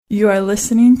You are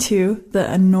listening to the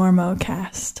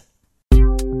Enormocast.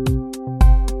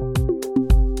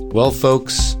 Well,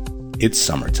 folks, it's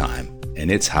summertime, and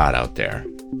it's hot out there.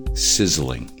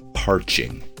 Sizzling,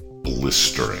 parching,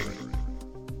 blistering.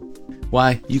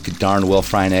 Why, you could darn well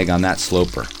fry an egg on that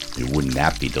sloper. Wouldn't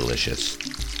that be delicious?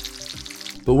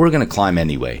 But we're going to climb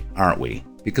anyway, aren't we?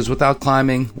 Because without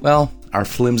climbing, well, our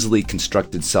flimsily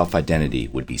constructed self-identity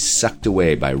would be sucked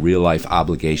away by real-life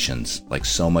obligations like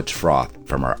so much froth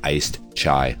from our iced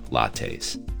chai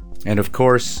lattes. And of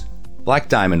course, Black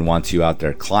Diamond wants you out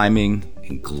there climbing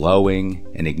and glowing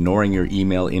and ignoring your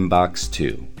email inbox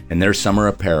too. And their summer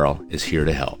apparel is here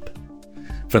to help.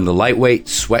 From the lightweight,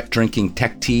 sweat-drinking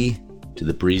tech tee to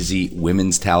the breezy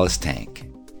women's Talus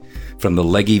tank. From the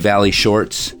leggy valley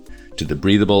shorts to the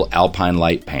breathable alpine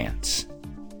light pants.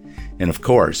 And of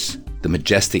course, the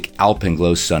majestic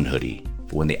Alpenglow sun hoodie,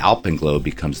 for when the Alpenglow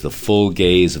becomes the full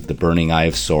gaze of the burning eye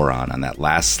of Sauron on that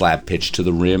last slab pitch to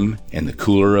the rim and the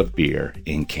cooler of beer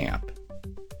in camp.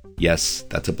 Yes,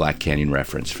 that's a Black Canyon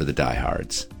reference for the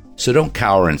diehards. So don't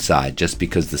cower inside just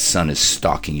because the sun is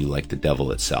stalking you like the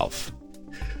devil itself.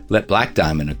 Let Black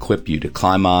Diamond equip you to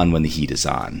climb on when the heat is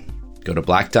on. Go to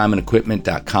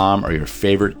blackdiamondequipment.com or your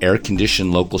favorite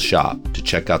air-conditioned local shop to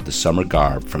check out the summer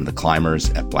garb from the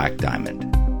climbers at Black Diamond.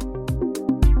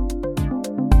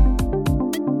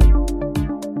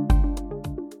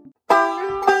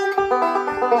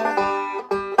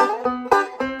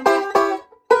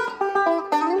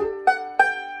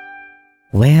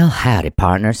 Well, howdy,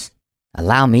 partners.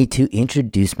 Allow me to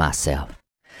introduce myself.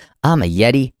 I'm a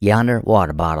Yeti Yonder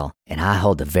water bottle, and I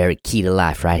hold the very key to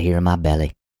life right here in my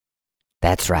belly.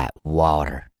 That's right,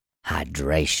 water.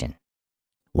 Hydration.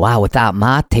 Why, without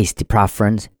my tasty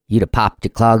profferings, you'd have popped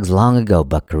your clogs long ago,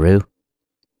 buckaroo.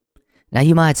 Now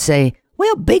you might say,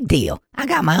 well, big deal. I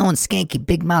got my own skanky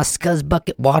big mouth scuzz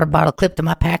bucket water bottle clipped to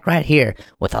my pack right here,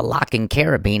 with a locking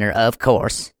carabiner, of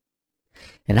course.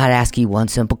 And I'd ask you one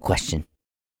simple question.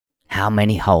 How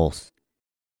many holes?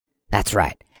 That's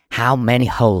right. How many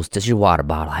holes does your water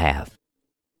bottle have?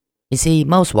 You see,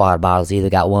 most water bottles either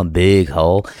got one big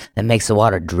hole that makes the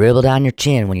water dribble down your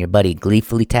chin when your buddy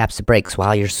gleefully taps the brakes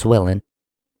while you're swilling,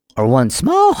 or one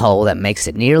small hole that makes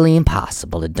it nearly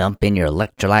impossible to dump in your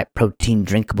electrolyte protein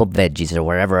drinkable veggies or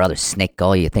wherever other snake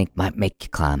oil you think might make you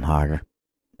climb harder.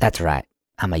 That's right.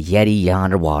 I'm a Yeti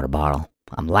Yonder water bottle.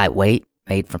 I'm lightweight,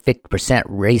 made from 50%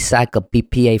 recycled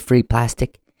BPA-free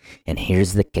plastic, and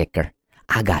here's the kicker.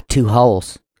 I got 2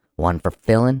 holes. One for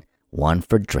filling, one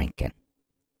for drinking.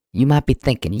 You might be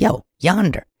thinking, yo,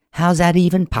 Yonder, how's that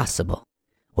even possible?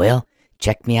 Well,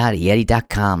 check me out at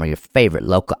Yeti.com or your favorite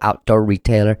local outdoor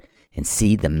retailer and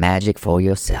see the magic for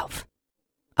yourself.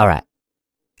 All right,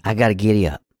 I gotta giddy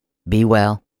up. Be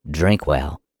well, drink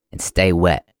well, and stay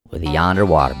wet with a Yonder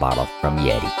water bottle from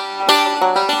Yeti.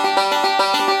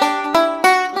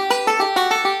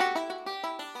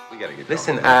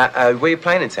 Listen, where are you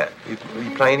playing in town? Are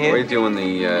you playing here? We're doing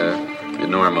the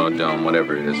Enormo Dome,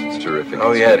 whatever it is. It's terrific.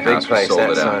 Oh, it's yeah, the big place,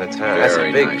 that side of town. That's a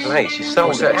big place. You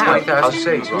sold it out. I'll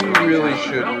see. You really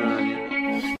should.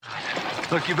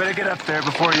 Look, you better get up there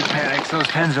before you panic. Those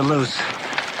pens are loose.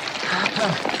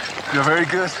 You're very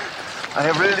good. I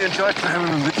have really enjoyed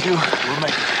climbing with you. We'll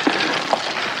make it.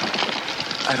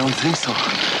 I don't think so.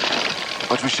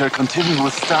 But we shall continue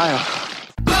with style.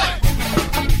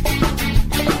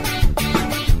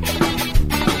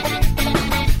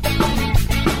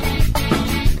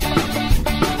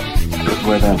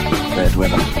 Weather, bad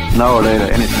weather. Now or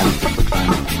later, anytime for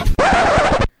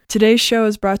climbing. Today's show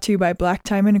is brought to you by Black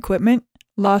Diamond Equipment,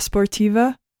 La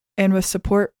Sportiva, and with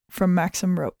support from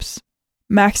Maxim Ropes.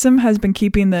 Maxim has been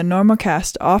keeping the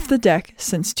Enormocast off the deck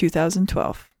since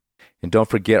 2012. And don't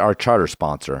forget our charter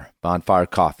sponsor, Bonfire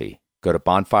Coffee. Go to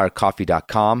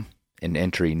bonfirecoffee.com and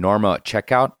enter Enormo at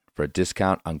checkout for a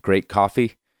discount on great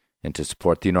coffee and to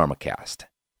support the Enormocast.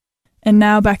 And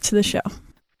now back to the show.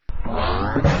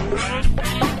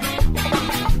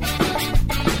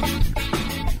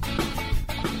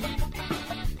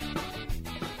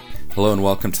 Hello and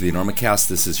welcome to the Enormocast.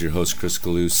 This is your host, Chris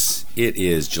Gallouse. It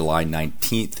is July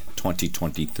 19th,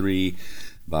 2023,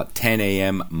 about 10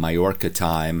 a.m. Mallorca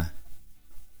time.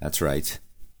 That's right.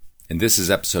 And this is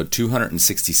episode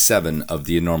 267 of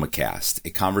the Enormocast, a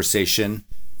conversation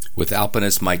with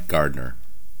alpinist Mike Gardner.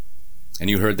 And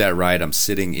you heard that right. I'm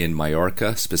sitting in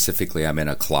Mallorca. Specifically, I'm in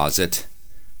a closet,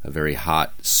 a very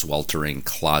hot, sweltering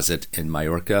closet in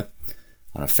Mallorca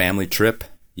on a family trip.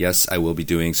 Yes, I will be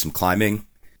doing some climbing.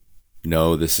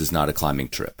 No, this is not a climbing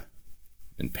trip.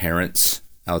 And parents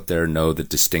out there know the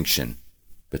distinction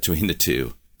between the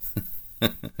two.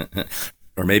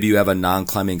 Or maybe you have a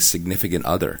non-climbing significant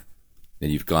other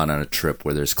and you've gone on a trip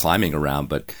where there's climbing around,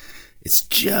 but it's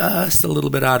just a little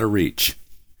bit out of reach.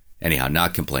 Anyhow,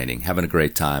 not complaining, having a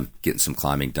great time, getting some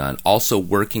climbing done. Also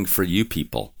working for you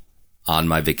people on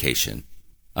my vacation.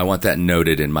 I want that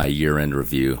noted in my year-end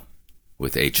review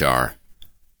with HR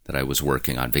that I was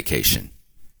working on vacation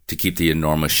to keep the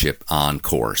enormous ship on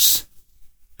course.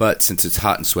 But since it's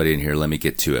hot and sweaty in here, let me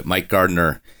get to it. Mike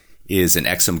Gardner is an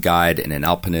XM guide and an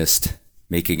alpinist,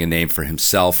 making a name for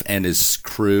himself and his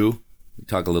crew. We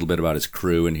talk a little bit about his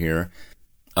crew in here.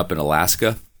 Up in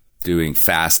Alaska, doing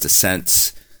fast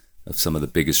ascents of some of the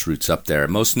biggest routes up there.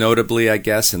 Most notably, I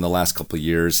guess, in the last couple of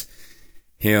years,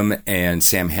 him and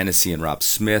Sam Hennessy and Rob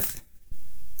Smith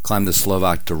climbed the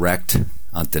Slovak Direct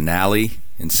on Denali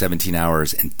in 17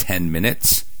 hours and 10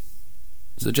 minutes.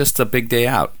 So just a big day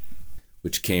out,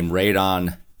 which came right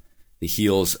on the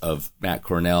heels of Matt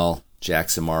Cornell,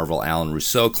 Jackson Marvel, Alan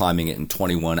Rousseau climbing it in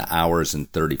 21 hours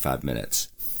and 35 minutes.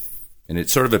 And it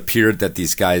sort of appeared that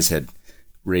these guys had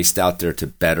raced out there to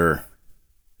better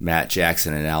Matt,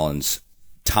 Jackson, and Alan's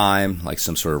time, like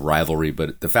some sort of rivalry.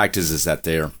 But the fact is that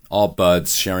they're all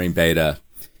buds, sharing beta,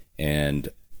 and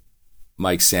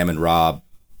Mike, Sam, and Rob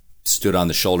stood on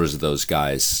the shoulders of those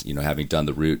guys, you know, having done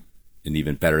the route in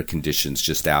even better conditions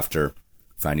just after,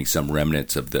 finding some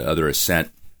remnants of the other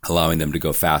ascent, allowing them to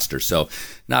go faster. So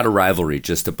not a rivalry,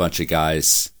 just a bunch of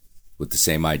guys with the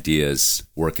same ideas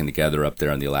working together up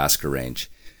there on the Alaska range.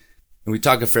 And we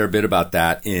talk a fair bit about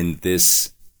that in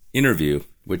this interview,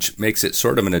 which makes it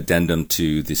sort of an addendum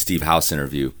to the Steve House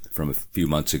interview from a few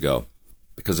months ago.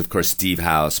 Because, of course, Steve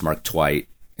House, Mark Twight,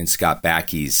 and Scott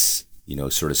Backey's, you know,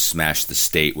 sort of smashed the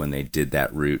state when they did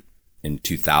that route in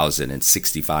 2000 in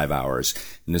 65 hours.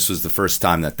 And this was the first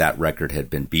time that that record had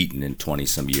been beaten in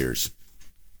 20-some years.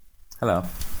 Hello.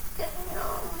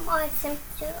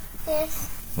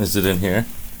 Is it in here?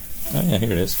 Oh, yeah,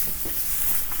 here it is.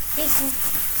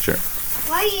 Sure.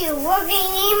 Why are you working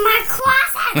in my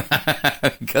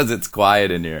closet? Because it's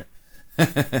quiet in here.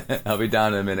 I'll be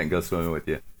down in a minute and go swimming with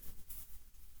you.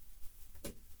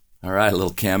 All right, a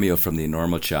little cameo from the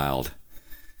Enormochild.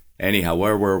 Anyhow,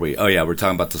 where were we? Oh, yeah, we're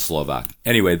talking about the Slovak.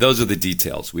 Anyway, those are the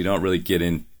details. We don't really get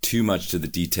in too much to the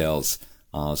details,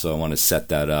 so I want to set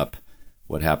that up,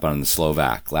 what happened on the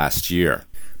Slovak last year.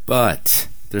 But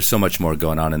there's so much more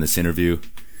going on in this interview.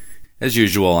 As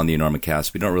usual on the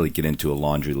Enormocast, we don't really get into a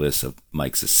laundry list of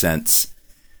Mike's ascents.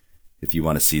 If you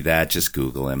want to see that, just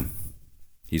Google him.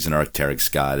 He's an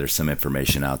Arcteryx guy. There's some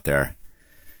information out there.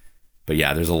 But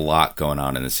yeah, there's a lot going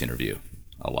on in this interview.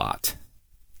 A lot.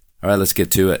 All right, let's get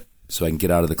to it so I can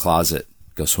get out of the closet,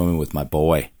 go swimming with my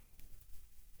boy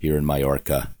here in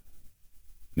Mallorca.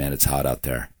 Man, it's hot out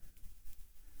there.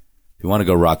 If you want to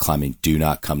go rock climbing, do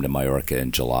not come to Mallorca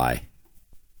in July.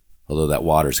 Although that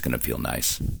water's going to feel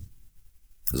nice.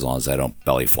 As long as I don't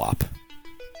belly flop.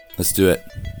 Let's do it.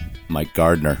 Mike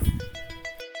Gardner.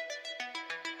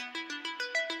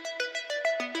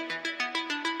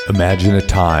 Imagine a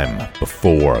time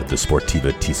before the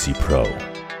Sportiva TC Pro,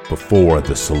 before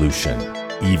the Solution,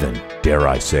 even, dare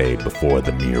I say, before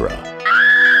the Mira.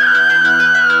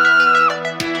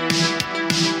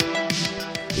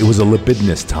 It was a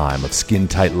libidinous time of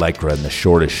skin-tight lycra and the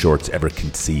shortest shorts ever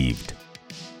conceived.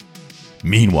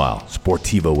 Meanwhile,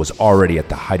 Sportiva was already at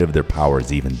the height of their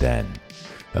powers even then.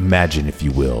 Imagine, if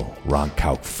you will, Ron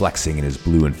Kauk flexing in his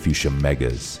blue and fuchsia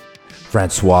megas,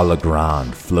 Francois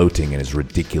Legrand floating in his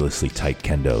ridiculously tight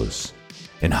kendos,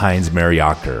 and Heinz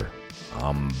Mariacher,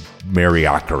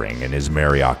 Mariachering in his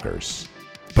Mariachers.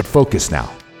 But focus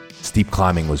now. Steep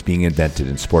climbing was being invented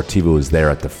and Sportiva was there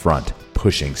at the front,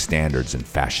 pushing standards and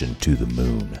fashion to the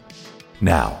moon.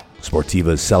 Now,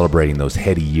 Sportiva is celebrating those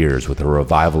heady years with a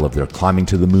revival of their Climbing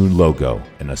to the Moon logo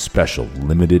and a special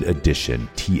limited edition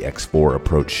TX4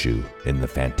 approach shoe in the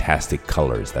fantastic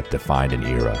colors that defined an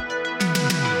era.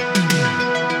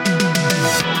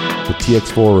 The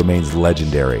TX4 remains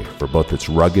legendary for both its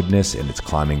ruggedness and its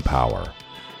climbing power.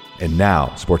 And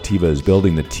now, Sportiva is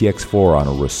building the TX4 on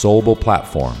a rollable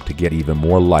platform to get even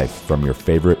more life from your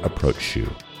favorite approach shoe.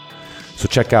 So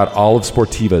check out all of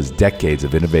Sportiva's decades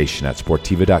of innovation at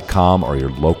Sportiva.com or your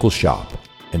local shop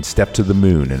and step to the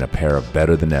moon in a pair of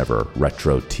better-than-ever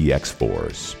retro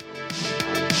TX4s.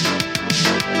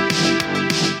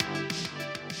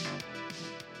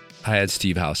 I had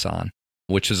Steve House on,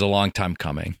 which was a long time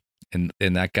coming. And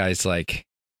that guy's like,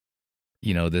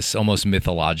 you know, this almost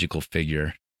mythological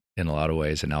figure in a lot of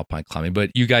ways in alpine climbing. But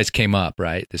you guys came up,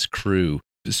 right? This crew,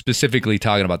 specifically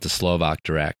talking about the Slovak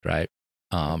Direct, right?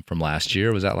 From last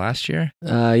year. Was that last year?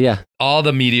 Yeah. All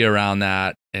the media around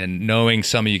that and knowing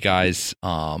some of you guys,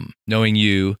 knowing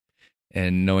you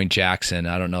and knowing Jackson.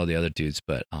 I don't know the other dudes,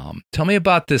 but tell me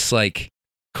about this, like,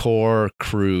 core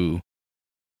crew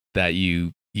that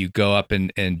you go up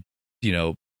and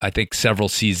I think several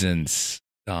seasons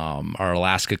are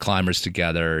Alaska climbers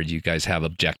together. You guys have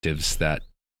objectives that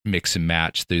mix and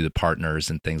match through the partners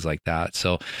and things like that.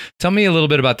 So tell me a little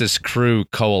bit about this crew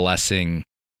coalescing.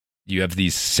 You have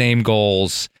these same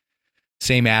goals,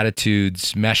 same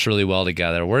attitudes, mesh really well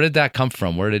together. Where did that come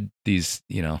from? Where did these,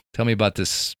 tell me about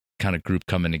this kind of group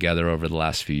coming together over the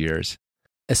last few years?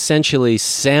 Essentially,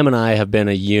 Sam and I have been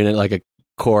a unit, like a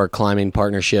core climbing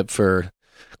partnership for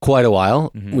quite a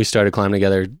while. Mm-hmm. We started climbing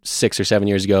together 6 or 7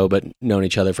 years ago, but known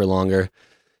each other for longer.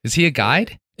 Is he a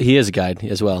guide? He is a guide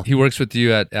as well. He works with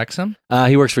you at Exum?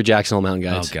 He works for Jackson Hole Mountain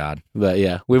Guides. Oh, God. But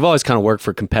yeah, we've always kind of worked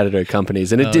for competitor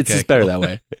companies, and it's just better that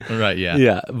way. Right, yeah.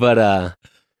 Yeah, but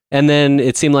and then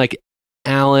it seemed like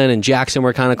Alan and Jackson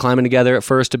were kind of climbing together at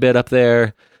first a bit up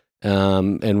there,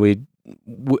 and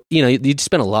you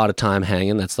spend a lot of time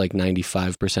hanging. That's like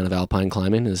 95% of alpine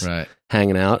climbing is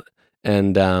hanging out,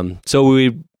 and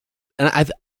I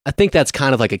think that's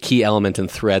kind of like a key element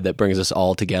and thread that brings us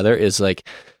all together is like,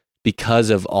 because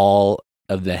of all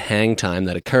of the hang time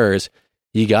that occurs,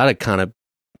 you got to kind of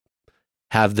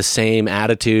have the same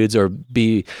attitudes or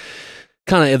be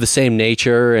kind of the same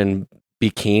nature and be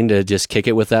keen to just kick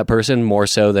it with that person more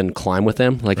so than climb with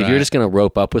them. Like if you're just going to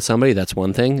rope up with somebody, that's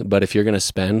one thing. But if you're going to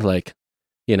spend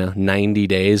 90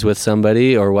 days with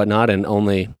somebody or whatnot, and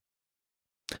only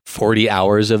 40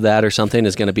 hours of that or something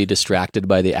is going to be distracted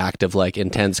by the act of like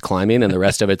intense climbing, and the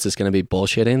rest of it's just going to be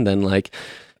bullshitting, then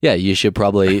yeah, you should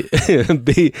probably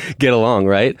get along,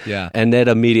 right? Yeah. And then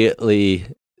immediately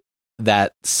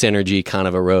that synergy kind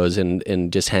of arose in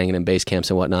just hanging in base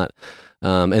camps and whatnot.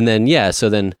 And then, so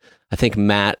then I think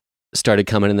Matt started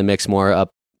coming in the mix more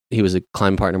up. He was a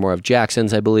climb partner more of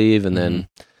Jackson's, I believe. And then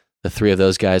the three of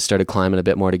those guys started climbing a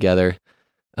bit more together.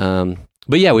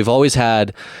 But yeah, we've always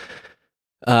had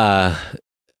a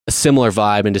similar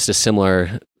vibe and just a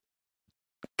similar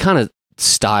kind of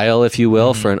style, if you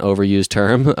will, for an overused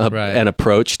term, an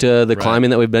approach to the climbing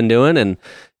that we've been doing. And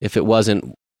if it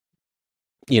wasn't,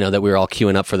 that we were all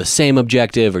queuing up for the same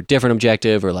objective or different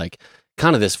objective, or like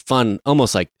kind of this fun,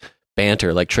 almost like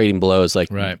banter, like trading blows, like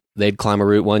they'd climb a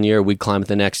route one year, we'd climb it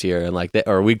the next year, and like that,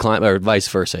 or we'd climb, or vice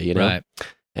versa, Right.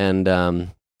 And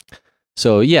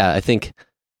so yeah, I think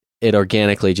it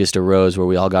organically just arose where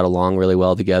we all got along really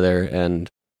well together, and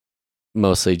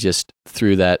mostly just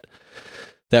through that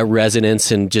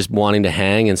resonance and just wanting to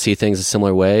hang and see things a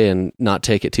similar way and not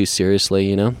take it too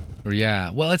seriously,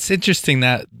 Yeah. Well, it's interesting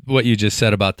that what you just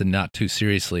said about the not too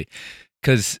seriously,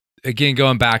 because again,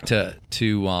 going back to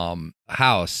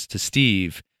House, to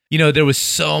Steve, there was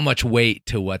so much weight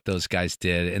to what those guys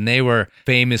did, and they were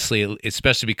famously,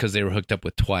 especially because they were hooked up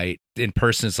with Dwight, in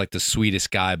person is like the sweetest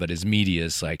guy, but his media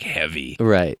is like heavy.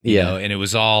 Right. Yeah. And it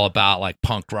was all about like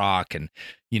punk rock and,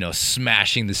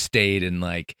 smashing the state and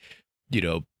like,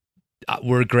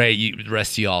 we're great, the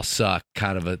rest of y'all suck,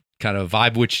 kind of a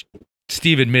vibe, which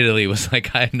Steve admittedly was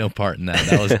like, I had no part in that.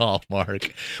 That was all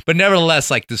Mark. But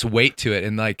nevertheless, like this weight to it.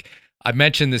 And like I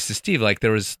mentioned this to Steve, like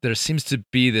there seems to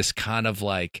be this kind of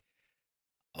like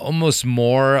almost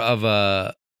more of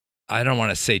a, I don't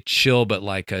want to say chill, but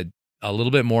like a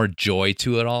little bit more joy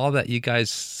to it all that you guys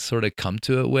sort of come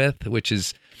to it with, which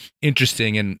is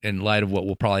interesting in light of what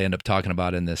we'll probably end up talking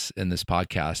about in this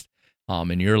podcast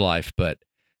in your life. But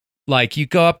like you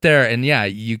go up there and yeah,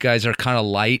 you guys are kind of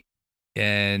light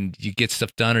and you get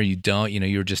stuff done or you don't.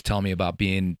 You were just telling me about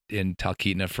being in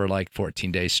Talkeetna for like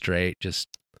 14 days straight, just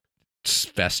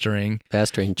festering,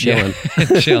 chilling.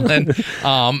 Yeah, chilling.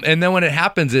 And then when it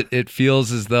happens, it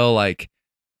feels as though like,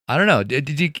 I don't know.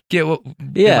 Did you get what?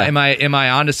 Yeah. Am I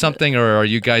onto something, or are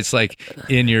you guys like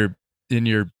in your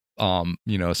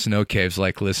snow caves,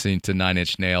 like listening to 9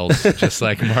 Inch Nails, just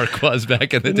like Mark was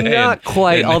back in the day? Not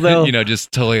quite, although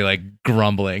just totally like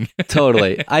grumbling.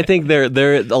 Totally. I think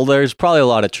there's probably a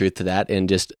lot of truth to that, in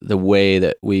just the way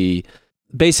that we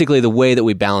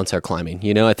balance our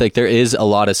climbing. I think there is a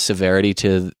lot of severity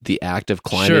to the act of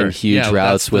climbing huge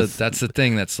routes that's the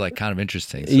thing that's like kind of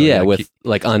interesting. So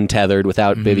like untethered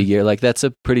without bivy gear. Like that's a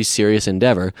pretty serious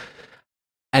endeavor.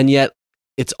 And yet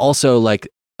it's also like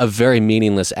a very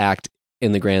meaningless act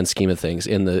in the grand scheme of things,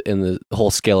 in the whole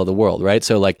scale of the world, right?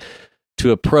 So like to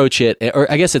approach it,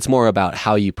 or I guess it's more about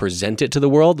how you present it to the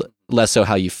world, less so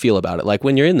how you feel about it. Like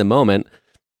when you're in the moment,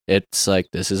 it's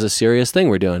like, this is a serious thing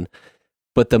we're doing.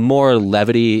 But the more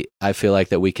levity I feel like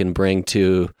that we can bring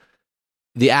to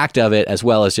the act of it, as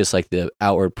well as just like the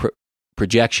outward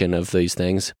projection of these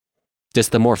things,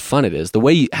 just the more fun it is. The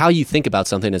way how you think about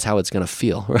something is how it's going to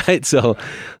feel, right? So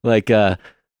like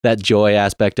that joy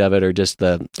aspect of it, or just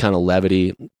the kind of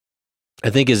levity, I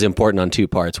think is important on two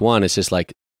parts. One, it's just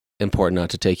like important not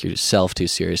to take yourself too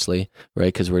seriously,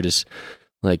 right? Because we're just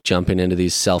like jumping into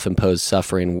these self-imposed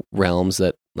suffering realms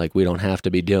that like we don't have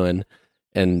to be doing,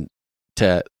 and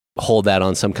to hold that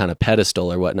on some kind of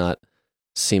pedestal or whatnot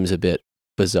seems a bit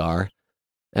bizarre.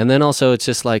 And then also it's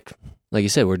just like you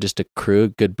said, we're just a crew,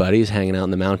 good buddies hanging out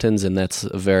in the mountains, and that's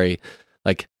a very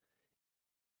like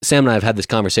Sam and I have had this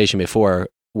conversation before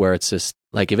where it's just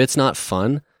like, if it's not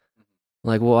fun,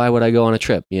 like, well, why would I go on a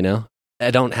trip? You know,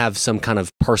 I don't have some kind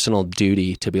of personal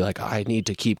duty to be like, oh, I need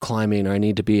to keep climbing, or I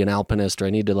need to be an alpinist, or I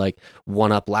need to like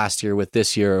one up last year with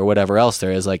this year, or whatever else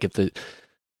there is. Like,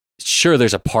 sure,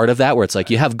 there's a part of that where it's like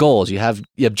you have goals, you have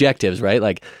objectives, right?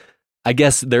 Like, I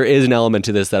guess there is an element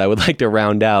to this that I would like to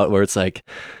round out where it's like,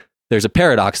 there's a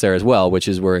paradox there as well, which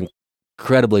is we're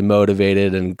incredibly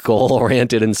motivated and goal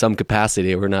oriented in some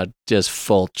capacity. We're not just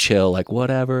full chill, like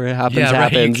whatever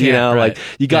happens, you know, like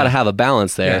you got to have a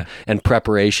balance there and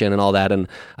preparation and all that. And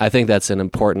I think that's an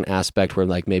important aspect where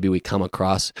like maybe we come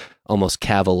across almost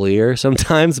cavalier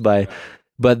sometimes but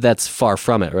that's far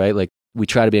from it, right? Like we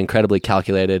try to be incredibly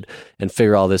calculated and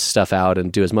figure all this stuff out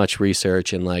and do as much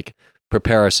research and like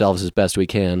prepare ourselves as best we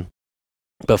can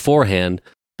beforehand.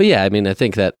 But yeah, I mean, I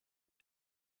think that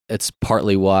it's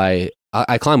partly why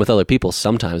I climb with other people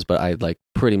sometimes, but I like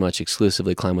pretty much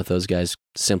exclusively climb with those guys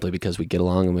simply because we get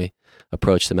along and we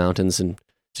approach the mountains and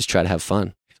just try to have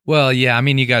fun. Well, yeah, I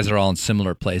mean, you guys are all in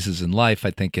similar places in life.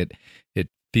 I think it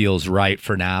feels right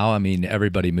for now. I mean,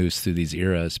 everybody moves through these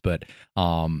eras, but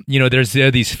you know, there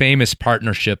are these famous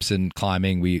partnerships in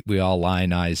climbing. We all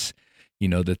lionize, you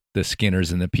know, the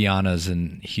Skinners and the Pianas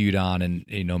and Hudon and,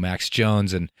 you know, Max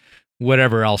Jones and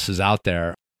whatever else is out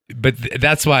there. But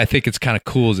that's why I think it's kind of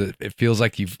cool. Is it feels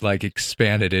like you've like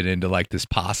expanded it into like this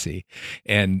posse,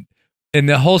 and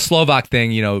the whole Slovak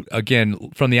thing. You know,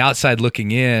 again, from the outside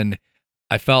looking in,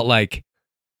 I felt like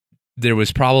there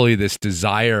was probably this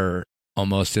desire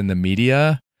almost in the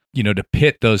media, you know, to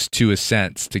pit those two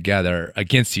ascents together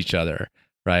against each other,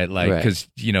 right? Like, because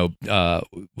you know,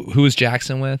 who was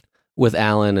Jackson with? With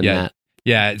Alan and Matt.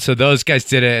 Yeah, so those guys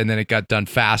did it, and then it got done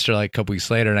faster, like a couple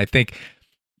weeks later, and I think,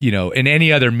 you know, in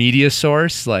any other media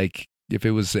source, like if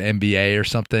it was the NBA or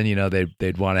something, you know,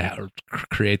 they'd want to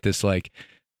create this like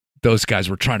those guys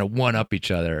were trying to one up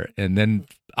each other. And then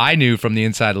I knew from the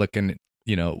inside looking,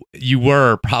 you know, you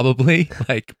were probably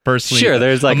like personally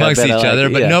there's like amongst each other,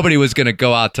 but nobody was going to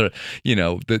go out to, you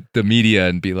know, the media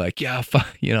and be like, yeah,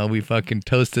 you know, we fucking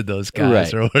toasted those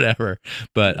guys or whatever.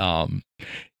 But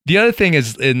the other thing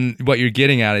is, in what you're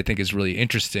getting at, I think is really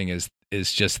interesting is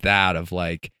just that of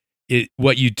like,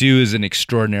 what you do is an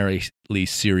extraordinarily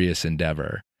serious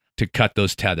endeavor to cut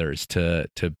those tethers, to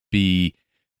be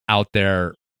out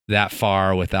there that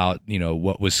far without, you know,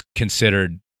 what was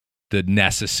considered the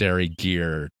necessary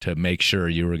gear to make sure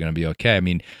you were going to be okay. I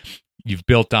mean, you've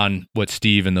built on what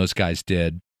Steve and those guys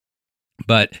did,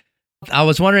 but I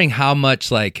was wondering how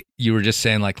much like you were just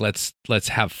saying like let's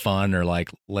have fun, or like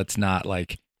let's not,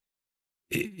 like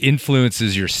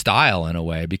influences your style in a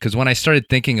way. Because when I started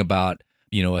thinking about,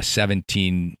 you know, a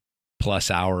 17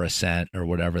 plus hour ascent or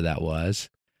whatever that was,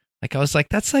 like I was like,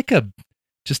 that's like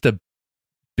just a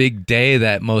big day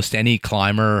that most any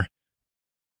climber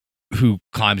who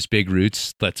climbs big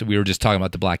routes, we were just talking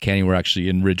about the Black Canyon, we're actually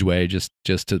in Ridgeway, just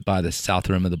by the south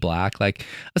rim of the Black. Like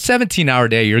a 17-hour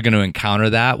day, you're going to encounter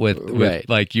that with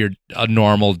like you're a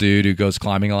normal dude who goes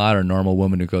climbing a lot, or a normal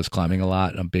woman who goes climbing a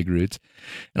lot on big routes.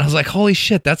 And I was like, holy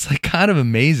shit, that's like kind of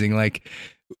amazing. Like,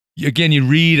 again, you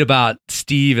read about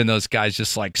Steve and those guys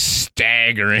just like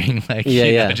staggering, like,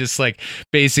 you know, just like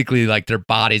basically like their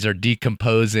bodies are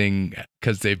decomposing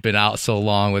because they've been out so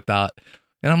long without.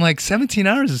 And I'm like, 17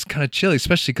 hours is kind of chilly,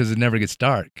 especially because it never gets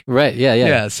dark. Right. Yeah.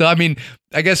 Yeah. So, I mean,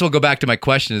 I guess we'll go back to my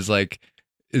question is like,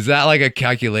 is that like a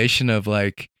calculation of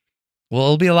like, well,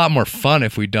 it'll be a lot more fun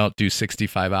if we don't do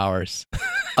 65 hours?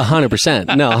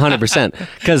 100%. No, 100%.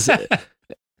 Because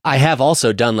I have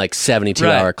also done like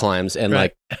 72-hour climbs, and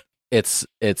like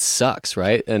it sucks,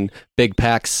 right? And big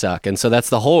packs suck. And so that's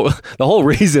the whole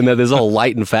reason that this whole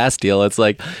light and fast deal. It's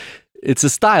like, it's a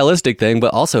stylistic thing,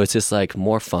 but also it's just like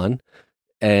more fun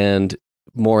and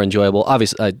more enjoyable.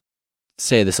 Obviously, I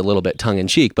say this a little bit tongue in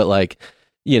cheek, but like,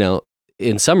 you know,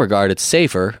 in some regard, it's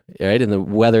safer, right? And the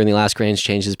weather in the Alaska Range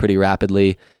changes pretty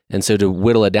rapidly. And so to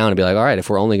whittle it down and be like, all right, if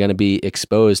we're only going to be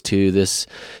exposed to this,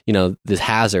 you know, this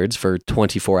hazards for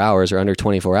 24 hours or under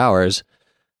 24 hours,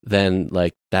 then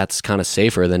like that's kind of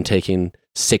safer than taking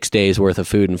 6 days worth of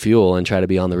food and fuel and try to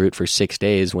be on the route for 6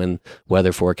 days when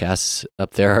weather forecasts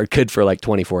up there are good for like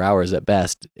 24 hours at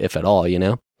best, if at all, you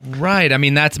know? Right. I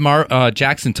mean, that's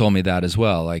Jackson told me that as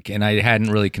well. Like, and I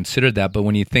hadn't really considered that. But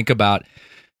when you think about,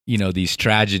 these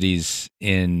tragedies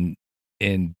in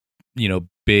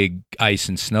big ice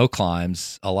and snow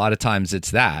climbs, a lot of times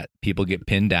it's that people get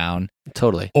pinned down.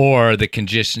 Totally. Or the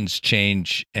conditions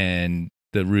change and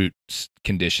the route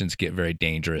conditions get very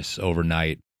dangerous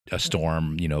overnight, a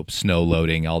storm, snow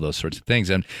loading, all those sorts of things.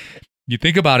 And you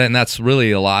think about it, and that's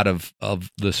really a lot of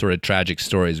the sort of tragic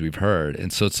stories we've heard.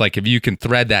 And so it's like, if you can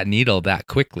thread that needle that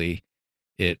quickly,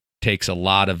 it takes a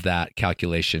lot of that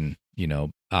calculation,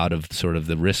 out of sort of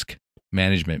the risk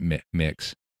management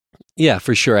mix. Yeah,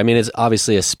 for sure. I mean, it's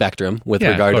obviously a spectrum with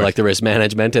regard to like the risk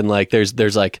management, and like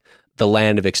there's like the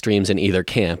land of extremes in either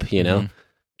camp,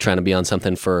 trying to be on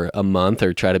something for a month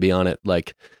or try to be on it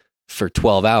like for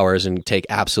 12 hours and take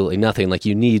absolutely nothing. Like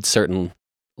you need certain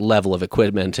level of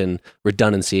equipment and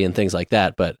redundancy and things like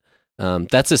that. But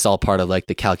that's just all part of like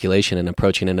the calculation and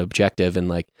approaching an objective, and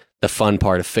like the fun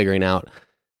part of figuring out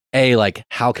A, like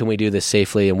how can we do this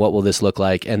safely and what will this look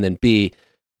like? And then B,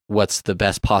 what's the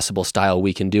best possible style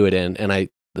we can do it in? And the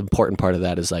important part of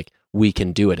that is like, we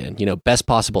can do it in, best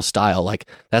possible style. Like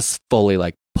that's fully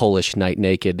like Polish night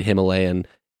naked Himalayan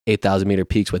 8,000 meter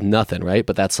peaks with nothing. Right.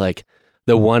 But that's like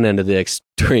the one end of the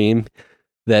extreme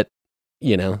that,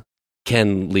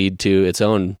 can lead to its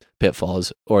own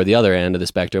pitfalls, or the other end of the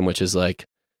spectrum, which is like,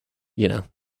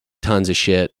 tons of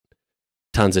shit,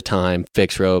 tons of time,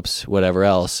 fix ropes, whatever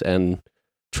else, and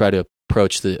try to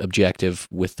approach the objective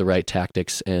with the right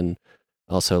tactics and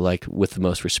also like with the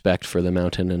most respect for the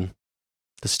mountain and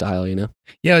the style,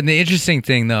 Yeah. And the interesting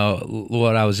thing though,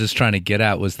 what I was just trying to get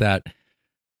at was that,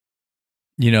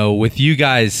 with you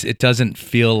guys, it doesn't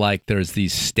feel like there's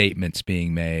these statements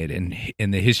being made, and in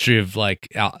the history of like,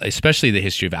 especially the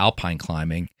history of alpine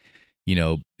climbing,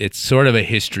 it's sort of a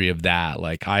history of that.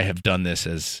 Like I have done this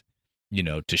as,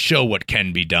 to show what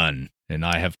can be done, and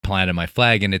I have planted my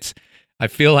flag, and I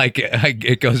feel like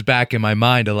it goes back in my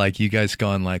mind to like you guys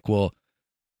going like, well,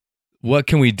 what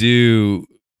can we do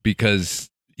because,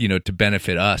 to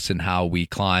benefit us and how we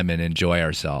climb and enjoy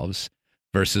ourselves,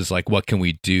 versus like, what can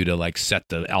we do to like set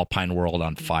the alpine world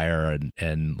on fire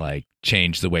and like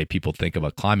change the way people think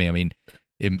about climbing? I mean,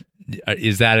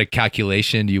 is that a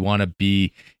calculation? Do you want to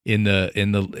be in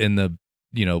the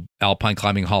Alpine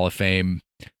Climbing Hall of Fame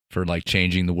for like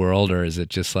changing the world, or is it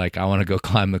just like, I want to go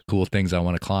climb the cool things I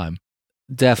want to climb?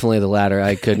 Definitely the latter.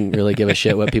 I couldn't really give a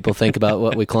shit what people think about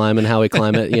what we climb and how we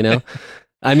climb it,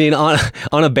 I mean, on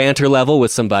a banter level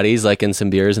with some buddies, like in some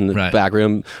beers in the back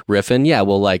room riffing, yeah,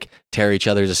 we'll like tear each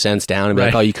other's ascents down and be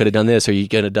like, oh, you could have done this, or you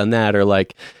could have done that, or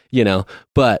like,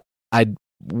 but I'd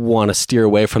want to steer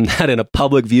away from that in a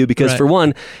public view because for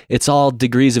one, it's all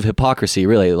degrees of hypocrisy,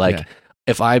 really. Like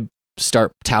if I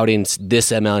start touting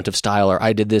this amount of style, or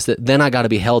I did this, then I got to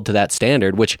be held to that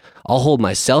standard, which I'll hold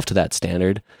myself to that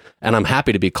standard, and I'm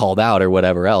happy to be called out or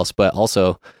whatever else. But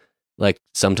also, like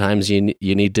sometimes you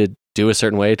need to do a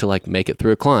certain way to like make it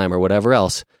through a climb or whatever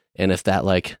else. And if that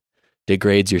like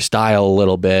degrades your style a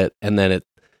little bit, and then it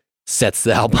sets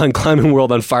the alpine climbing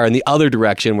world on fire in the other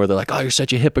direction, where they're like, oh, you're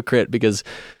such a hypocrite because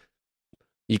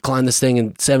you climb this thing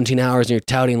in 17 hours and you're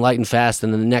touting light and fast,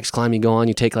 and then the next climb you go on,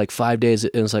 you take like 5 days.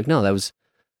 And it's like, no, that was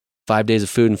 5 days of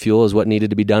food and fuel is what needed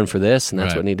to be done for this, and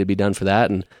that's what needed to be done for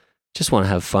that. And just want to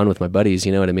have fun with my buddies,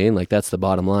 you know what I mean? Like that's the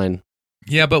bottom line.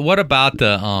 Yeah, but what about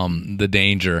the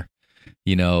danger?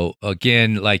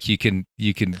 Again, like you can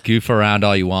goof around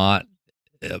all you want,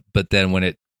 but then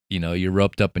when you're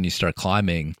roped up and you start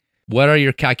climbing, what are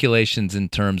your calculations in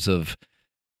terms of,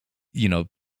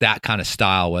 that kind of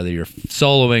style, whether you're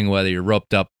soloing, whether you're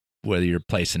roped up, whether you're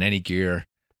placing any gear,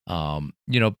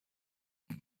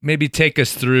 maybe take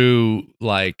us through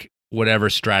like whatever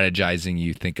strategizing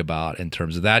you think about in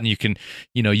terms of that. And you can,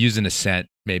 use an ascent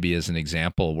maybe as an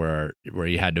example where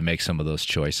you had to make some of those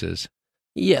choices.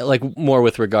 Yeah, like more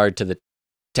with regard to the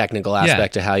technical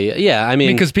aspect of how you... Yeah, I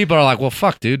mean... Because people are like, well,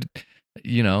 fuck, dude,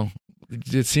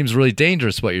 it seems really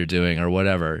dangerous what you're doing or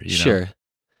whatever. Sure.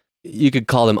 You could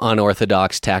call them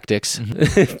unorthodox tactics,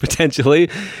 potentially,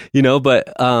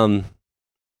 but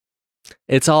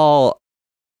it's all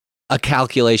a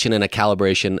calculation and a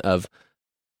calibration of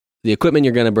the equipment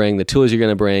you're going to bring, the tools you're going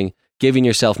to bring, giving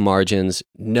yourself margins,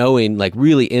 knowing like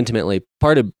really intimately.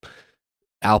 Part of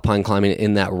alpine climbing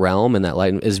in that realm and that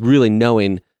light is really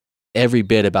knowing every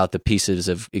bit about the pieces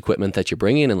of equipment that you're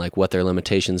bringing and like what their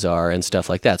limitations are and stuff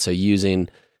like that. So using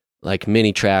like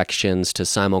mini tractions to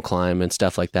simul climb and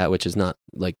stuff like that, which is not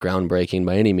like groundbreaking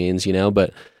by any means,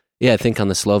 but yeah, I think on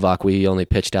the Slovak, we only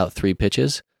pitched out 3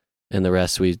 pitches and the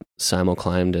rest we simul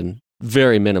climbed and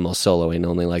very minimal soloing,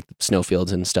 only like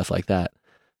snowfields and stuff like that.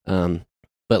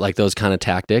 but like those kind of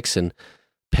tactics and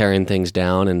paring things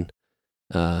down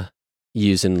and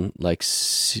using like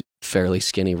fairly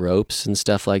skinny ropes and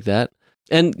stuff like that.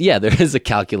 And yeah, there is a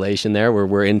calculation there where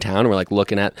we're in town and we're like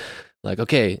looking at like,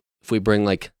 okay, if we bring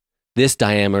like this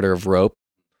diameter of rope,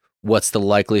 what's the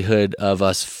likelihood of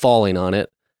us falling on it?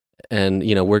 And,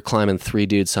 you know, we're climbing 3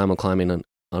 dudes simul-climbing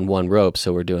on one rope.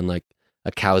 So we're doing like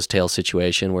a cow's tail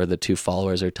situation where the 2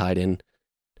 followers are tied in,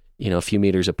 you know, a few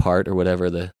meters apart or whatever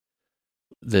the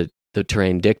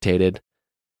terrain dictated.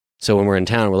 So when we're in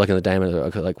town, we're looking at the diameter,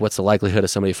 okay, like what's the likelihood of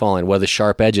somebody falling? What are the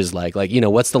sharp edges like? Like, you know,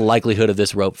 what's the likelihood of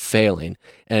this rope failing?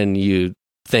 And you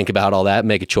think about all that,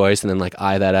 make a choice, and then like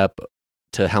eye that up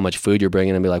to how much food you're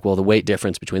bringing and be like, well, the weight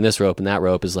difference between this rope and that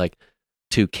rope is like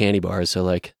 2 candy bars. So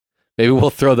like maybe we'll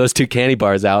throw those 2 candy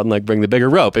bars out and like bring the bigger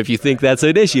rope if you think that's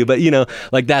an issue. But, you know,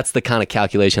 like that's the kind of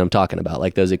calculation I'm talking about,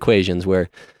 like those equations where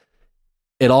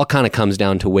it all kind of comes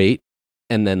down to weight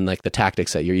and then like the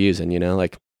tactics that you're using, you know,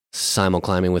 like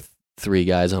simul-climbing with 3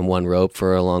 guys on one rope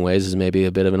for a long ways is maybe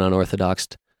a bit of an unorthodox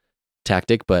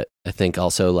tactic. But I think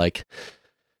also like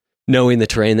knowing the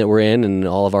terrain that we're in and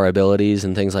all of our abilities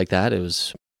and things like that,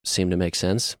 seemed to make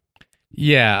sense.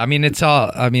 Yeah, I mean,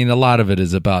 a lot of it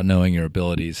is about knowing your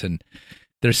abilities, and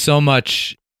there's so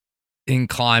much in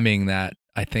climbing that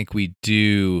I think we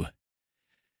do,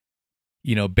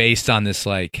 you know, based on this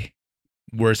like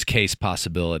worst case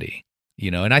possibility,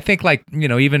 you know, and I think like, you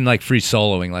know, even like free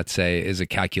soloing, let's say, is a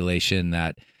calculation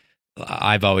that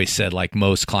I've always said like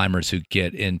most climbers who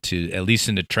get into, at least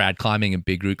into trad climbing and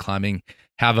big route climbing,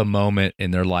 have a moment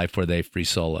in their life where they free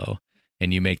solo.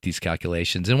 And you make these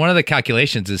calculations. And one of the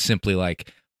calculations is simply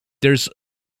like, there's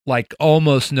like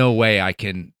almost no way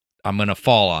I'm going to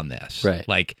fall on this. Right.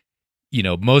 Like, you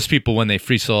know, most people, when they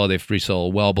free solo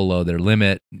well below their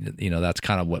limit. You know, that's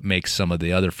kind of what makes some of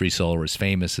the other free soloers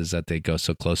famous, is that they go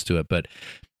so close to it. But,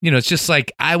 you know, it's just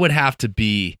like, I would have to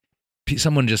be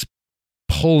someone just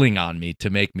pulling on me to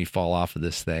make me fall off of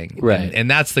this thing. Right. And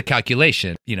that's the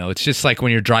calculation. You know, it's just like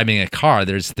when you're driving a car,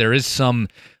 there is some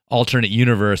alternate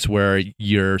universe where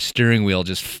your steering wheel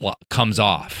just comes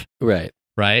off. Right.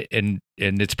 And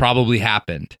it's probably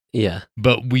happened. Yeah.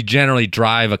 But we generally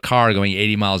drive a car going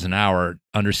 80 miles an hour,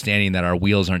 understanding that our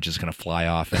wheels aren't just going to fly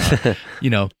off. And you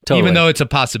know, Totally. Even though it's a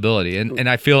possibility. And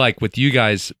I feel like with you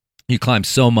guys, you climb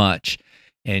so much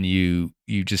and you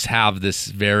just have this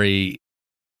very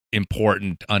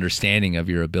important understanding of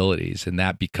your abilities. And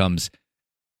that becomes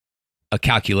a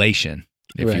calculation,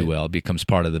 if you will, becomes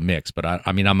part of the mix. But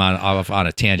I mean, I'm on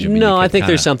a tangent. No, I think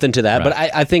there's something to that. Right.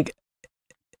 But I think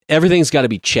everything's got to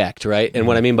be checked, right? And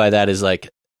what I mean by that is like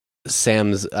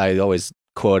I always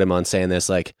quote him on saying this,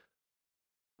 like,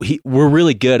 we're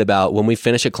really good about when we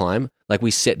finish a climb, like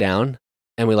we sit down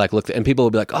and we like look, and people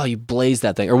will be like, oh, you blazed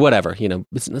that thing or whatever. You know,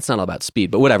 it's not all about speed,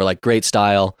 but whatever, like great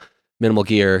style, minimal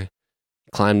gear,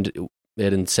 climbed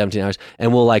it in 17 hours.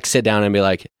 And we'll like sit down and be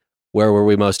like, where were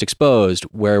we most exposed?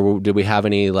 Did we have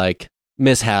any like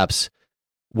mishaps?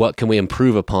 What can we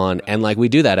improve upon? And like we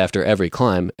do that after every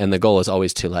climb. And the goal is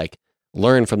always to like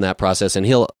learn from that process. And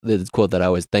the quote that I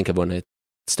always think of when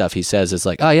stuff he says is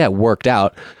like, oh yeah, it worked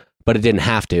out, but it didn't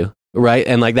have to. Right.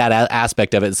 And like that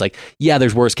aspect of it, it's like, yeah,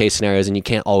 there's worst case scenarios and you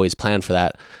can't always plan for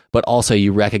that. But also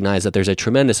you recognize that there's a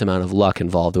tremendous amount of luck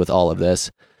involved with all of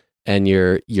this. And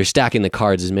you're stacking the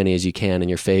cards as many as you can in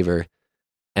your favor.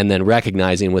 And then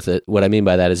recognizing with it, what I mean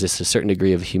by that is just a certain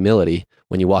degree of humility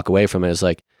when you walk away from it. Is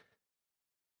like,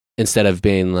 instead of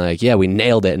being like, yeah, we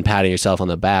nailed it and patting yourself on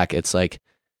the back, it's like,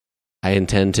 I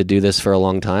intend to do this for a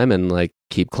long time and like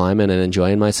keep climbing and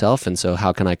enjoying myself. And so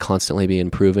how can I constantly be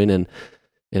improving and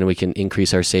we can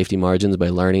increase our safety margins by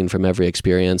learning from every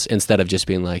experience instead of just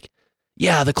being like,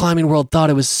 yeah, the climbing world thought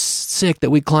it was sick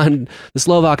that we climbed the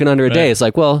Slovak in under a day. It's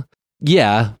like, well,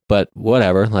 yeah, but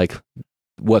whatever. Like,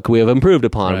 what could we have improved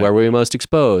upon? Where were we most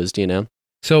exposed, you know?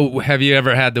 So have you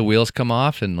ever had the wheels come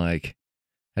off and like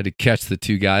had to catch the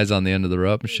 2 guys on the end of the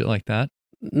rope and shit like that?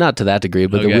 Not to that degree,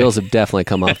 but the wheels have definitely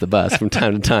come off the bus from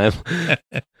time to time.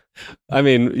 I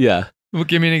mean, yeah. Well,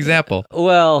 give me an example.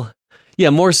 Well,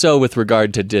 yeah, more so with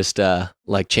regard to just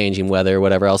like changing weather or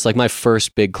whatever else. Like my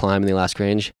first big climb in the Alaska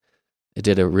Range, I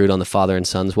did a route on the Father and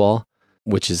Sons Wall,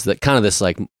 which is kind of this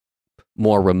like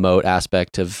more remote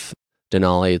aspect of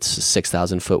Denali. It's a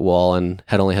 6,000 foot wall and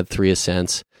had only had 3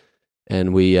 ascents.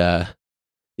 And we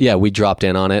dropped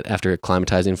in on it after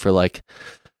acclimatizing for like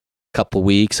a couple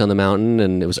weeks on the mountain,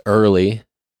 and it was early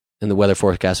and the weather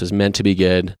forecast was meant to be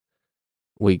good.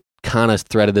 We kind of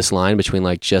threaded this line between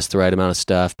like just the right amount of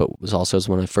stuff, but it was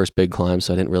one of my first big climbs.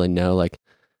 So I didn't really know like,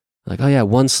 oh yeah,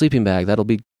 1 sleeping bag, that'll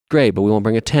be great, but we won't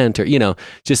bring a tent or, you know,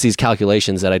 just these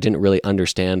calculations that I didn't really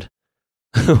understand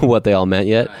what they all meant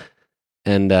yet.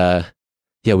 And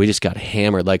yeah, we just got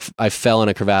hammered. Like I fell in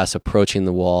a crevasse approaching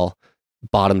the wall,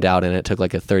 bottomed out in it, took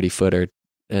like a 30-footer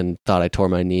and thought I tore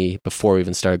my knee before we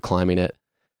even started climbing it.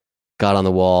 Got on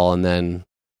the wall, and then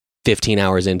 15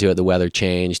 hours into it, the weather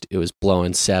changed. It was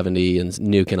blowing 70 and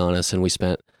nuking on us, and we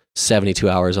spent 72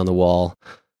 hours on the wall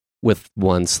with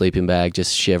one sleeping bag,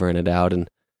 just shivering it out. And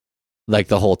like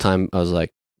the whole time I was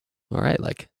like, all right,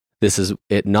 like this is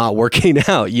it not working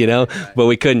out, you know, but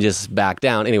we couldn't just back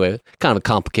down. Anyway, kind of a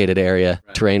complicated area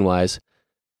terrain wise,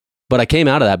 but I came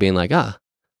out of that being like, I'm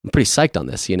pretty psyched on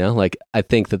this, you know, like I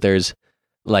think that there's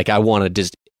like, I want to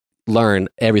just learn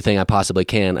everything I possibly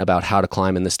can about how to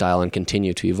climb in this style and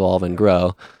continue to evolve and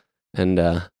grow. And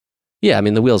yeah, I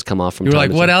mean, the wheels come off from You're time like,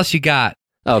 to what time. else you got?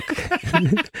 Oh,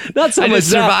 not so I much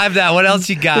just survived that. What else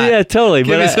you got? Yeah, totally.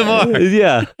 Give me some more.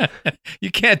 Yeah.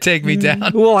 You can't take me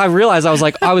down. Well, I realized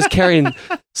I was carrying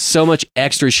so much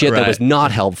extra shit that was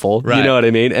not helpful. Right. You know what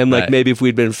I mean? And like Right. maybe if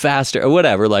we'd been faster or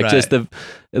whatever, like Right. just the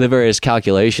various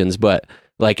calculations. But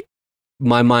like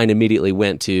my mind immediately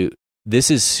went to,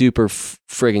 this is super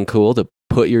friggin' cool to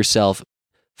put yourself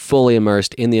fully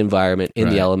immersed in the environment, in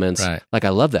Right. the elements. Right. Like I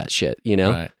love that shit, you know,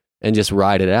 Right. and just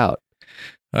ride it out.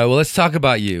 All right, well, let's talk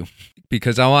about you,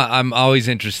 because I'm always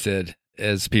interested,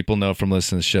 as people know from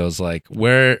listening to shows, like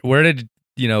where did,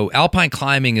 you know, alpine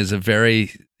climbing is a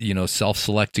very, you know,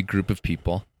 self-selected group of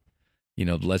people. You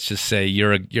know, let's just say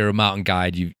you're a mountain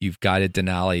guide. You've guided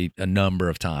Denali a number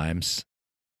of times.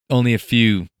 Only a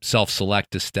few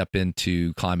self-select to step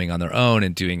into climbing on their own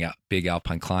and doing big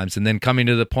alpine climbs, and then coming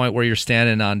to the point where you're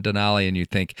standing on Denali and you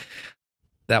think,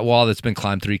 that wall that's been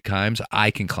climbed 3 times,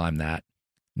 I can climb that.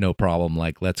 No problem.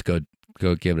 Like, let's go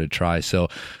give it a try. So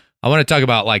I want to talk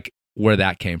about like where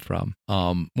that came from.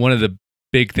 One of the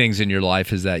big things in your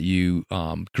life is that you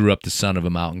grew up the son of a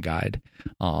mountain guide.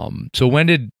 So when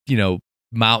did, you know,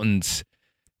 mountains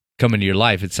come into your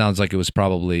life? It sounds like it was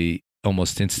probably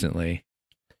almost instantly.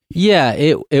 Yeah,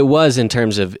 it was in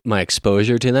terms of my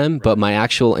exposure to them, but my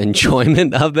actual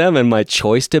enjoyment of them and my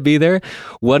choice to be there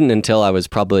wasn't until I was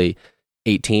probably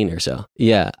 18 or so.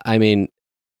 Yeah, I mean,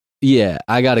 yeah,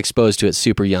 I got exposed to it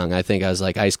super young. I think I was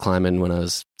like ice climbing when I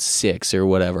was 6 or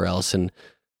whatever else. And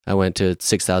I went to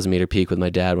 6,000 meter peak with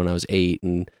my dad when I was 8.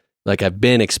 And like, I've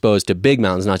been exposed to big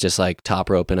mountains, not just like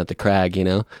top roping at the crag, you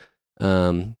know?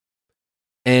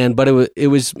 But it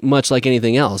was much like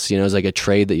anything else, you know, it was like a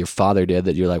trade that your father did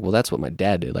that you're like, well, that's what my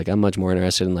dad did. Like, I'm much more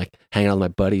interested in like hanging out with my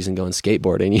buddies and going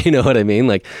skateboarding, you know what I mean?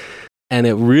 Like, and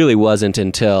it really wasn't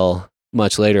until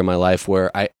much later in my life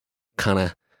where I kind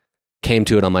of came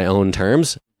to it on my own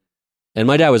terms. And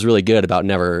my dad was really good about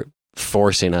never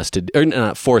forcing us to, or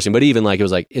not forcing, but even like, it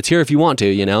was like, it's here if you want to,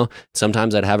 you know?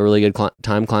 Sometimes I'd have a really good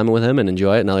time climbing with him and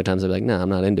enjoy it. And other times I'd be like, no, I'm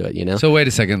not into it, you know? So wait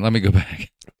a second. Let me go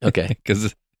back. Okay.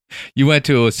 Because you went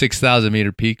to a 6,000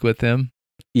 meter peak with him.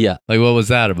 Yeah. Like, what was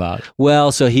that about?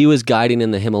 Well, so he was guiding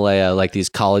in the Himalaya, like these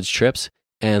college trips,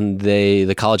 and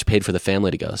the college paid for the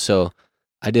family to go. So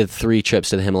I did 3 trips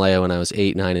to the Himalaya when I was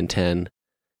 8, 9, and 10.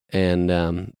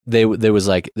 And there was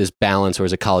like this balance where it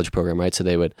was a college program, right? So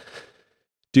they would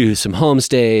do some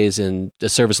homestays and a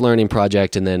service learning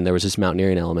project, and then there was this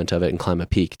mountaineering element of it and climb a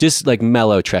peak, just like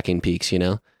mellow trekking peaks, you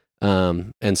know?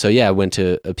 And so, yeah, I went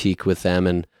to a peak with them,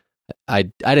 and I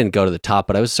didn't go to the top,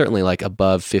 but I was certainly like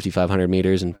above 5,500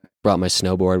 meters and brought my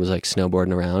snowboard, was like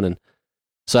snowboarding around. And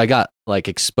so I got like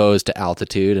exposed to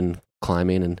altitude and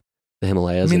climbing and the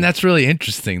Himalayas. I mean, that's really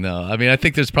interesting though. I mean, I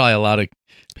think there's probably a lot of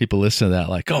people listening to that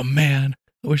like, oh man,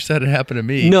 I wish that had happened to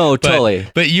me. No, totally.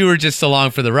 But you were just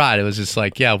along for the ride. It was just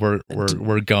like, yeah,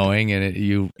 we're going, and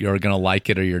you're going to like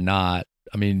it or you're not.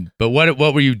 I mean, but what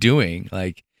were you doing?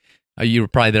 Like, you were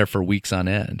probably there for weeks on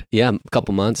end. Yeah, a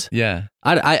couple months. Yeah.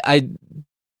 I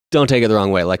don't take it the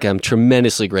wrong way. Like, I'm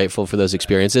tremendously grateful for those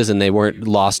experiences, and they weren't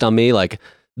lost on me. Like,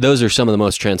 those are some of the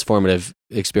most transformative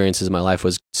experiences in my life,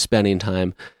 was spending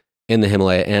time in the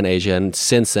Himalaya and Asia. And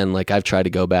since then, like, I've tried to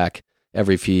go back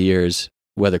every few years,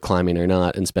 whether climbing or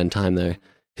not, and spend time there,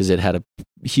 because it had a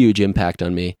huge impact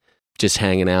on me, just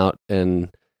hanging out.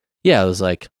 And yeah, it was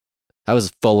like, I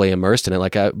was fully immersed in it.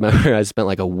 Like, I remember I spent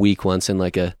like a week once in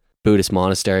like a Buddhist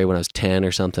monastery when I was 10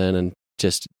 or something, and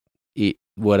just eat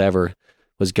whatever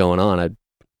was going on. I'd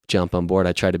jump on board.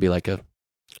 I tried to be like a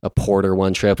porter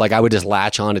one trip. Like, I would just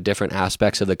latch on to different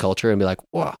aspects of the culture and be like,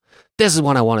 whoa, this is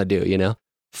what I want to do, you know?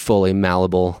 Fully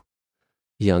malleable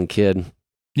young kid.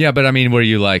 Yeah, but I mean, were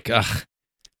you like, ugh,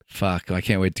 fuck, I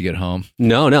can't wait to get home?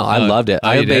 No, I loved it.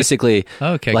 I basically,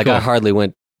 okay, like, cool. I hardly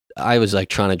went, I was like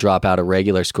trying to drop out of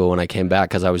regular school when I came back,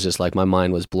 because I was just like, my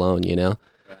mind was blown, you know?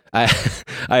 I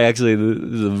actually,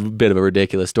 this is a bit of a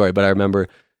ridiculous story, but I remember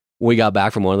we got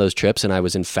back from one of those trips and I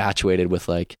was infatuated with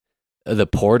like the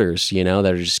porters, you know,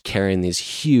 that are just carrying these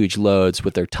huge loads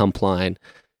with their tump line.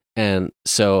 And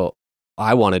so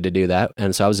I wanted to do that.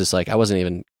 And so I was just like, I wasn't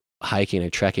even hiking or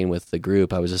trekking with the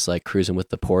group. I was just like cruising with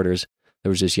the porters.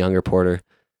 There was this younger porter,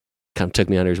 kind of took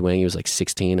me under his wing. He was like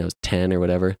 16, I was 10 or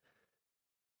whatever.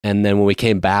 And then when we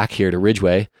came back here to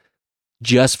Ridgeway,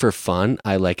 just for fun,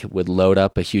 I like would load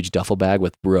up a huge duffel bag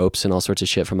with ropes and all sorts of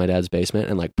shit from my dad's basement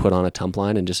and like put on a tump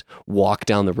line and just walk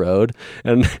down the road.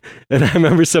 And I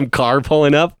remember some car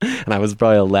pulling up and I was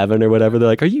probably 11 or whatever. They're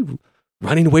like, "Are you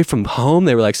running away from home?"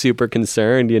 They were like super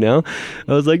concerned, you know?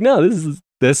 I was like, "No,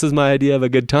 this is my idea of a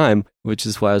good time," which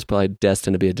is why I was probably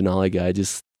destined to be a Denali guy.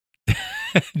 Just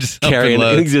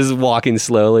carrying, just walking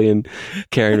slowly and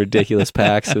carrying ridiculous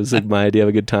packs. It was like my idea of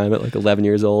a good time at like 11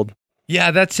 years old.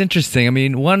 Yeah, that's interesting. I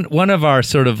mean, one of our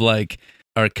sort of like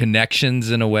our connections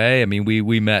in a way. I mean,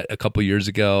 we met a couple years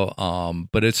ago,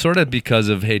 but it's sort of because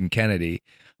of Hayden Kennedy,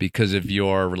 because of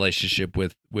your relationship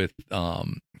with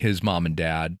his mom and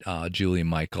dad, Julie and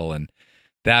Michael, and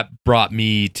that brought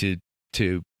me to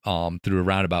through a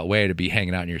roundabout way to be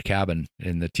hanging out in your cabin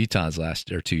in the Tetons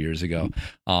 2 years ago.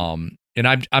 And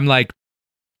I'm like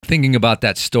thinking about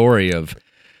that story of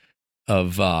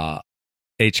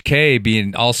HK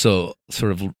being also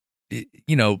sort of,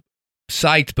 you know,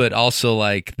 psyched, but also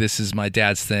like, this is my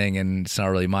dad's thing and it's not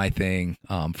really my thing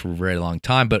for a very long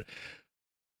time. But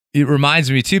it reminds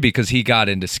me too, because he got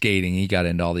into skating, he got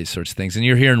into all these sorts of things. And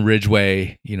you're here in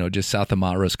Ridgeway, you know, just south of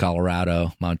Montrose,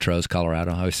 Colorado.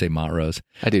 I always say Montrose.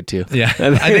 I do too. Yeah.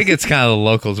 I think it's kind of the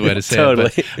locals' way to say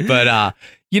totally. it. But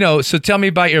you know, so tell me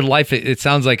about your life. It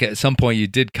sounds like at some point you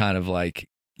did kind of like,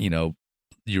 you know,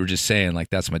 you were just saying like,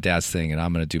 that's my dad's thing and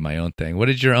I'm going to do my own thing. What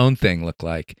did your own thing look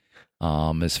like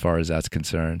as far as that's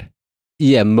concerned?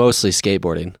 Yeah, mostly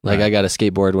skateboarding. Like Right. I got a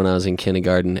skateboard when I was in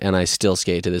kindergarten and I still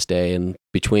skate to this day. And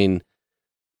between,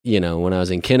 you know, when I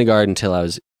was in kindergarten till I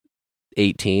was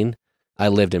 18, I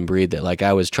lived and breathed it. Like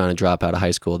I was trying to drop out of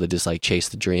high school to just like chase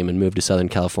the dream and move to Southern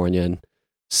California and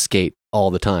skate all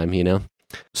the time, you know?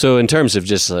 So in terms of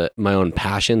just my own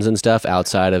passions and stuff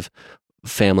outside of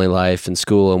family life and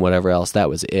school and whatever else, that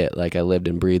was it. Like I lived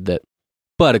and breathed it.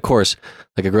 But of course,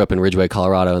 like I grew up in Ridgeway,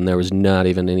 Colorado, and there was not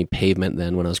even any pavement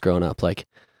then when I was growing up. Like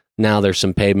now there's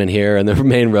some pavement here and the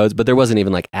main roads, but there wasn't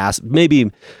even like maybe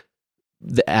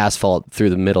the asphalt through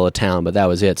the middle of town, but that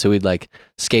was it. So we'd like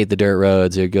skate the dirt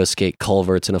roads or go skate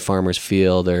culverts in a farmer's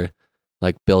field or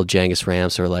like build Jengus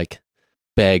ramps or like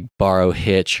beg, borrow,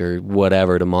 hitch or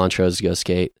whatever to Montrose to go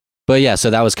skate. But yeah, so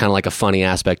that was kind of like a funny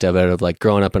aspect of it, of like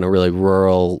growing up in a really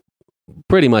rural,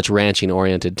 pretty much ranching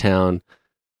oriented town,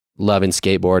 loving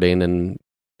skateboarding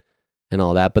and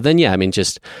all that. But then, yeah, I mean,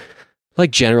 just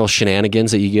like general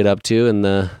shenanigans that you get up to in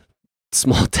the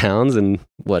small towns and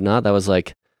whatnot. That was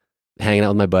like hanging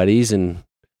out with my buddies and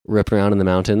ripping around in the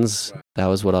mountains. That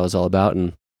was what I was all about.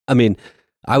 And I mean,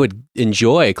 I would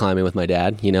enjoy climbing with my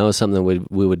dad, you know, something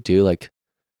we would do. Like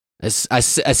I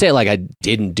say it like I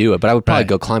didn't do it, but I would probably Right.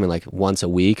 go climbing like once a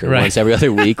week or Right. once every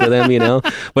other week with him, you know,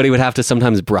 but he would have to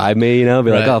sometimes bribe me, you know,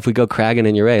 be like, Right. "Oh, if we go cragging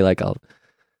in Uray, like we'll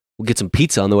get some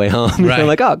pizza on the way home." Right. I'm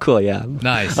like, "Oh, cool. Yeah.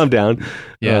 Nice. I'm down."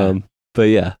 Yeah. But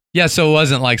yeah. Yeah, so it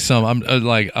wasn't like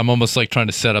I'm almost like trying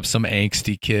to set up some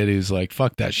angsty kid who's like,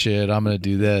 fuck that shit, I'm going to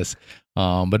do this.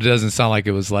 But it doesn't sound like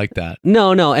it was like that.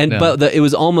 No. And, No. but it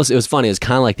was funny. It was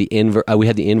kind of like we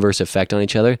had the inverse effect on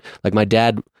each other. Like my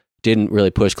dad didn't really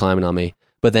push climbing on me,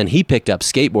 but then he picked up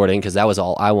skateboarding because that was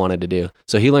all I wanted to do.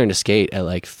 So he learned to skate at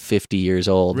like 50 years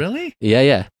old. Really?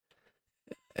 Yeah.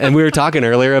 And we were talking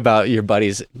earlier about your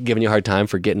buddies giving you a hard time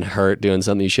for getting hurt doing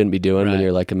something you shouldn't be doing when Right.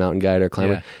 you're like a mountain guide or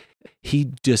climber. Yeah.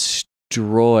 He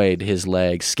destroyed his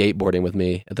legs skateboarding with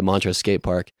me at the Montrose skate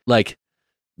park. Like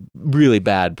really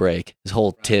bad break. His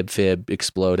whole tib fib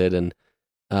exploded and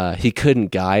he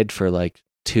couldn't guide for like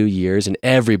 2 years and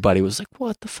everybody was like,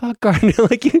 "What the fuck, Gardner?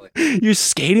 Like you're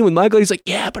skating with Michael?" He's like,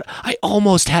 "Yeah, but I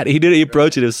almost had it." He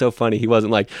approached it. It was so funny. He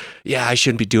wasn't like, "Yeah, I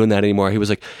shouldn't be doing that anymore." He was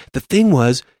like, the thing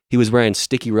was, he was wearing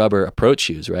sticky rubber approach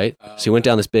shoes, right? So he went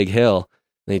down this big hill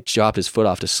and he dropped his foot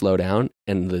off to slow down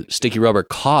and the sticky rubber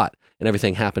caught and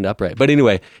everything happened upright. But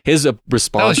anyway, his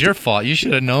response... That was your fault. You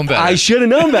should have known better. I should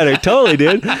have known better. Totally,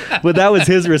 dude. But that was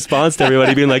his response to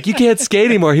everybody being like, "You can't skate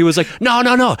anymore." He was like, no.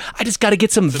 I just got to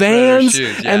get some Vans.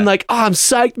 shoes, yeah. And like, "Oh, I'm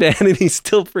psyched, man." And he's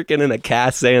still freaking in a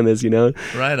cast saying this, you know?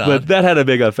 Right on. But that had a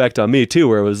big effect on me too,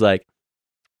 where it was like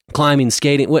climbing,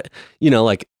 skating, what, you know,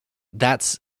 like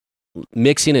that's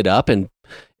mixing it up and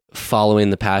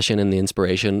following the passion and the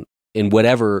inspiration in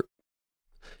whatever,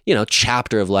 you know,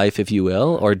 chapter of life, if you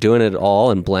will, or doing it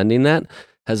all and blending that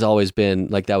has always been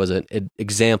like, that was an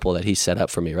example that he set up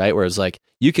for me, right? Where it's like,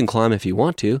 you can climb if you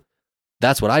want to.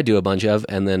 That's what I do a bunch of.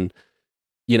 And then,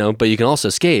 but you can also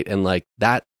skate, and like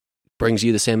that brings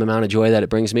you the same amount of joy that it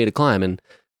brings me to climb. And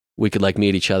we could like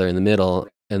meet each other in the middle.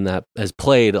 And that has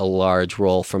played a large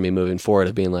role for me moving forward,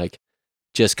 of being like,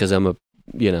 just because I'm a,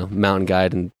 mountain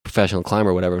guide and professional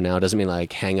climber or whatever now, doesn't mean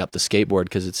like hang up the skateboard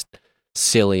because it's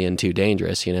silly and too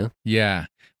dangerous, Yeah.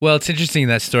 Well, it's interesting,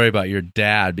 that story about your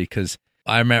dad, because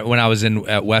I remember when I was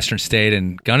at Western State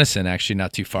in Gunnison, actually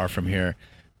not too far from here,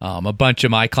 a bunch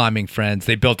of my climbing friends,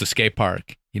 they built a skate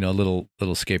park, a little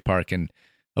skate park, and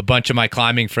a bunch of my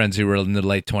climbing friends who were in the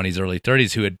late 20s, early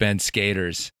 30s, who had been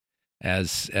skaters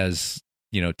as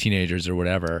teenagers or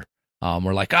whatever,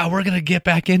 were like, oh, we're going to get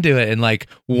back into it. And like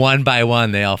one by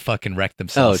one, they all fucking wrecked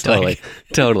themselves. Oh, totally.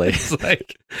 Totally. It's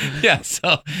like, yeah,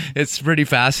 so it's pretty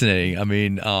fascinating. I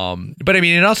mean, but I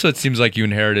mean, and also it seems like you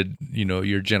inherited,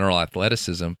 your general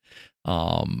athleticism,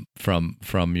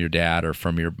 from your dad or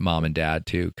from your mom and dad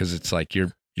too. Cause it's like,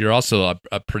 you're also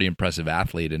a pretty impressive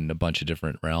athlete in a bunch of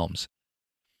different realms.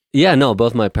 Yeah, no,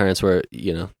 both my parents were,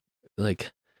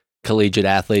 like collegiate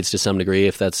athletes to some degree,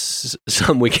 if that's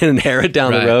something we can inherit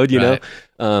down the road,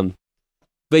 know.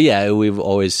 But yeah, we've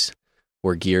always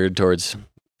were geared towards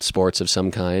sports of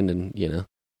some kind, and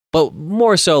but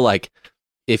more so like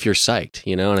if you're psyched,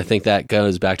 and I think that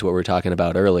goes back to what we were talking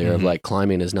about earlier, of like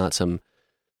climbing is not some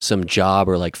job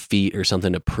or like feat or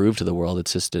something to prove to the world.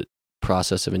 It's just a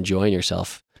process of enjoying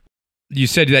yourself. You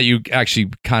said that you actually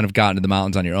kind of got into the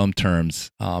mountains on your own terms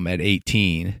at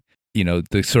 18.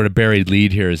 The sort of buried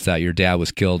lead here is that your dad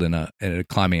was killed in a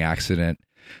climbing accident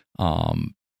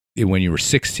when you were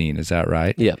 16. Is that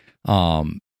right? Yeah.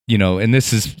 And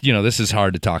this is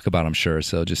hard to talk about, I'm sure.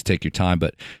 So just take your time.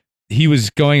 But he was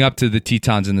going up to the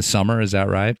Tetons in the summer. Is that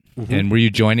right? Mm-hmm. And were you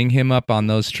joining him up on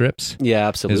those trips? Yeah,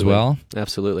 absolutely. As well?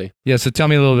 Absolutely. Yeah. So tell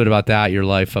me a little bit about that, your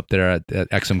life up there at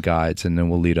Exum Guides, and then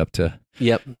we'll lead up to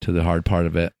the hard part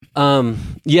of it.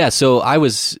 Yeah. So I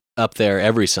was up there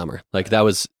every summer. Like that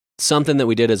was something that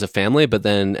we did as a family, but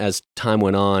then as time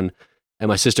went on and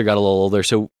my sister got a little older,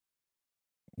 so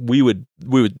we would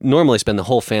normally spend the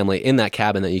whole family in that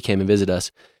cabin that you came and visit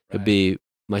us. Right. It'd be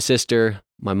my sister,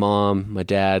 my mom, my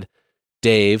dad,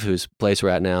 Dave, whose place we're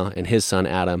at now, and his son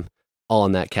Adam, all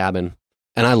in that cabin.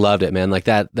 And I loved it, man. Like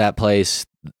that place,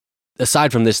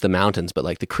 aside from the mountains, but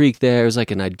like the creek there, it was like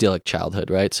an idyllic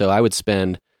childhood, right? So I would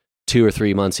spend 2 or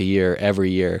 3 months a year, every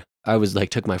year. I was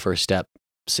like, took my first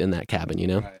steps in that cabin,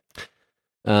 Right.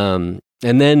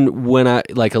 And then when I,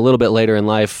 like a little bit later in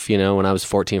life, when I was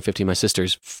 14, 15, my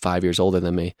sister's 5 years older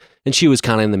than me. And she was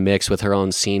kind of in the mix with her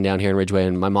own scene down here in Ridgeway.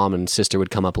 And my mom and sister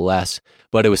would come up less,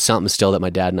 but it was something still that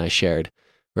my dad and I shared.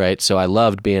 Right. So I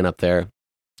loved being up there.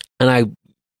 And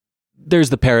there's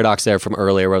the paradox there from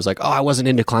earlier where I was like, oh, I wasn't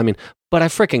into climbing, but I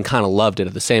freaking kind of loved it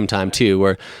at the same time too,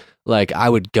 where like I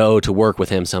would go to work with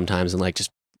him sometimes and like just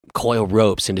coil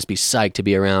ropes and just be psyched to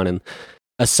be around. And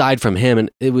aside from him, and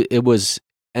it was,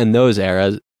 and those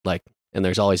eras, like, and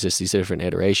there's always just these different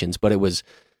iterations, but it was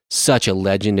such a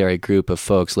legendary group of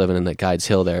folks living in that Guides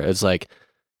Hill there. It was like,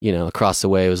 across the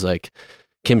way, it was like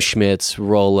Kim Schmitz,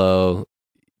 Rollo,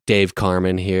 Dave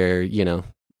Carmen here,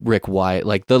 Rick White,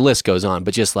 like the list goes on,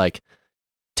 but just like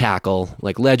tackle,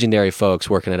 like legendary folks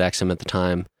working at Exum at the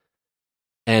time.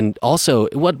 And also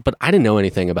but I didn't know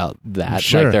anything about that,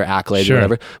 sure. like their accolades or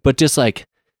whatever, but just like,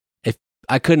 if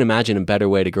I couldn't imagine a better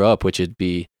way to grow up, which would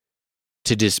be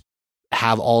to just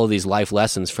have all of these life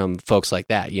lessons from folks like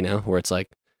that, where it's like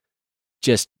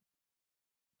just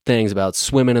things about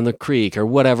swimming in the creek or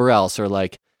whatever else, or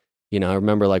like, I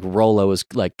remember like Rollo was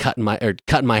like cutting my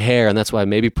hair, and that's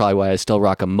probably why I still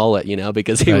rock a mullet,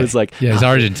 because he was like, yeah, he's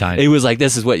Argentine. He was like,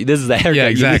 this is the haircut. Yeah,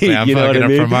 exactly. You need, I'm you know fucking what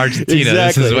I mean? from Argentina.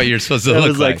 Exactly. This is what you're supposed to I look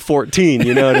was like 14,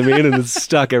 you know what I mean? And it's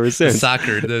stuck ever since.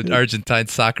 The Argentine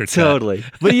soccer cut. Totally.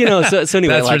 But so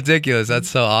anyway, that's like, ridiculous. That's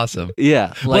so awesome.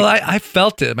 Yeah. Well, I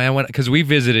felt it, man, because we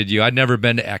visited you. I'd never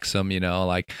been to Exum,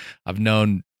 like I've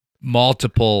known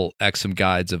multiple Exum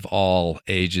guides of all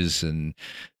ages and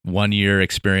 1 year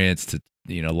experience to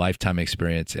lifetime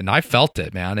experience, and I felt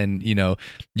it, man. And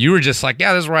you were just like,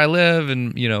 yeah, this is where I live,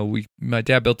 and my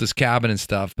dad built this cabin and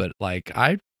stuff, but like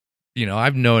I've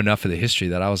known enough of the history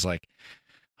that I was like,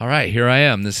 all right, here I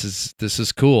am. This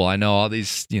is cool. I know all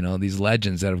these these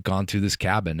legends that have gone through this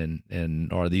cabin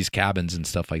and or these cabins and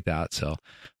stuff like that. So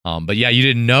but yeah, you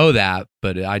didn't know that,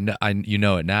 but I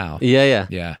know it now.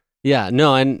 Yeah.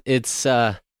 No, and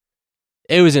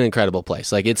it was an incredible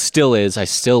place. Like it still is. I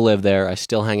still live there. I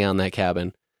still hang out in that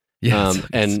cabin. Yeah,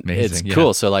 and it's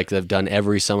cool. So like I've done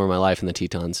every summer of my life in the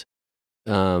Tetons.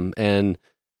 And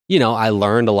I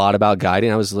learned a lot about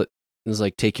guiding. I was, was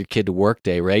like take your kid to work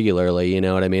day regularly, you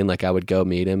know what I mean? Like I would go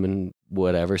meet him and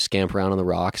whatever, scamper around on the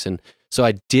rocks. And so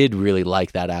I did really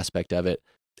like that aspect of it.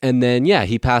 And then, yeah,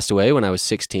 he passed away when I was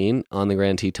 16 on the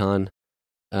Grand Teton.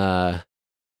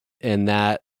 And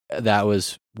that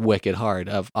was wicked hard,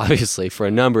 obviously, for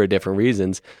a number of different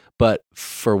reasons. But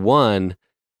for one,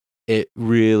 it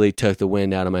really took the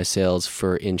wind out of my sails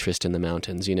for interest in the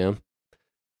mountains, you know?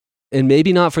 And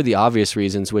maybe not for the obvious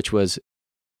reasons, which was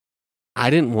I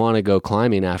didn't want to go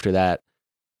climbing after that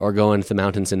or go into the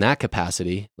mountains in that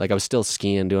capacity. Like I was still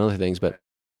skiing, doing other things, but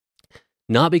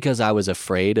not because I was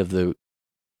afraid of the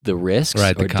risks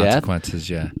right, or the consequences,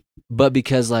 death, yeah. but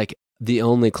because like the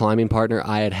only climbing partner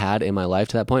I had in my life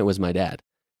to that point was my dad.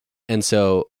 And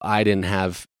so I didn't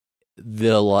have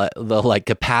the like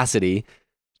capacity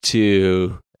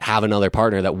to have another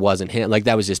partner that wasn't him. Like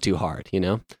that was just too hard, you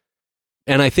know?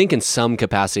 And I think in some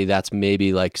capacity, that's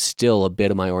maybe like still a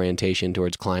bit of my orientation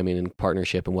towards climbing and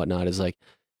partnership and whatnot is like,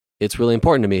 it's really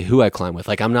important to me who I climb with.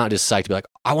 Like, I'm not just psyched to be like,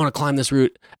 I want to climb this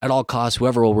route at all costs,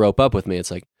 whoever will rope up with me.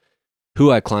 It's like,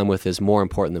 who I climb with is more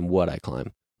important than what I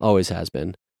climb. Always has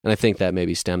been. And I think that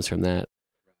maybe stems from that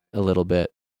a little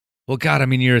bit. Well, God, I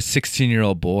mean, you're a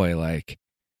 16-year-old boy. Like,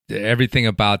 everything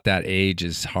about that age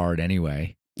is hard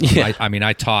anyway. Yeah. I mean,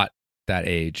 I taught that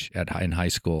age in high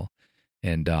school,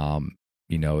 and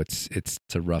you know, it's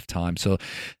a rough time. So,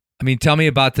 I mean, tell me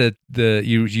about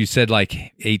you said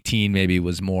like 18 maybe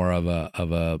was more of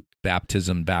a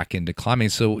baptism back into climbing.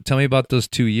 So, tell me about those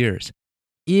 2 years.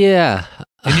 Yeah.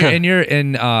 And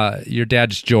your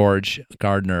dad's George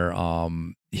Gardner.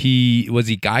 Was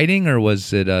he guiding or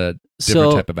was it a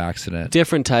different type of accident?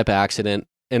 Different type of accident.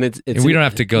 And it's and we don't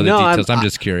have to go the details. I'm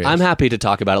just curious. I'm happy to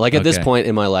talk about it. Like at this point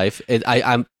in my life,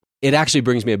 it actually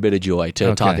brings me a bit of joy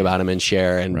to talk about him and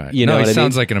share. And you know, what I mean?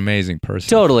 Sounds like an amazing person.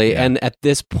 Totally. Yeah. And at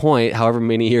this point, however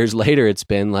many years later it's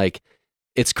been, like,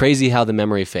 it's crazy how the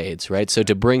memory fades, right? So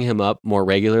to bring him up more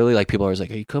regularly, like people are always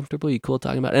like, "Are you comfortable? Are you cool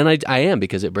talking about it?" And I am,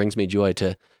 because it brings me joy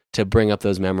to bring up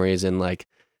those memories and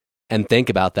think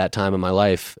about that time in my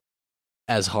life,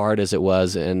 as hard as it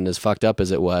was and as fucked up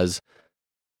as it was.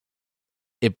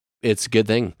 It's a good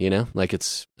thing, you know. Like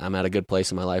I'm at a good place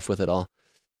in my life with it all.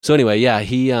 So anyway, yeah,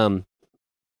 he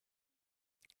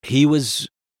was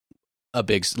a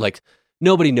big, like,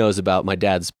 nobody knows about my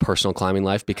dad's personal climbing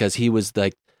life because he was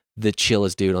like the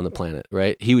chillest dude on the planet,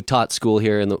 right? He taught school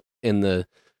here in the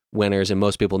winters, and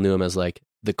most people knew him as like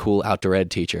the cool outdoor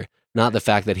ed teacher. Not the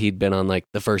fact that he'd been on like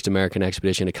the first American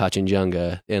expedition to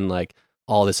Kanchenjunga and like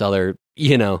all this other,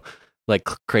 you know, like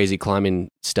crazy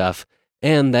climbing stuff,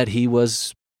 and that he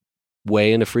was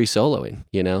way into free soloing,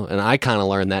 you know? And I kind of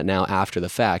learned that now after the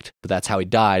fact, but that's how he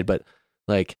died. But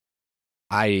like,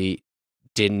 I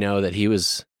didn't know that he would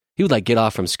like get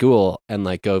off from school and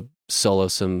like go solo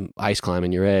some ice climb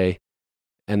in Uray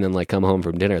and then like come home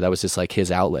from dinner. That was just like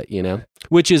his outlet, you know?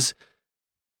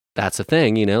 That's a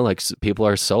thing, you know, like people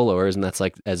are soloers and that's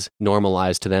like as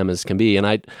normalized to them as can be. And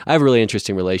I have a really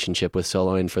interesting relationship with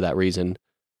soloing for that reason,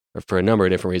 or for a number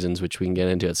of different reasons, which we can get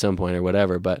into at some point or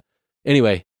whatever. But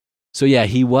anyway, so yeah,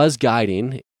 he was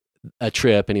guiding a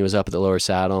trip and he was up at the lower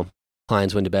saddle.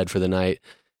 Clients went to bed for the night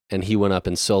and he went up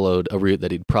and soloed a route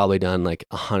that he'd probably done like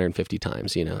 150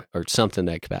 times, you know, or something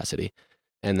that capacity.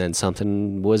 And then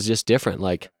something was just different.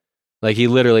 Like he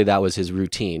literally, that was his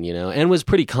routine, you know, and was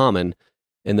pretty common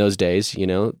in those days, you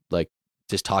know, like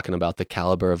just talking about the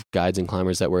caliber of guides and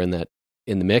climbers that were in the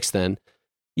mix then,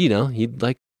 you know, you'd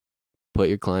like put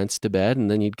your clients to bed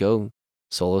and then you'd go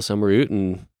solo some route,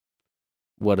 and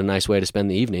what a nice way to spend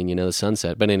the evening, you know, the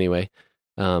sunset. But anyway,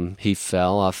 he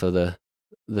fell off of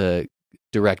the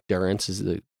Direct Durance is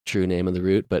the true name of the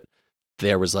route, but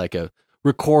there was like a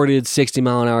recorded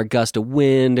 60-mile-an-hour gust of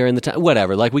wind during the time,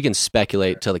 whatever. Like we can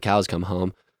speculate till the cows come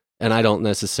home, and I don't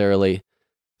necessarily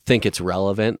think it's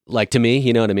relevant, like to me,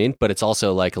 you know what I mean? But it's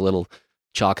also like a little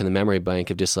chalk in the memory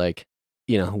bank of just like,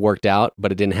 you know, worked out,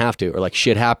 but it didn't have to, or like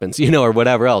shit happens, you know, or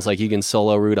whatever else. Like you can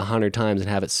solo route 100 times and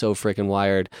have it so freaking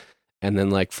wired, and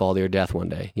then like fall to your death one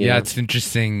day. You know? It's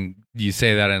interesting you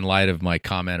say that in light of my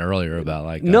comment earlier about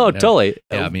like... totally.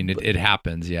 Yeah, I mean, it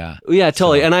happens, yeah. Yeah,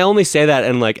 totally. So, and I only say that,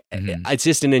 and like, it's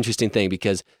just an interesting thing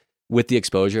because with the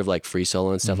exposure of like free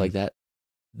solo and stuff like that,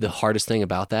 the hardest thing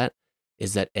about that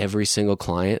is that every single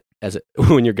client,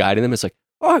 when you're guiding them, it's like,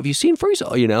 "Oh, have you seen free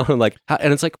solo?" You know, and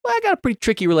it's like, "Well, I got a pretty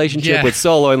tricky relationship with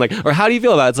solo," and like, or how do you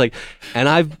feel about it? It's like, and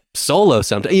I've solo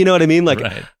sometimes, you know what I mean? Like,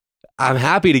 I'm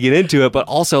happy to get into it, but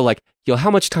also like, yo, how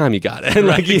much time you got? And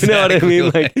like, you know what I mean?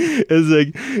 Like, it's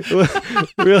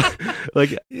like, really,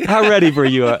 like, how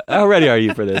ready are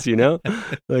you for this? You know,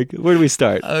 like, where do we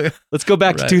start? Let's go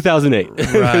back to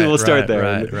 2008. We'll start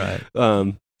there.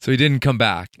 Right. So he didn't come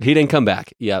back. He didn't come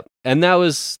back. Yep. And that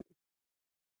was,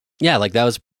 that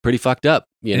was pretty fucked up.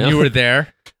 And you were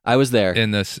there. I was there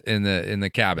in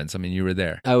the cabins. I mean, you were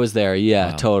there. I was there.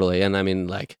 Yeah, Wow. totally. And I mean,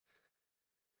 like,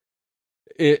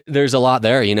 there's a lot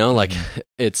there. Like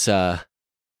it's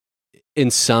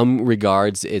in some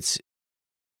regards, it's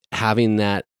having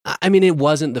that. I mean, it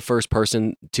wasn't the first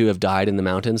person to have died in the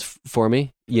mountains for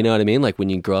me. You know what I mean? Like when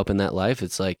you grow up in that life,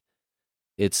 it's like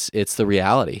it's the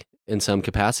reality in some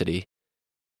capacity.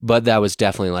 But that was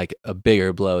definitely like a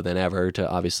bigger blow than ever to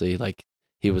obviously like.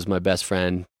 He was my best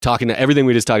friend, talking to everything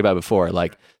we just talked about before,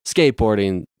 like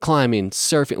skateboarding, climbing,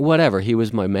 surfing, whatever. He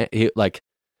was my man.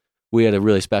 We had a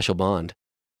really special bond.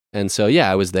 And so,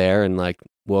 I was there and like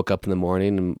woke up in the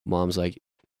morning and Mom's like,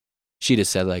 she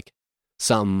just said like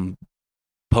something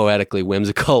poetically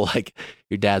whimsical, like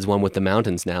your dad's one with the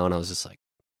mountains now. And I was just like,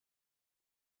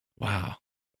 wow.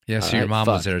 Yeah. So your mom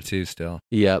was there too still.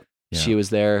 Yep. Yeah. She was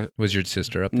there. Was your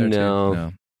sister up there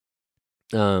too?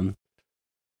 No.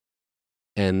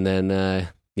 And then, they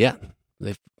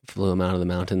flew him out of the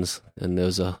mountains, and there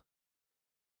was and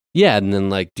then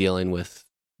like dealing with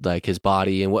like his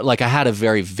body and what, like I had a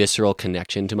very visceral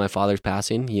connection to my father's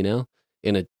passing, in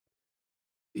a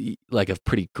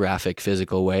pretty graphic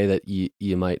physical way that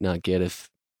you might not get if,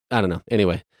 I don't know.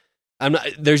 Anyway,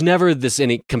 there's never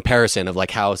any comparison of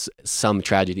like how some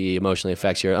tragedy emotionally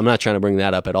affects you. I'm not trying to bring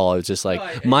that up at all. It's just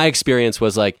like my experience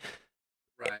was like,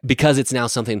 because it's now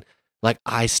something. Like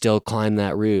I still climb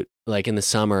that route. Like in the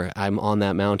summer, I'm on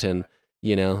that mountain,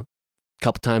 a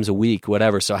couple times a week,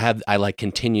 whatever. So I like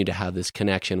continue to have this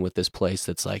connection with this place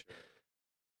that's like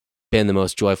been the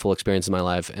most joyful experience of my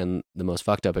life and the most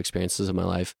fucked up experiences of my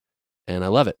life, and I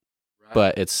love it. Right.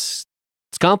 But it's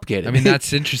complicated. I mean,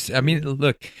 that's interesting. I mean,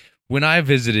 look, when I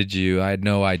visited you, I had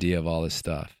no idea of all this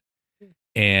stuff,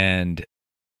 and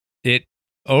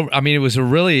it was a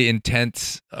really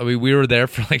intense. I mean, we were there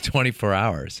for like 24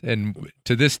 hours, and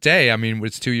to this day, I mean,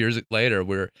 it's 2 years later.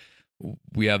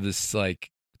 We have this like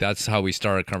that's how we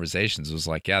started conversations. It was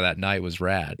like, that night was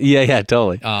rad. Yeah,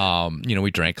 totally.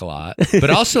 We drank a lot, but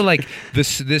also like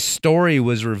this story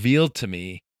was revealed to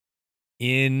me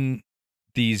in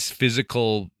these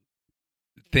physical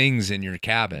things in your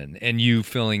cabin, and you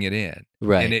filling it in,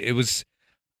 right? And it was.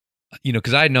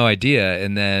 Because I had no idea,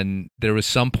 and then there was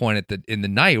some point in the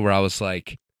night where I was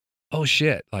like, "Oh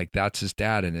shit!" Like that's his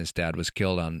dad, and his dad was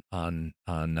killed on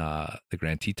the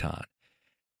Grand Teton,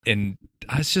 and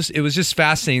it was just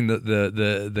fascinating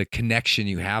the connection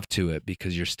you have to it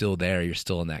because you're still there, you're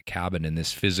still in that cabin, and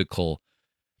this physical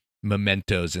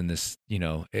mementos, and this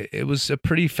it was a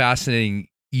pretty fascinating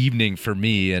evening for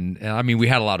me, and I mean we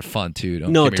had a lot of fun too.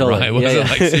 Don't get me totally wrong. It wasn't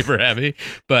like super heavy,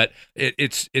 but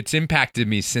it's impacted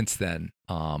me since then.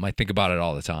 I think about it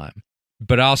all the time,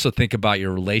 but I also think about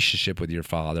your relationship with your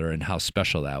father and how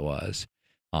special that was.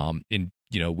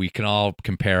 We can all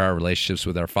compare our relationships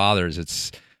with our fathers.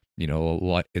 It's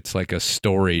it's like a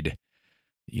storied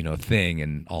thing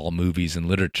in all movies and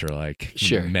literature, like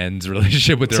sure. Men's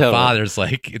relationship with their fathers,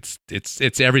 like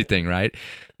it's everything, right?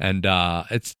 And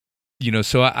it's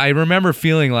so I remember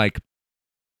feeling like,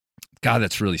 God,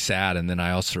 that's really sad. And then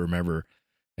I also remember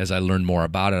as I learned more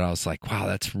about it, I was like, wow,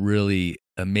 that's really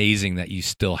amazing that you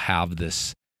still have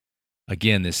this,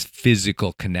 again, this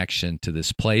physical connection to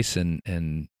this place and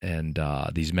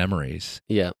these memories.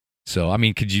 Yeah. So, I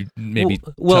mean, could you maybe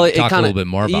talk a little bit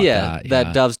more about that?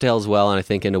 That dovetails well, and I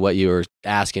think into what you were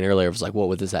asking earlier. It was like, what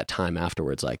was that time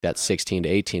afterwards, like that 16 to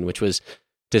 18, which was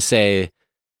to say,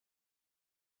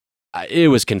 it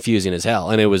was confusing as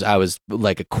hell, and I was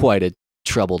like quite a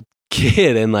troubled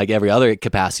kid in like every other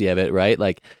capacity of it, right?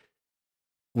 Like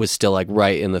was still like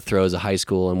right in the throes of high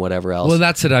school and whatever else. Well,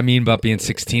 that's what I mean about being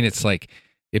 16. It's like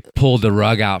it pulled the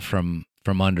rug out from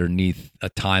underneath a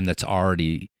time that's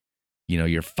already,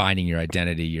 you're finding your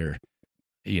identity. You're,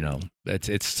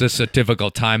 it's just a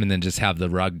difficult time, and then just have the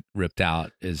rug ripped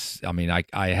out is. I mean,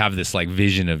 I have this like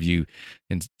vision of you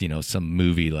in some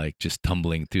movie, like just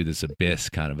tumbling through this abyss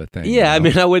kind of a thing. Yeah, I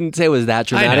mean, I wouldn't say it was that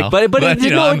dramatic, but it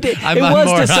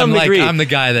was to some degree. I'm the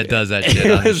guy that does that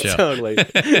shit on the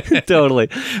show. Totally.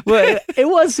 But it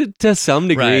was to some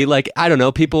degree. Right. Like I don't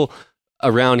know, people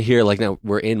around here, like now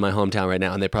we're in my hometown right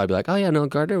now, and they probably be like, "Oh yeah, no,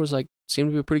 Gardner was like." Seemed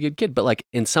to be a pretty good kid, but like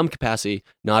in some capacity,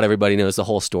 not everybody knows the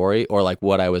whole story or like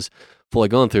what I was fully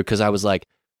going through. Cause I was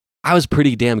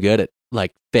pretty damn good at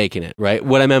like faking it, right?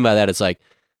 What I meant by that is like,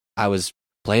 I was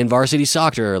playing varsity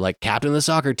soccer, like captain of the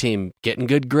soccer team, getting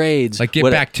good grades. Like get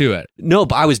back to it. No,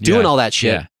 but I was doing all that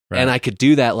shit right. And I could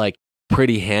do that like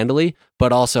pretty handily,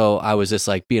 but also I was just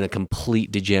like being a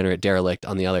complete degenerate derelict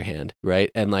on the other hand, right?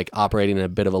 And like operating in a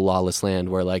bit of a lawless land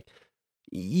where like,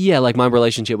 yeah, like my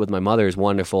relationship with my mother is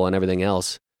wonderful and everything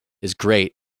else is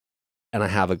great. And I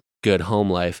have a good home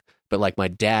life. But like my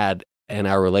dad and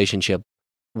our relationship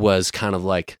was kind of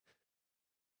like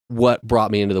what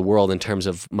brought me into the world in terms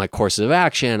of my courses of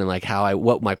action and like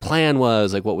what my plan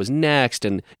was, like what was next.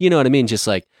 And you know what I mean? Just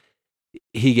like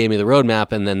he gave me the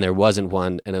roadmap and then there wasn't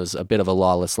one. And it was a bit of a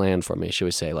lawless land for me, should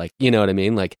we say, like, you know what I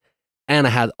mean? Like, and I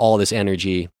had all this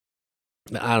energy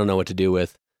that I don't know what to do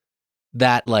with.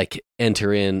 That like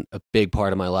enter in a big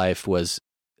part of my life was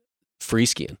free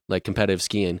skiing, like competitive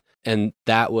skiing. And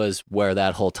that was where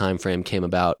that whole time frame came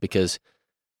about, because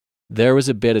there was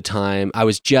a bit of time I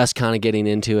was just kind of getting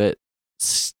into it,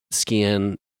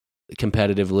 skiing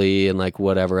competitively and like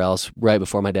whatever else, right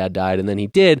before my dad died. And then he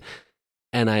did.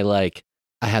 And I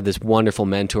had this wonderful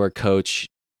mentor, coach,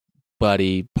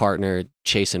 buddy, partner,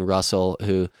 Chasen Russell,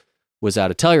 who was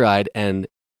out of Telluride, and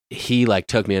he like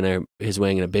took me under his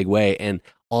wing in a big way. And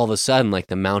all of a sudden, like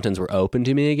the mountains were open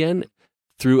to me again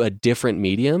through a different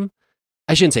medium.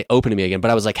 I shouldn't say open to me again,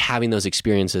 but I was like having those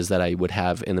experiences that I would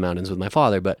have in the mountains with my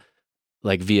father, but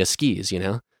like via skis, you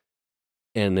know?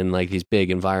 And in like these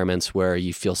big environments where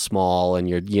you feel small and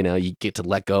you get to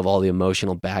let go of all the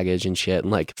emotional baggage and shit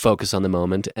and like focus on the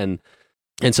moment. And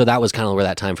so that was kind of where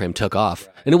that time frame took off.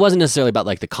 And it wasn't necessarily about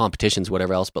like the competitions,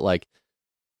 whatever else, but like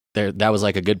that was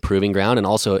like a good proving ground. And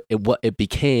also it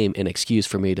became an excuse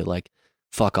for me to like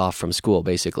fuck off from school,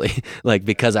 basically. Like,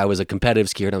 because I was a competitive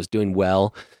skier and I was doing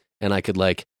well and I could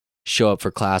like show up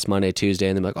for class Monday, Tuesday,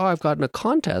 and then like, oh, I've gotten a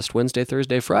contest Wednesday,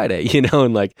 Thursday, Friday, you know,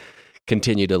 and like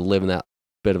continue to live in that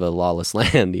bit of a lawless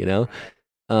land, you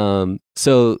know?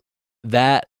 So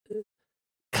that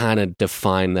kind of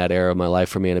defined that era of my life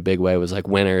for me in a big way. It was like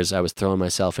winters, I was throwing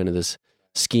myself into this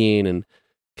skiing and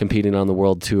competing on the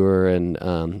world tour and,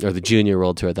 or the junior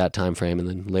world tour at that time frame, and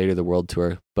then later the world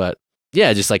tour. But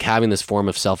yeah, just like having this form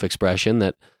of self-expression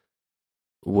that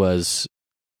was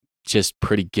just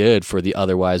pretty good for the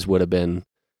otherwise would have been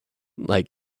like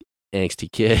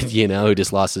angsty kid, you know, who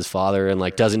just lost his father and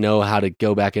like doesn't know how to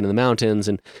go back into the mountains.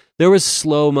 And there was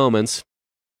slow moments.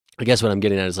 I guess what I'm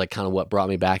getting at is like kind of what brought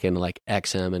me back into like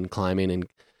XM and climbing and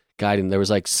guiding. There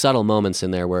was like subtle moments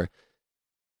in there where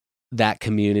that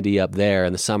community up there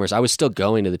in the summers, I was still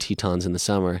going to the Tetons in the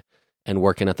summer and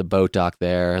working at the boat dock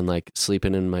there and like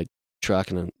sleeping in my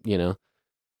truck and, you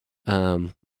know,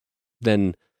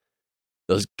 then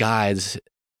those guides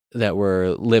that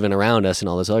were living around us and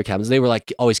all those other cabins, they were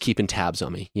like always keeping tabs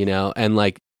on me, you know, and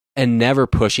like, and never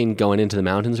pushing going into the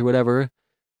mountains or whatever,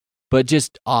 but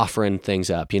just offering things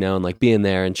up, you know, and like being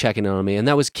there and checking in on me. And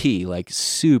that was key, like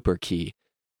super key.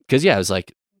 Cause yeah, I was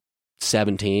like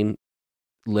 17,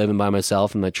 living by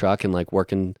myself in my truck and like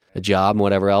working a job and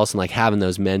whatever else. And like having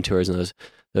those mentors and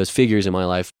those figures in my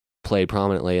life played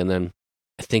prominently. And then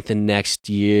I think the next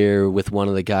year with one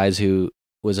of the guys who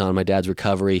was on my dad's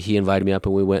recovery, he invited me up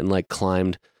and we went and like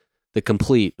climbed the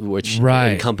Complete, which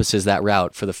encompasses that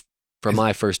route for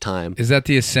my first time. Is that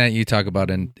the ascent you talk about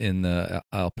in the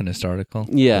Alpinist article?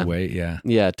 Yeah.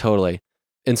 Yeah, totally.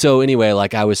 And so anyway,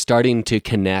 like I was starting to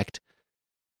connect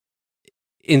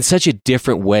in such a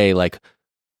different way, like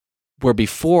where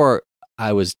before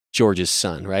I was George's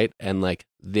son, right? And like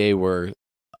they were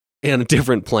in a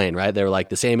different plane, right? They were like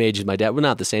the same age as my dad. Well,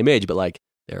 not the same age, but like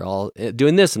they're all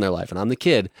doing this in their life and I'm the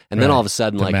kid. And then all of a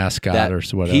sudden, the like mascot that, or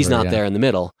whatever, he's not there in the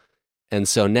middle. And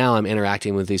so now I'm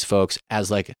interacting with these folks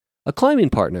as like a climbing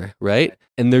partner, right?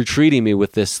 And they're treating me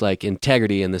with this like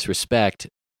integrity and this respect.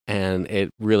 And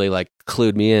it really like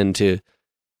clued me into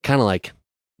kind of like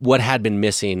what had been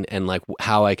missing and like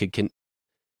how I could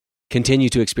continue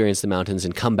to experience the mountains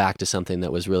and come back to something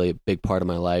that was really a big part of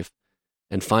my life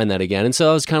and find that again. And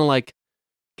so I was kind of like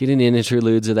getting in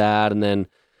interludes of that and then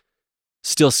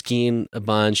still skiing a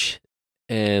bunch.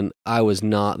 And I was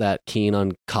not that keen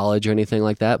on college or anything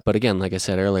like that. But again, like I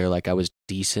said earlier, like I was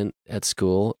decent at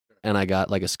school and I got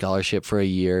like a scholarship for a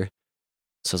year.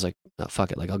 So I was like, oh,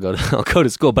 fuck it. Like I'll go to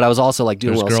school. But I was also like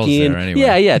doing well skiing.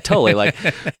 Anyway. Yeah, totally. Like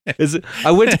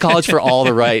I went to college for all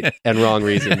the right and wrong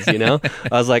reasons, you know?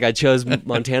 I was like, I chose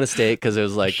Montana State because it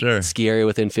was like ski area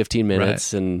within 15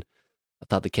 minutes. Right. And I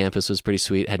thought the campus was pretty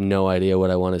sweet. Had no idea what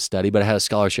I wanted to study, but I had a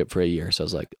scholarship for a year. So I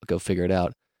was like, go figure it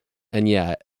out. And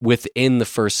yeah, within the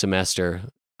first semester,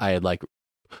 I had like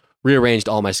rearranged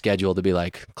all my schedule to be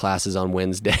like classes on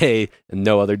Wednesday and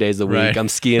no other days of the week. Right. I'm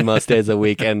skiing most days of the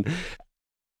week.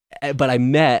 But I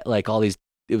met like all these,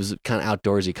 it was kind of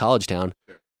outdoorsy college town.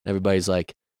 Everybody's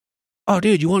like, oh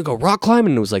dude, you want to go rock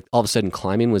climbing? And it was like, all of a sudden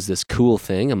climbing was this cool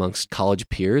thing amongst college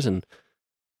peers. And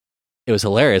it was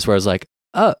hilarious where I was like,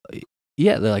 oh,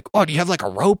 yeah, they're like, oh, do you have like a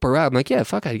rope or I'm like, yeah,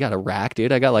 fuck, I got a rack,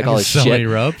 dude. I got like all this so shit. many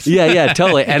ropes. Yeah,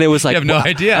 totally. And it was like, you have no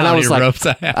idea and how I many was like, ropes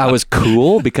I have. I was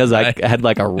cool because I had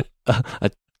like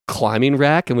a climbing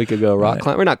rack and we could go rock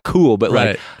climb. We're not cool, but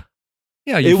like,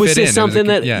 yeah, it was just something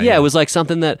it was like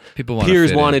something that people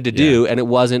peers wanted to do. And it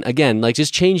wasn't, again, like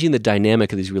just changing the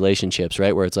dynamic of these relationships,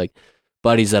 right? Where it's like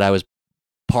buddies that I was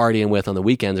partying with on the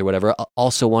weekends or whatever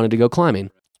also wanted to go climbing.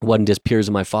 Wasn't just peers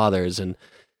of my father's. And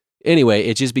anyway,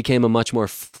 it just became a much more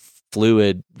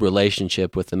fluid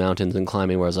relationship with the mountains and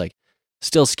climbing where I was like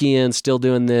still skiing, still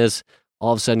doing this,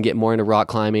 all of a sudden get more into rock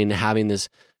climbing, having this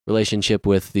relationship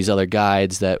with these other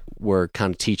guides that were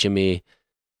kind of teaching me,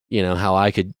 you know, how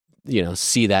I could, you know,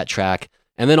 see that track.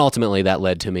 And then ultimately that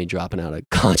led to me dropping out of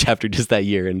college after just that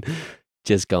year and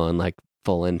just going like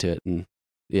full into it. And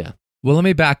yeah. Well, let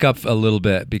me back up a little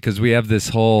bit because we have this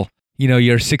whole, you know,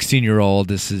 you're a 16-year-old.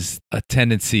 This is a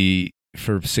tendency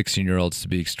for 16-year-olds to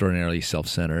be extraordinarily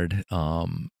self-centered.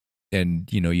 And,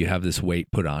 you know, you have this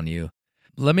weight put on you.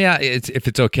 Let me, if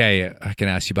it's okay, I can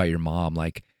ask you about your mom.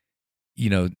 Like, you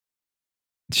know,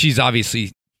 she's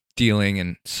obviously dealing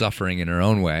and suffering in her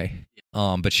own way.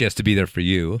 But she has to be there for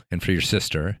you and for your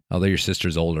sister. Although your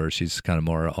sister's older, she's kind of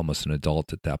more almost an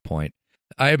adult at that point.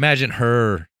 I imagine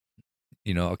her,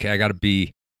 you know, okay, I got to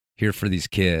be here for these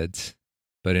kids,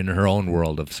 but in her own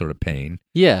world of sort of pain.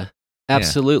 Yeah,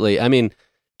 absolutely. I mean,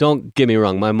 don't get me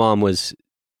wrong. My mom was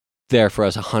there for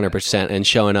us 100% and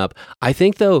showing up. I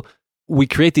think, though, we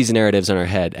create these narratives in our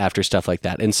head after stuff like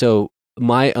that. And so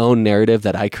my own narrative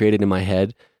that I created in my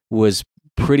head was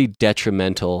pretty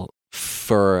detrimental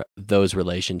for those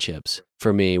relationships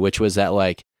for me, which was that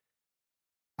like,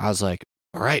 I was like,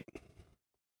 all right.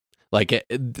 Like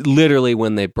literally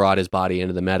when they brought his body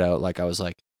into the meadow, like I was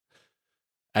like,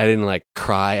 I didn't like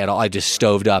cry at all. I just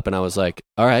stoved up and I was like,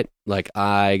 all right, like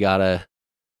I gotta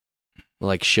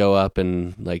like show up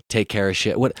and like take care of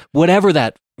shit. Whatever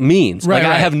that means. Right,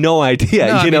 like I have no idea.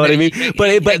 No, you know what I mean?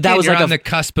 But that was you're like on the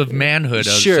cusp of manhood.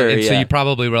 Sure. So you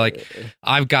probably were like,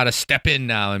 I've got to step in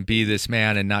now and be this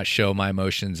man and not show my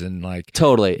emotions and like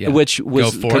totally. Which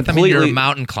was go forth. Completely, I mean, you're a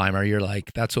mountain climber. You're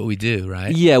like, that's what we do,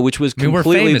 right? Yeah, which was completely.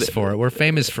 We're famous for it. We're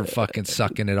famous for fucking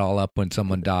sucking it all up when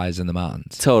someone dies in the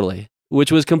mountains. Totally.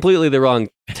 Which was completely the wrong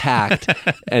tact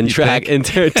and track.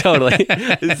 Totally.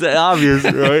 It's obvious,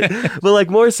 right? But like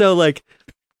more so like,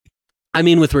 I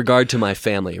mean, with regard to my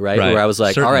family, right? Where I was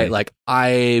like, all right, like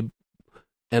I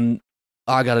got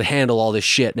to handle all this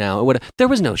shit now. There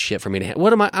was no shit for me to handle.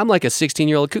 What am I? I'm like a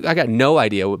 16-year-old. I got no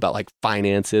idea about like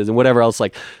finances and whatever else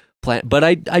like plan. But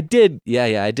I did,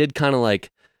 I did kind of like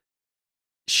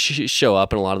show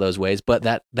up in a lot of those ways. But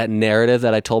that narrative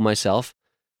that I told myself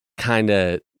kind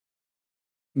of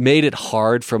made it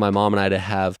hard for my mom and I to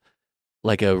have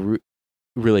like a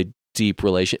really deep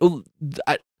relationship.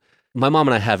 My mom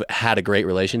and I have had a great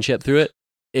relationship through it.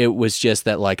 It was just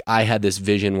that like I had this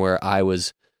vision where I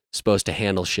was supposed to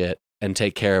handle shit and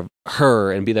take care of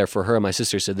her and be there for her and my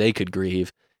sister so they could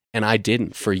grieve. And I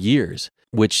didn't for years,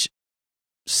 which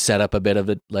set up a bit of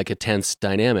a tense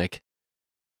dynamic.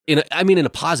 In a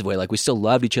positive way. Like we still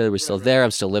loved each other. We're still there.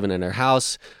 I'm still living in our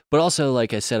house. But also,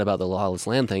 like I said about the lawless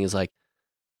land thing, is like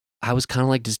I was kind of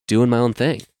like just doing my own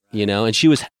thing, you know? And she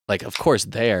was like, of course,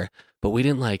 there, but we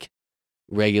didn't like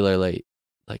regularly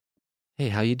like, hey,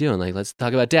 how you doing? Like, let's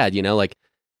talk about dad, you know? Like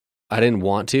I didn't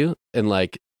want to. And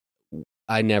like,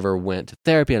 I never went to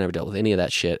therapy. I never dealt with any of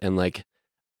that shit. And like,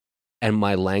 and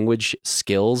my language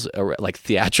skills, like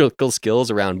theatrical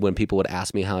skills around when people would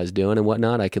ask me how I was doing and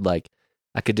whatnot, I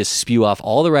could just spew off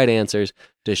all the right answers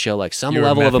to show like some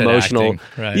level of emotional,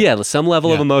 right. Some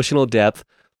level of emotional depth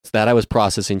that I was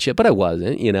processing shit, but I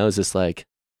wasn't, you know, it's just like,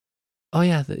 oh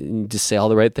yeah, just say all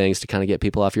the right things to kind of get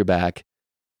people off your back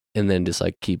and then just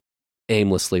like keep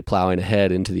aimlessly plowing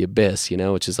ahead into the abyss, you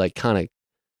know, which is like kind of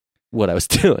what I was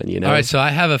doing, you know? All right. So I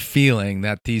have a feeling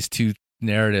that these two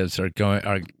narratives are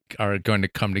going to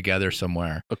come together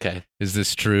somewhere. Okay. Is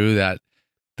this true that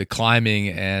the climbing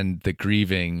and the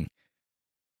grieving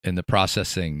and the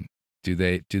processing, do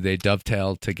they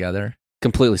dovetail together?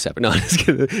 Completely separate. No, I'm just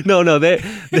kidding. No. They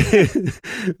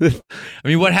I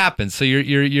mean, what happens? So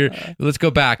you're. Let's go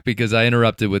back because I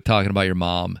interrupted with talking about your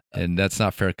mom, and that's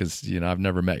not fair because you know I've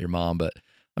never met your mom, but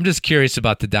I'm just curious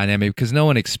about the dynamic because no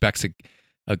one expects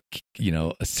a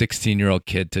 16-year-old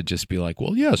kid to just be like,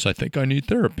 well, yes, I think I need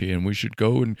therapy, and we should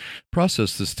go and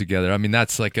process this together. I mean,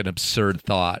 that's like an absurd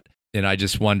thought, and I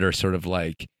just wonder, sort of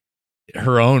like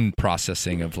her own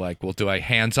processing of like, well, do I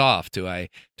hands off? Do I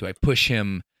push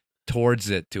him towards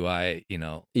it? Do I, you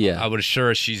know, I would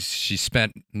assure she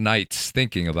spent nights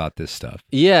thinking about this stuff.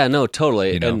 Yeah, no,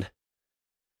 totally. You know? And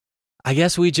I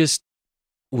guess we just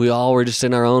we all were just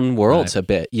in our own worlds Right. a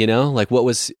bit, you know, like what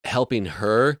was helping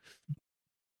her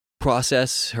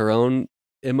process her own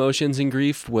emotions and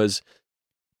grief was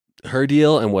her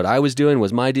deal, and what I was doing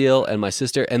was my deal, and my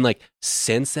sister. And like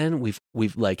since then, we've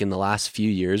like in the last few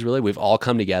years, really, we've all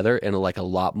come together and like a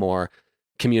lot more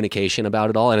communication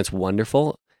about it all, and it's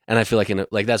wonderful. And I feel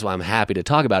like that's why I'm happy to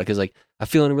talk about it, because like I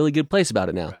feel in a really good place about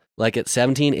it now. Like at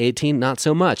 17, 18, not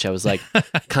so much. I was like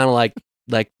kind of like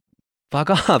fuck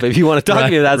off if you want to talk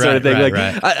to me, that sort of thing. Right,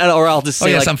 like, right. or I'll just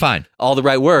say yes, like, I'm fine. all the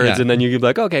right words, Yeah. and then you can be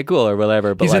like, okay, cool, or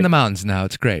whatever. But He's like, in the mountains now.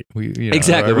 It's great.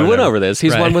 exactly. We went over this.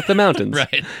 He's Right. one with the mountains.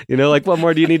 Right. You know, like what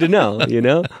more do you need to know? You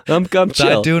know, I'm chill.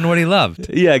 Not doing what he loved.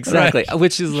 Yeah, exactly. Right.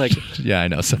 Which is like, Yeah, I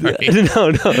know. Sorry.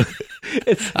 no.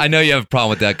 I know you have a problem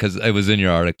with that because it was in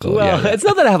your article. Well, yeah. it's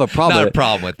not that I have a problem. Not with a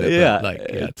problem with it. Yeah, But like,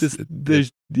 yeah, it's just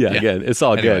again, it's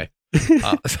all Anyway,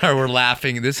 good. Sorry, we're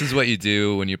laughing. This is what you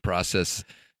do when you process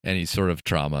any sort of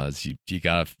trauma. Is you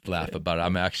gotta laugh about it.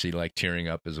 I'm actually like tearing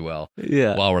up as well.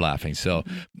 Yeah. While we're laughing. So,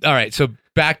 all right. So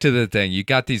back to the thing. You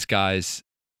got these guys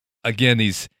again.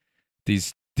 These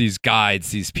guides.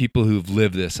 These people who've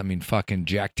lived this. I mean, fucking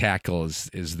Jack Tackle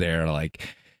is there. Like,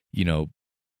 you know,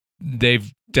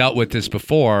 they've dealt with this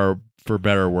before, for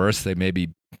better or worse. They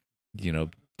maybe, you know,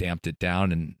 damped it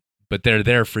down, but they're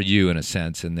there for you in a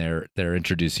sense, and they're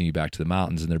introducing you back to the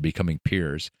mountains, and they're becoming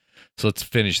peers. So let's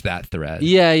finish that thread.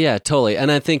 Yeah, totally.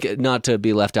 And I think not to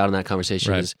be left out in that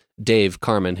conversation Right. is Dave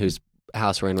Carmen, whose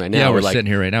house we're in right now. Yeah, we're like, sitting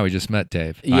here right now. We just met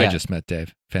Dave. Yeah. I just met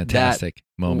Dave. Fantastic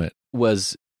moment.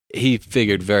 He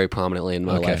figured very prominently in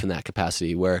my Okay. life in that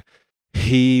capacity, where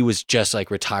he was just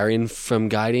like retiring from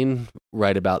guiding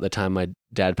right about the time my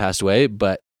dad passed away,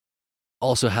 but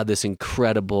also had this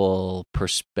incredible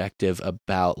perspective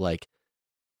about like,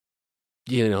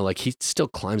 you know, like he still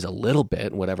climbs a little bit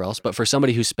and whatever else, but for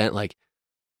somebody who spent like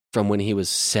from when he was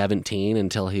 17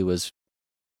 until he was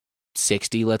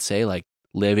 60, let's say, like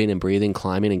living and breathing,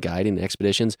 climbing and guiding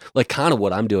expeditions, like kind of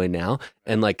what I'm doing now,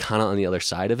 and like kind of on the other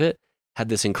side of it, had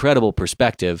this incredible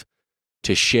perspective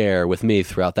to share with me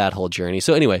throughout that whole journey.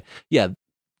 So anyway, yeah,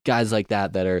 guys like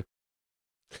that are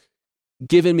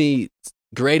giving me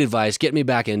great advice, getting me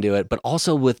back into it, but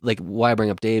also with like why I bring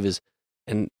up Dave is,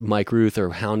 and Mike Ruth or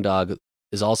Hound Dog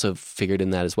is also figured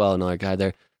in that as well, another guy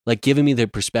there, like giving me the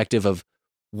perspective of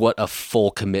what a full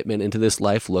commitment into this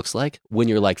life looks like when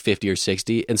you're like 50 or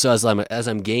 60. And so as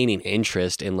I'm gaining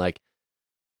interest in like,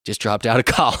 just dropped out of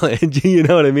college, you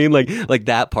know what I mean? Like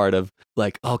that part of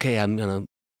like, okay, I'm going to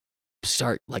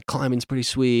start like climbing's pretty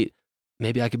sweet.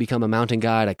 Maybe I could become a mountain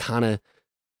guide. I kind of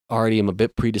already am a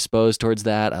bit predisposed towards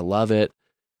that. I love it.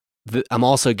 I'm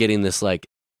also getting this like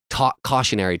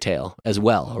cautionary tale as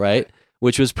well, right?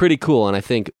 Which was pretty cool. And I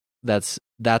think that's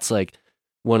like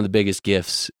one of the biggest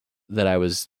gifts that I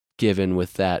was given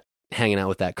with that, hanging out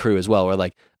with that crew as well, where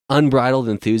like unbridled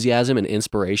enthusiasm and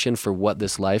inspiration for what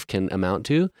this life can amount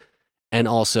to. And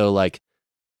also like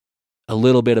a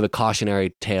little bit of a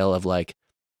cautionary tale of like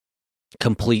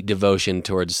complete devotion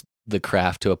towards the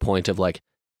craft to a point of like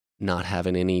not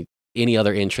having any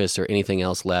other interests or anything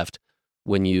else left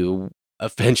when you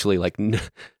eventually like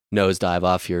nosedive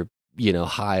off your, you know,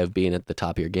 high of being at the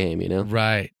top of your game, you know?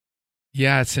 Right.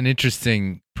 Yeah, it's an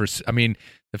interesting. I mean,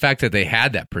 the fact that they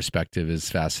had that perspective is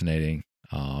fascinating.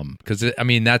 Because I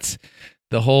mean, that's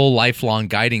the whole lifelong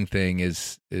guiding thing.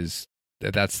 Is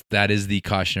that is the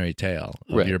cautionary tale.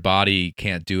 Right. Your body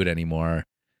can't do it anymore.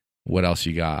 What else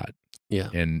you got? Yeah.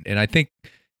 And I think,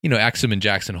 you know, Exum and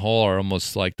Jackson Hole are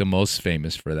almost like the most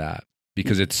famous for that,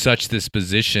 because it's such this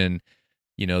position.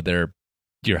 You know,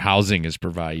 your housing is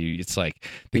provided. It's like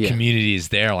the community is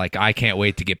there. Like, I can't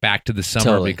wait to get back to the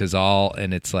summer because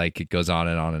and it's like it goes on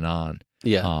and on and on.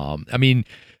 Yeah. I mean,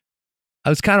 I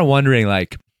was kind of wondering,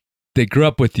 like, they grew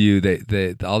up with you.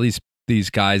 They all these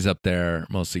guys up there,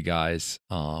 mostly guys.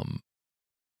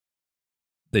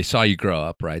 They saw you grow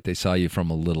up, right? They saw you from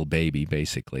a little baby,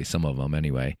 basically. Some of them,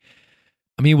 anyway.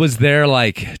 I mean, was there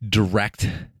like direct,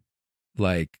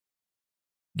 like,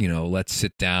 you know, let's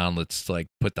sit down, let's like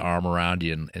put the arm around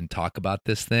you and talk about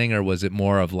this thing? Or was it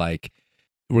more of like,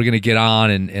 we're going to get on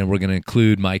and we're going to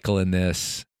include Michael in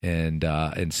this and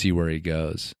see where he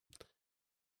goes?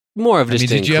 More of just. I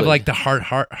mean, did you have like the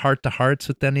heart to hearts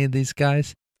with any of these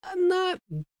guys? Not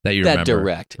that you that remember?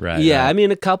 direct. Right. Yeah. Right. I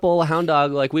mean, a couple. Hound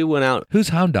Dog, like we went out. Who's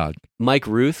Hound Dog? Mike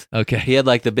Ruth. Okay. He had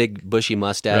like the big bushy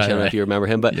mustache. Right, I don't know if you remember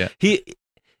him, but he,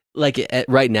 like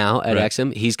right now at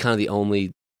Exum, he's kind of the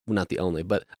only, well, not the only,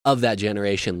 but of that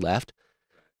generation left.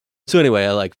 So anyway,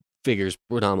 I like figures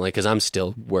predominantly because I'm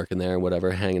still working there and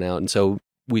whatever, hanging out. And so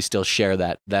we still share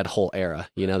that whole era,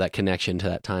 you know, that connection to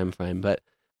that time frame. But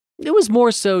It was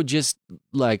more so just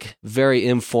like very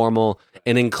informal,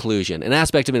 an inclusion, an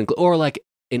aspect of or like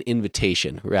an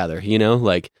invitation rather,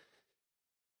 like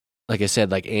I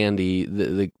said, like Andy,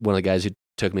 the one of the guys who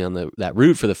took me on that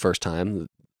route for the first time,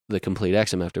 the complete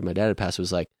XM after my dad had passed,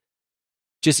 was like,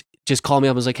 just called me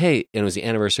up and was like, hey, and it was the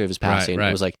anniversary of his passing. Right.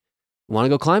 It was like, want to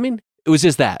go climbing? It was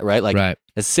just that, right? Like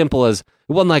as simple as,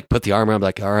 it wasn't like put the arm around,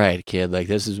 like, all right, kid, like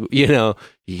this is, you got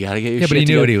to get your shit but he knew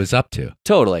together. what he was up to.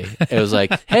 Totally. It was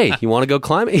like, hey, you want to go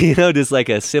climbing? Just like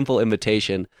a simple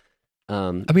invitation.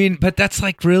 But that's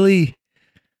like really,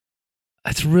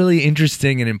 that's really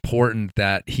interesting and important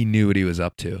that he knew what he was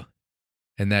up to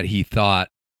and that he thought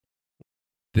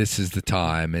this is the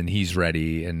time and he's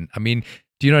ready. And I mean,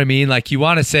 do you know what I mean? Like, you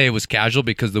want to say it was casual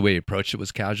because the way he approached it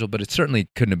was casual, but it certainly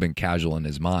couldn't have been casual in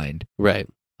his mind. Right.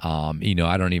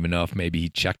 I don't even know if maybe he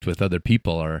checked with other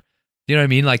people or, you know what I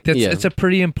mean? Like, it's a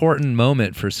pretty important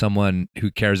moment for someone who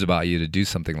cares about you to do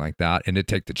something like that and to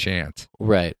take the chance.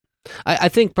 Right. I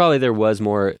think probably there was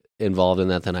more involved in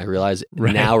that than I realize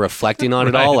now, reflecting on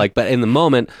it all. Like, but in the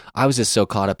moment, I was just so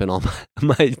caught up in all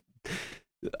my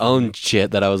own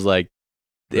shit that I was like,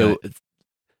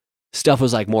 stuff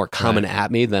was like more coming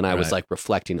at me than I was like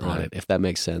reflecting on it, if that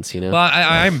makes sense, Well,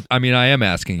 I am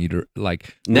asking you to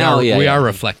like, now we are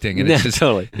reflecting, and it's just,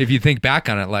 totally. If you think back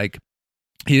on it, like,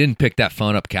 he didn't pick that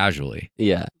phone up casually.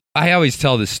 Yeah. I always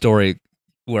tell this story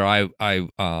where I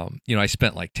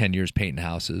spent like 10 years painting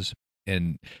houses,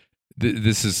 and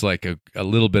this is like a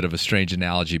little bit of a strange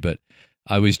analogy, but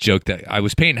I always joke that I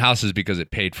was painting houses because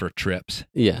it paid for trips.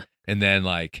 Yeah. And then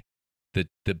like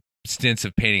the stints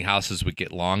of painting houses would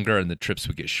get longer and the trips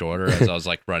would get shorter as I was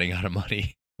like running out of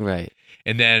money. Right.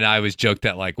 And then I always joked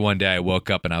that like one day I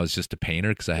woke up and I was just a painter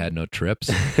because I had no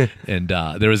trips. And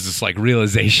there was this like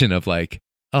realization of like,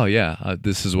 oh yeah,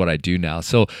 this is what I do now.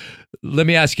 So let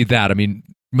me ask you that. I mean,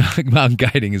 mountain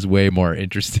guiding is way more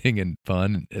interesting and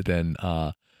fun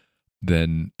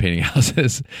than painting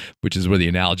houses, which is where the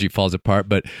analogy falls apart.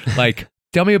 But like,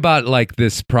 tell me about like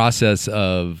this process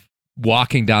of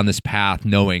walking down this path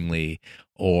knowingly,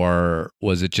 or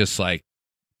was it just like,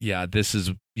 yeah, this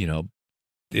is,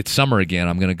 it's summer again,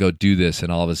 I'm going to go do this.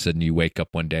 And all of a sudden you wake up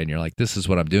one day and you're like, this is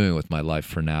what I'm doing with my life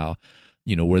for now.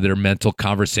 Were there mental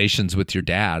conversations with your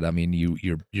dad? I mean,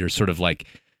 you're sort of like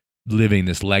living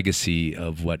this legacy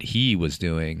of what he was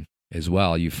doing as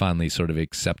well. You finally sort of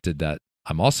accepted that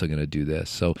I'm also going to do this.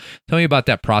 So tell me about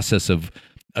that process of,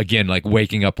 again, like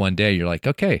waking up one day, you're like,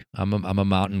 okay, I'm a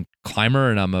mountain climber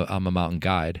and I'm a mountain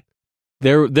guide.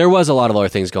 There was a lot of other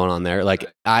things going on there. Like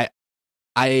I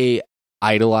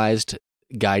idolized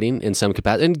guiding in some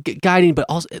capacity, and guiding, but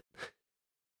also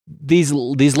these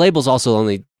labels also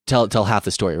only tell half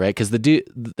the story, right? Because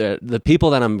the people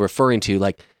that I'm referring to,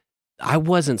 like, I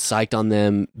wasn't psyched on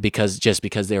them because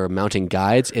they were mountain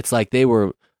guides. It's like they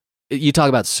were. You talk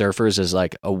about surfers as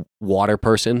like a water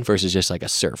person versus just like a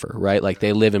surfer, right? Like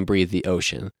they live and breathe the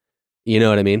ocean. You know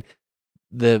what I mean?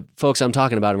 The folks I'm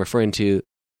talking about and referring to,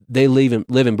 they live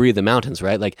and breathe the mountains,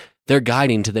 right? Like they're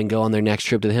guiding to then go on their next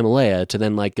trip to the Himalaya, to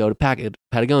then like go to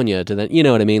Patagonia, to then, you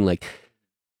know what I mean? Like,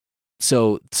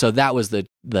 so that was the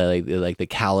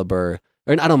caliber,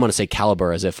 or I don't want to say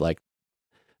caliber as if like,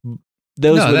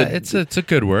 it's a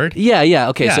good word. Yeah.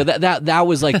 Okay. Yeah. So that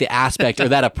was like the aspect or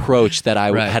that approach that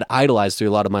I had idolized through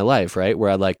a lot of my life, right?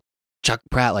 Where I like Chuck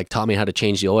Pratt like taught me how to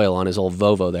change the oil on his old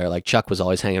Volvo there. Like Chuck was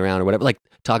always hanging around or whatever. Like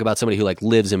talk about somebody who like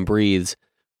lives and breathes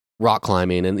rock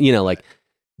climbing, and like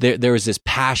there was this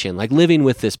passion. Like living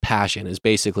with this passion is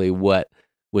basically what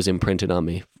was imprinted on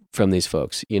me from these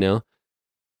folks,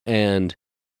 and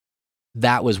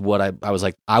that was what I was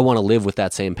like. I want to live with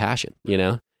that same passion,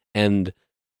 and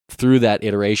through that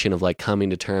iteration of like coming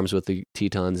to terms with the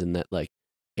Tetons and that like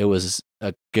it was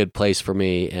a good place for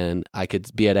me and I could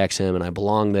be at XM and I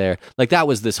belong there. Like that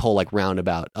was this whole like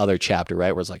roundabout other chapter,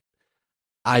 right? Where it's like,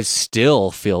 I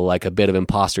still feel like a bit of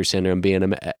imposter syndrome being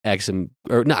an XM,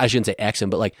 or no, I shouldn't say XM,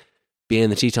 but like being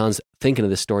the Tetons, thinking of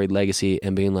this storied legacy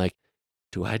and being like,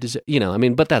 do I deserve,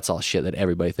 but that's all shit that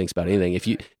everybody thinks about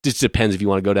anything. Just depends if you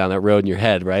want to go down that road in your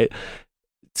head, right?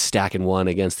 Stacking one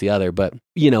against the other. But,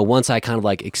 once I kind of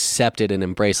like accepted and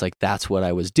embraced, like that's what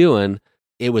I was doing,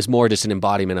 it was more just an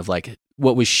embodiment of like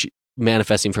what was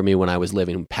manifesting for me when I was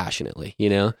living passionately,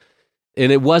 And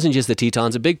it wasn't just the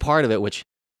Tetons. A big part of it, which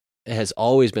has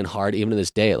always been hard, even to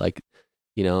this day, like,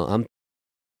 I'm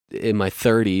in my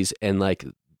 30s and like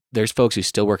there's folks who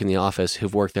still work in the office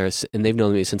who've worked there and they've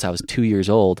known me since I was 2 years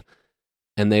old.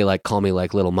 and they like call me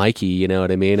like Little Mikey, you know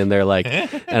what I mean? And they're like,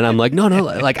 and I'm like, no,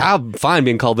 like I'm fine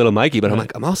being called Little Mikey, but I'm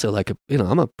like, I'm also like,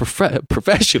 I'm a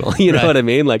professional, you know what I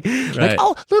mean? Like,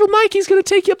 oh, Little Mikey's going to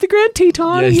take you up the Grand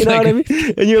Teton, you know what I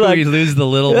mean? And you're like, we lose the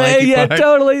Little Mikey part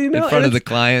totally, you know, in front of the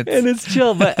clients. And it's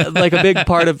chill. But like a big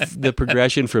part of the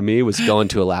progression for me was going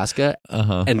to Alaska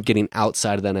and getting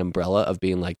outside of that umbrella of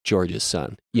being like George's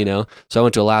son, you know? So I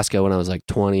went to Alaska when I was like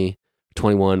 20,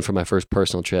 21 for my first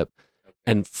personal trip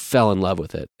and fell in love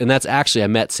with it. And that's actually, I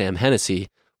met Sam Hennessy.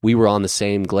 We were on the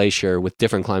same glacier with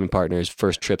different climbing partners,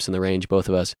 first trips in the range, both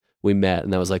of us, we met.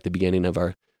 And that was like the beginning of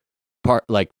our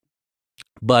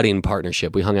budding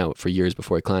partnership. We hung out for years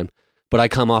before we climbed. But I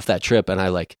come off that trip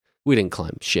and we didn't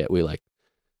climb shit. We like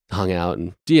hung out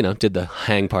and, you know, did the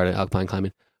hang part of alpine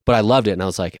climbing. But I loved it. And I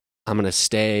was like, I'm going to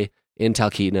stay in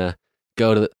Talkeetna,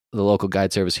 go to the local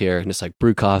guide service here and just like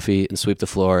brew coffee and sweep the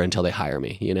floor until they hire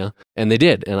me, you know? And they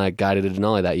did. And I guided a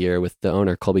Denali that year with the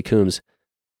owner, Colby Coombs.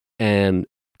 And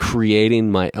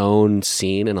creating my own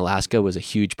scene in Alaska was a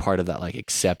huge part of that like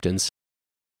acceptance.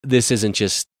 This isn't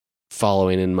just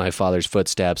following in my father's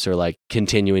footsteps or like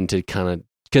continuing to kind of,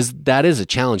 because that is a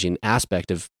challenging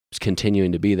aspect of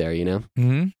continuing to be there, you know?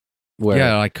 Mm-hmm.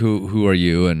 Where, like who are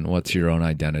you and what's your own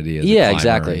identity as a climber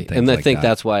exactly. And I like think that.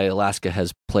 that's why Alaska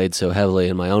has played so heavily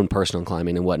in my own personal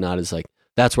climbing and whatnot, is like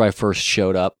that's where I first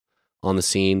showed up on the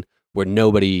scene where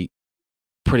nobody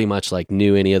pretty much like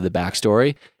knew any of the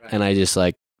backstory. Right. And I just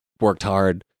like worked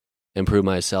hard and proved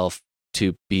myself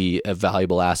to be a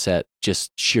valuable asset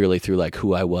just sheerly through like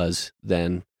who I was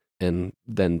then. And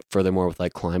then furthermore with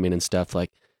like climbing and stuff, like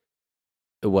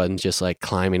it wasn't just like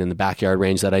climbing in the backyard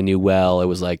range that I knew well. It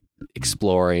was like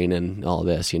exploring and all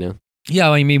this, you know?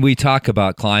 Yeah, I mean, we talk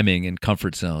about climbing in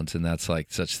comfort zones, and that's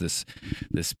like such this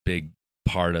big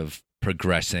part of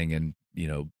progressing. And, you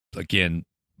know, again,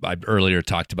 I earlier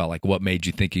talked about like what made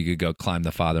you think you could go climb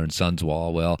the father and son's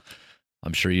wall. Well,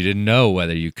 I'm sure you didn't know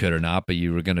whether you could or not, but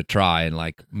you were going to try and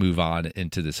like move on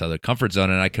into this other comfort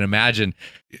zone. And I can imagine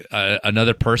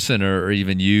another person or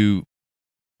even you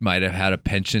might have had a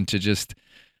penchant to just,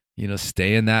 you know,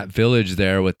 stay in that village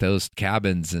there with those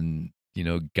cabins and, you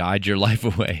know, guide your life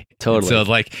away. Totally. And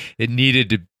so like it needed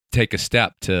to take a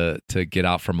step to get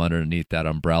out from underneath that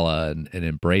umbrella and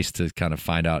embrace to kind of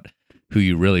find out who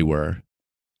you really were.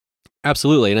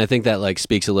 Absolutely. And I think that like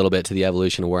speaks a little bit to the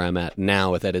evolution of where I'm at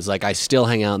now with it, is like I still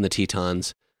hang out in the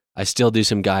Tetons. I still do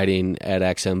some guiding at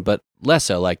XM, but less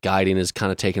so. Like guiding is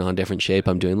kind of taking on different shape.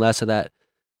 I'm doing less of that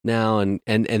now. And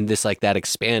this like that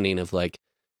expanding of like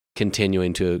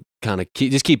continuing to kind of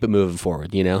keep it moving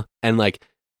forward, you know? And like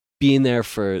being there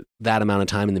for that amount of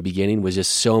time in the beginning was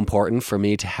just so important for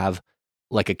me to have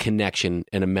like a connection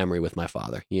and a memory with my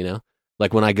father, you know?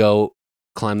 Like when I go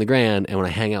climb the Grand and when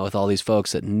I hang out with all these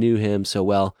folks that knew him so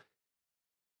well,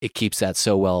 it keeps that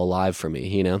so well alive for me,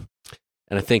 you know?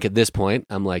 And I think at this point,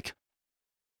 I'm like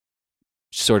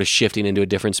sort of shifting into a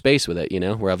different space with it, you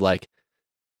know, where I've like,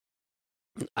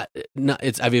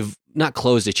 I've not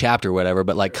closed a chapter or whatever,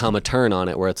 but like come a turn on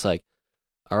it where it's like,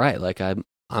 all right, like I'm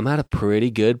at a pretty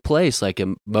good place, like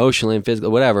emotionally and physically,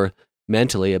 whatever,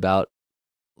 mentally, about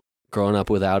growing up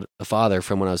without a father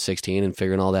from when I was 16 and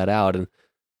figuring all that out. And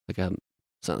like,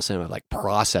 it's not saying I've like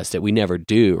processed it. We never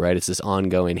do, right? It's this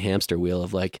ongoing hamster wheel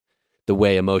of like the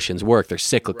way emotions work. They're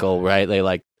cyclical, right? They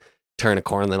like turn a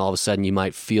corner and then all of a sudden you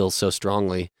might feel so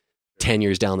strongly 10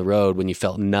 years down the road when you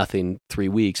felt nothing 3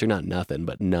 weeks, or not nothing,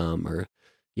 but numb, or,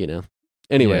 you know,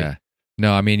 anyway. Yeah.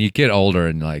 No, I mean, you get older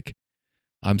and like,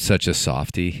 I'm such a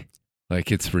softie.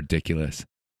 Like it's ridiculous.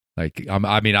 Like,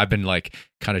 I've been like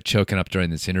kind of choking up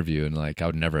during this interview, and like I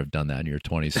would never have done that in your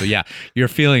 20s. So yeah, your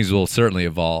feelings will certainly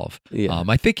evolve. Yeah.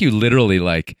 I think you literally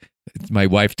like, my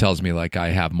wife tells me like I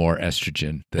have more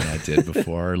estrogen than I did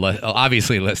before.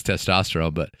 Obviously less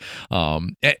testosterone, but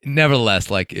nevertheless,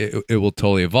 like it will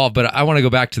totally evolve. But I want to go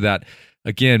back to that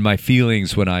again. My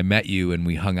feelings when I met you and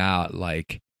we hung out,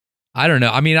 like, I don't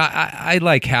know. I mean, I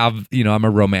like have, you know, I'm a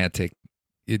romantic,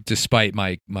 despite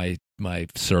my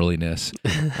surliness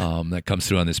that comes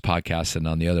through on this podcast and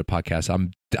on the other podcasts.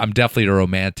 I'm definitely a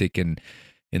romantic in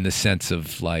the sense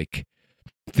of like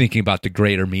thinking about the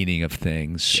greater meaning of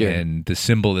things. Sure. And the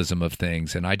symbolism of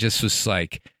things. And I just was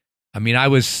like, I mean, I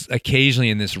was occasionally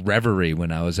in this reverie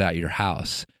when I was at your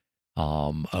house,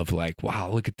 of like, wow,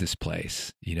 look at this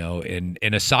place, you know, and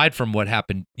aside from what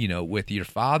happened, you know, with your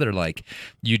father, like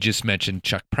you just mentioned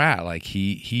Chuck Pratt, like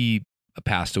he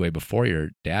passed away before your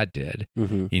dad did,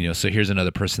 mm-hmm. you know, so here's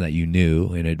another person that you knew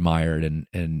and admired.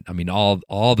 And I mean,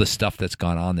 all the stuff that's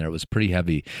gone on there was pretty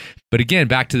heavy. But again,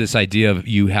 back to this idea of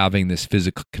you having this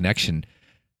physical connection,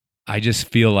 I just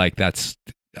feel like that's,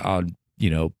 you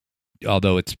know,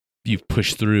 although it's you've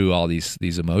pushed through all these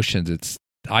emotions.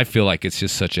 I feel like it's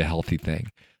just such a healthy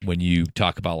thing when you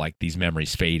talk about like these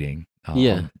memories fading.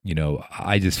 You know,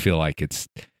 I just feel like it's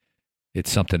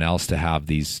something else to have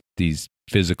these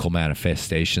physical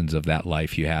manifestations of that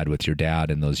life you had with your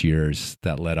dad in those years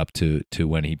that led up to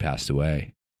when he passed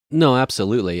away. No,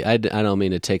 absolutely. I don't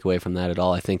mean to take away from that at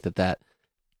all. I think that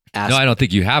no, I don't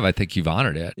think you have. I think you've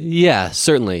honored it. Yeah,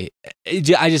 certainly.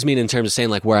 I just mean in terms of saying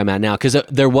like where I'm at now, because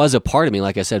there was a part of me,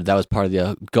 like I said, that was part of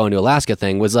the going to Alaska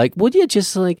thing, was like, would you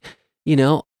just like, you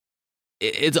know,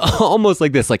 it's almost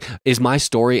like this, like, is my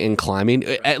story in climbing,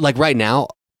 like right now,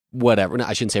 whatever, no,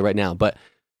 I shouldn't say right now, but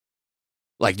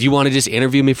like, do you want to just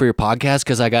interview me for your podcast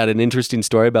because I got an interesting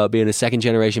story about being a second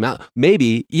generation mountain?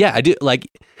 Maybe, yeah, I do, like...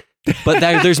 But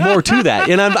there's more to that.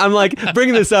 And I'm like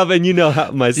bringing this up and you know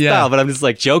how my style, but I'm just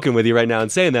like joking with you right now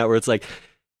and saying that, where it's like,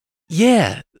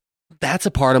 yeah, that's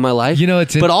a part of my life. You know,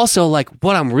 but also like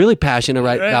what I'm really passionate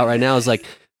about right now is like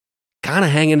kind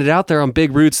of hanging it out there on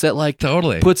big roots that like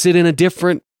totally puts it in a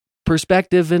different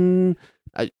perspective. And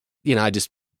I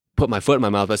just put my foot in my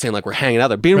mouth by saying like we're hanging out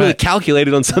there, being really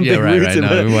calculated on some big roots.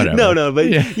 Right. No, but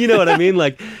you know what I mean?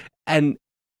 Like, and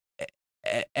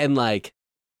like,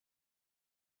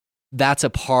 that's a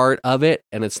part of it,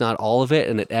 and it's not all of it,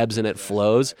 and it ebbs and it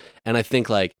flows. And I think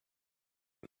like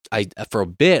for a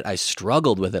bit I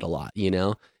struggled with it a lot, you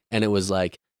know, and it was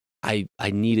like I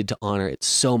needed to honor it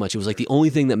so much. It was like the only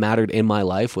thing that mattered in my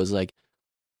life was like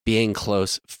being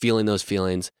close, feeling those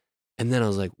feelings. And then I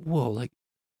was like, whoa, like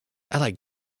I like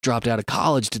dropped out of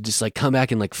college to just like come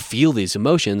back and like feel these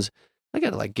emotions. I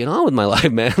gotta like get on with my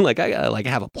life, man. Like I gotta like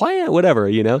have a plan, whatever,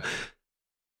 you know.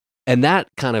 And that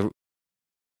kind of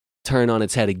turn on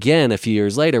its head again a few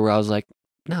years later, where I was like,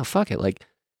 no, fuck it. Like,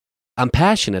 I'm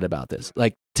passionate about this.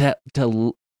 Like, to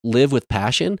live with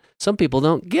passion, some people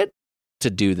don't get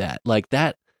to do that. Like,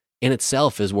 that in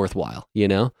itself is worthwhile, you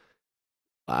know?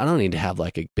 I don't need to have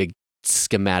like a big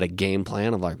schematic game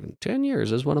plan of like 10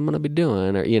 years is what I'm going to be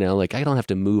doing, or, you know, like I don't have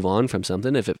to move on from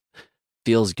something if it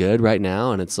feels good right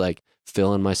now and it's like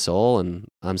filling my soul and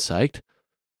I'm psyched.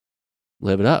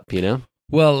 Live it up, you know?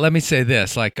 Well, let me say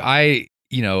this. Like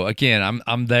you know, again,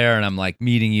 I'm there and I'm like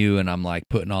meeting you and I'm like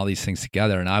putting all these things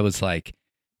together. And I was like,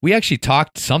 we actually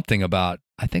talked something about,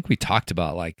 I think we talked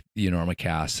about like the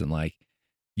Enormocast and like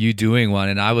you doing one.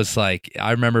 And I was like,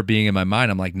 I remember being in my mind,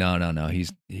 I'm like, no,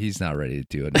 he's not ready to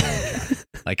do it.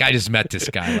 Like I just met this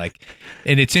guy. Like,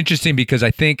 and it's interesting because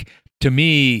I think to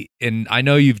me, and I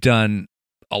know you've done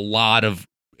a lot of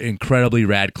incredibly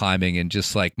rad climbing and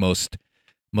just like most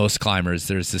climbers,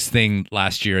 there's this thing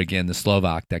last year, again, the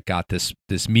Slovak that got this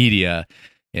media,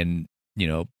 and, you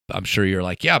know, I'm sure you're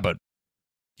like, yeah, but,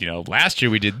 you know, last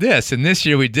year we did this and this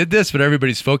year we did this, but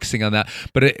everybody's focusing on that.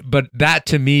 But that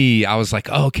to me, I was like,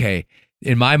 oh, okay.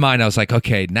 In my mind, I was like,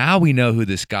 okay, now we know who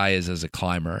this guy is as a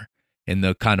climber in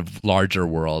the kind of larger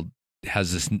world,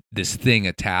 has this thing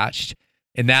attached.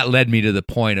 And that led me to the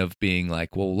point of being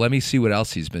like, well, let me see what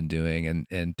else he's been doing.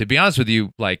 And to be honest with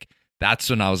you, like, that's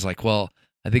when I was like, well,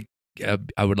 I think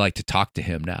I would like to talk to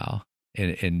him now.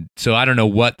 And so I don't know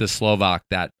what the Slovak,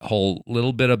 that whole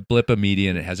little bit of blip of media,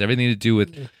 and it has everything to do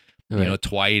with, you know,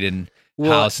 Dwight and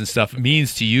House and stuff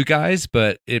means to you guys,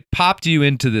 but it popped you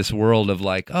into this world of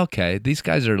like, okay, these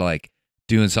guys are like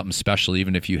doing something special,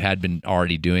 even if you had been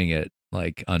already doing it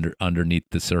like underneath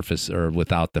the surface or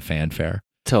without the fanfare.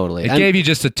 Totally. It gave you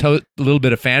just a little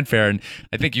bit of fanfare, and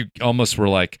I think you almost were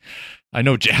like, I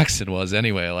know Jackson was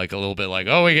anyway, like a little bit like,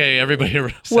 oh, okay, everybody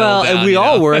well, down, and we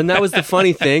all were, and that was the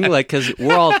funny thing, like, because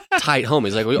we're all tight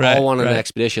homies. Like, we all went on an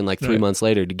expedition like 3 months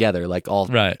later together, like all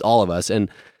of us. And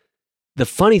the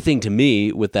funny thing to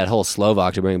me with that whole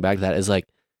Slovak, to bring it back to that, is like,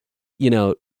 you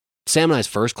know, Sam and I's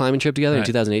first climbing trip together in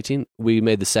 2018, we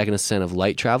made the second ascent of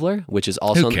Light Traveler, which is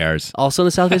also Who cares? Also on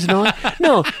the south face of Norway.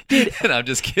 No, dude. No, I'm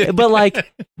just kidding. But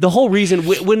like the whole reason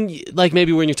when like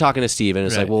maybe when you're talking to Steve and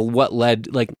it's like, well, what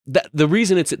led like the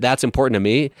reason that's important to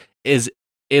me is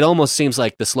it almost seems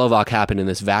like the Slovak happened in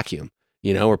this vacuum,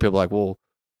 you know, where people are like, well,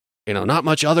 you know, not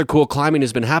much other cool climbing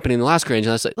has been happening in the last range,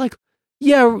 and I was like.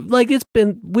 Yeah, like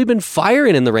we've been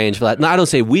firing in the range for that. No, I don't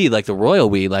say we, like the royal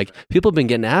we, like people have been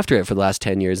getting after it for the last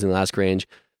 10 years in the last range.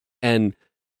 And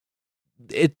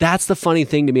that's the funny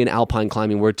thing to me in alpine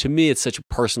climbing, where to me it's such a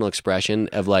personal expression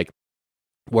of like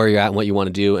where you're at and what you want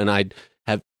to do. And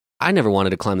I never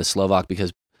wanted to climb the Slovak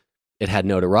because it had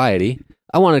notoriety.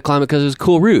 I wanted to climb it because it was a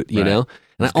cool route, you know?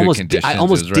 And I almost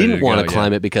didn't want to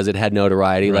climb it because it had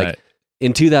notoriety. Like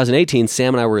in 2018,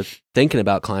 Sam and I were thinking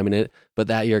about climbing it, but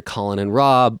that year Colin and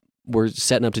Rob were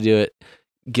setting up to do it.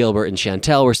 Gilbert and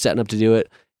Chantel were setting up to do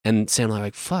it. And Sam and I were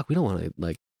like, fuck, we don't want to,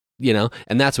 like, you know?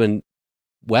 And that's when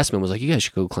Westman was like, you guys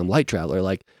should go climb Light Traveler.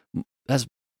 Like, that's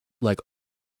like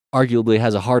arguably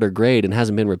has a harder grade and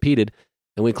hasn't been repeated.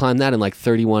 And we climbed that in like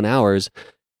 31 hours.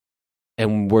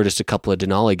 And we're just a couple of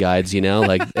Denali guides, you know,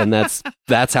 like, and that's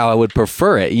how I would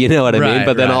prefer it. You know what I mean?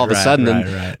 But then all of a sudden,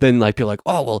 then like people are like,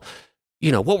 oh, well,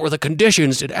 you know, what were the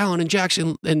conditions? Did Alan and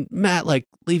Jackson and Matt like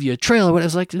leave you a trail or what? I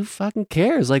was like, who fucking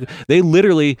cares? Like, they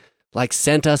literally like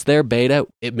sent us their beta.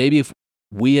 Maybe if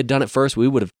we had done it first, we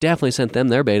would have definitely sent them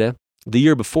their beta. The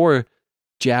year before,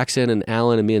 Jackson and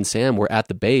Alan and me and Sam were at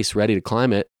the base ready to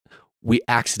climb it. We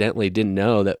accidentally didn't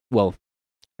know that, well,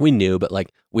 we knew, but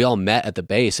like we all met at the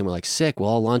base and we're like, sick, we'll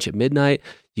all launch at midnight.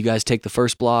 You guys take the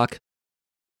first block.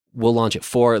 We'll launch at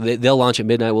 4. They'll launch at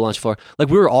midnight. We'll launch at 4. Like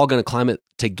we were all going to climb it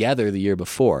together the year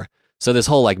before. So this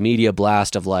whole like media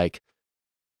blast of like,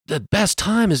 the best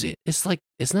time is, it's like,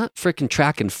 it's not freaking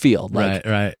track and field. Like,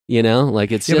 right. You know,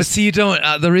 like it's just. But see, you don't,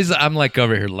 the reason I'm like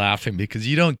over here laughing because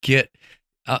you don't get,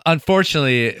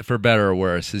 unfortunately for better or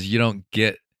worse, is you don't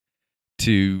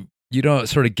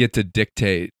sort of get to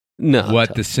dictate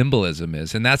what the symbolism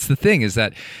is. And that's the thing is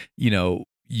that, you know,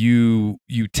 you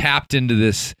tapped into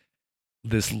this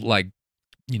like,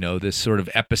 you know, this sort of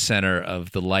epicenter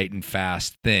of the light and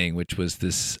fast thing, which was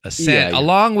this ascent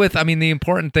along with, I mean, the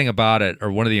important thing about it,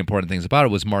 or one of the important things about it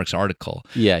was Mark's article,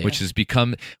 which has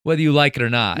become, whether you like it or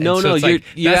not. No, so you're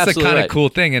that's the kind right. of cool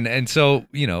thing. And so,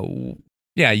 you know,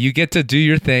 yeah, you get to do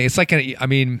your thing. It's like,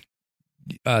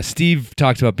 Steve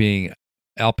talked about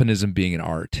alpinism being an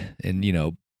art, and, you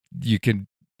know, you can,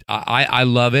 I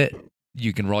love it.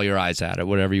 You can roll your eyes at it,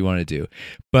 whatever you want to do.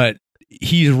 But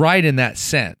he's right in that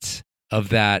sense of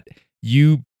that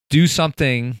you do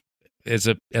something as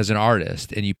an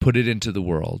artist and you put it into the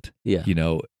world. Yeah. You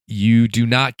know, you do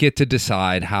not get to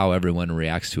decide how everyone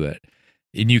reacts to it.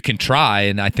 And you can try,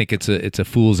 and I think it's a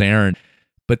fool's errand.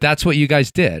 But that's what you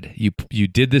guys did. You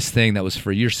did this thing that was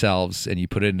for yourselves and you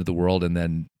put it into the world, and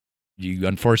then you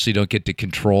unfortunately don't get to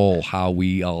control how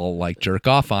we all like jerk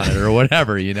off on it or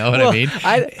whatever, you know what I mean?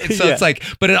 So it's like,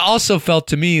 but it also felt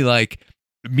to me like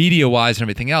media wise and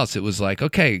everything else, it was like,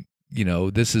 okay, you know,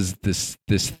 this is this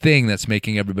thing that's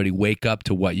making everybody wake up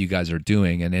to what you guys are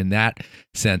doing. And in that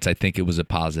sense, I think it was a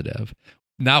positive.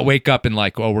 Not wake up and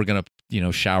like, oh, we're going to, you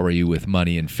know, shower you with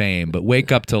money and fame, but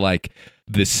wake up to like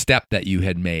the step that you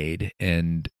had made.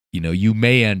 And, you know, you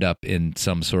may end up in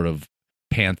some sort of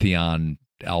pantheon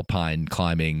alpine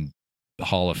climbing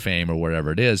hall of fame or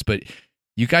whatever it is, but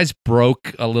you guys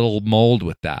broke a little mold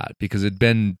with that because it'd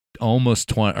been almost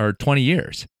 20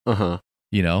 years,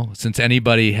 you know, since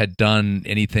anybody had done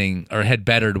anything or had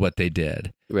bettered what they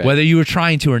did, whether you were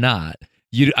trying to or not.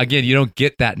 You don't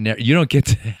get that. You don't get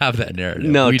to have that narrative.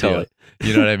 No, we totally. Do.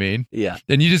 You know what I mean? Yeah.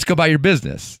 And you just go about your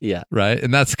business. Yeah. Right.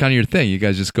 And that's kind of your thing. You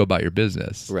guys just go about your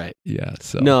business. Right. Yeah.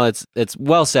 So no, it's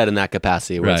well said in that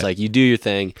capacity where it's like you do your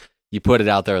thing, you put it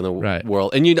out there in the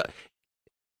world, and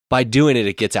by doing it,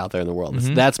 it gets out there in the world.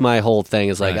 Mm-hmm. That's my whole thing.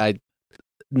 Is like I'm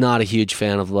not a huge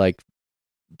fan of like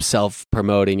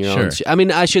self-promoting your own shit. I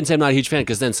mean, I shouldn't say I'm not a huge fan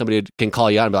because then somebody can call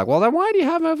you out and be like, well, then why do you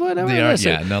have whatever?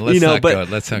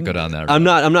 Let's not go down that road.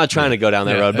 I'm not trying to go down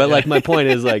that road, but like my point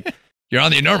is like you're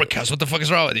on the Enormocast. What the fuck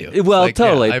is wrong with you? Well, like,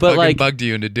 totally. I but fucking like bugged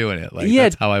you into doing it. Like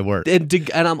that's how I work. And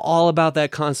I'm all about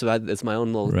that concept. It's my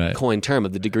own little coin term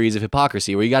of the degrees of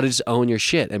hypocrisy, where you got to just own your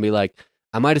shit and be like,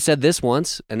 I might have said this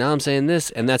once, and now I'm saying this,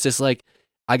 and that's just like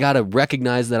I got to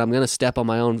recognize that I'm going to step on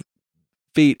my own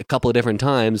feet a couple of different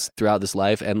times throughout this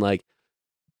life, and like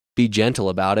be gentle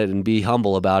about it and be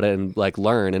humble about it and like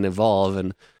learn and evolve.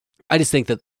 And I just think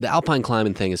that the alpine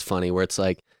climbing thing is funny, where it's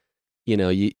like, you know,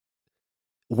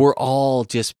 we're all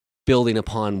just building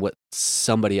upon what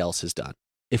somebody else has done.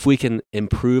 If we can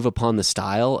improve upon the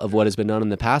style of what has been done in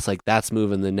the past, like that's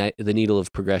moving the needle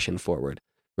of progression forward,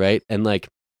 right? And like,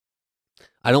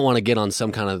 I don't want to get on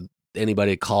some kind of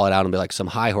anybody to call it out and be like some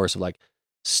high horse of like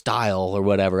style or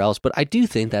whatever else, but I do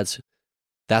think that's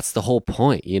the whole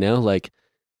point, you know, like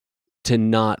to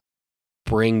not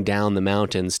bring down the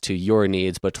mountains to your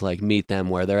needs, but to like meet them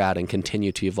where they're at and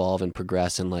continue to evolve and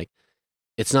progress. And like,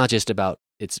 it's not just about,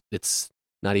 it's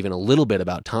not even a little bit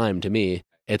about time to me.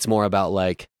 It's more about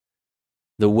like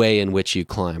the way in which you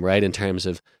climb, right? In terms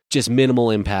of just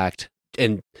minimal impact.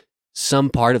 And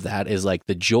some part of that is like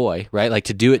the joy, right? Like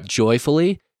to do it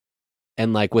joyfully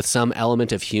and like with some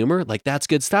element of humor, like that's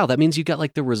good style. That means you got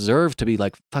like the reserve to be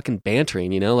like fucking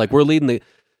bantering, you know? Like we're leading the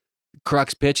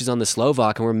crux pitches on the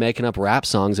Slovak and we're making up rap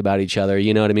songs about each other,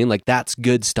 you know what I mean? Like that's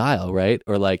good style, right?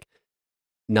 Or like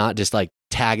not just like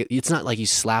tag it. It's not like you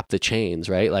slap the chains,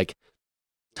 right? Like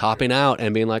topping out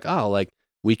and being like, oh, like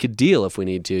we could deal if we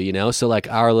need to, you know? So like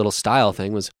our little style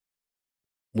thing was,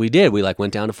 we like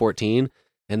went down to 14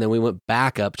 And then we went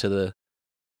back up to the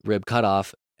rib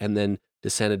cutoff and then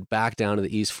descended back down to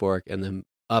the East Fork and then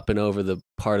up and over the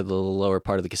lower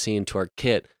part of the Cassine to our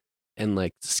kit and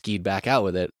like skied back out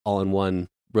with it all in one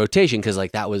rotation. Cause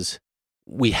like that was,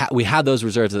 we had those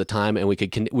reserves at the time and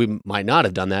we might not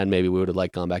have done that. And maybe we would have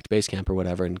like gone back to base camp or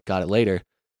whatever and got it later.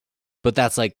 But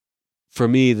that's like, for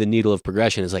me, the needle of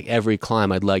progression is like every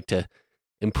climb I'd like to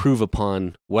improve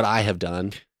upon what I have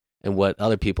done and what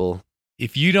other people.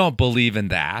 If you don't believe in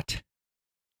that,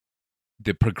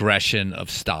 the progression of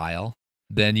style,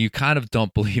 then you kind of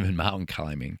don't believe in mountain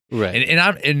climbing. Right.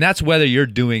 And that's whether you're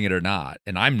doing it or not.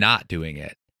 And I'm not doing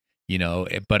it, you know,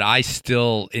 but I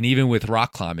still, and even with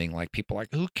rock climbing, like people are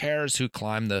like, who cares who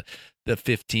climbed the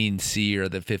 15C or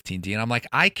the 15D? And I'm like,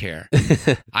 I care.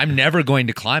 I'm never going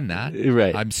to climb that.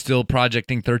 Right. I'm still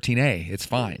projecting 13A. It's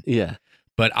fine. Yeah.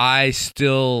 But I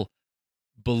still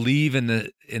believe in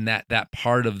that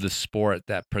part of the sport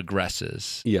that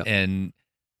progresses. Yeah. And,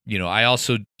 you know, I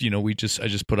also, you know, I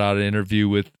just put out an interview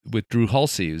with Drew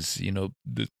Hulsey, who's, you know,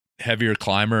 the heavier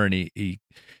climber, and he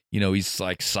you know, he's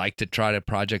like psyched to try to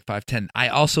project 510. I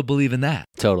also believe in that.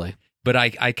 Totally. But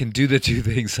I can do the two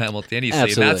things simultaneously.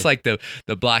 Absolutely. And that's like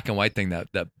the black and white thing that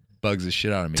bugs the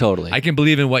shit out of me. Totally. I can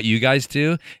believe in what you guys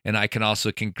do, and I can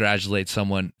also congratulate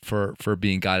someone for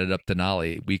being guided up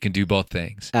Denali. We can do both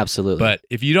things. Absolutely. But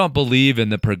if you don't believe in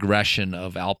the progression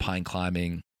of alpine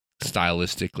climbing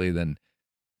stylistically, then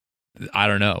I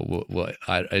don't know.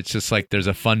 It's just like there's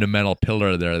a fundamental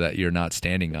pillar there that you're not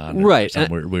standing on, right? For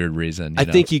some weird reason. I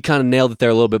think you kind of nailed it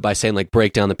there a little bit by saying like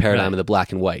break down the paradigm of the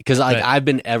black and white, because like I've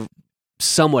been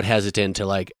somewhat hesitant to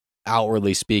like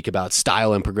outwardly speak about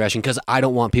style and progression because I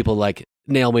don't want people like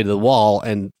nail me to the wall,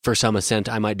 and for some ascent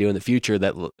I might do in the future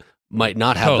that might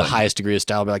not have the highest degree of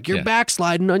style. Be like, you're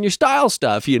backsliding on your style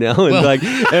stuff, you know, and like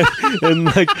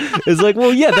it's like,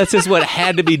 well, yeah, that's just what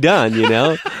had to be done, you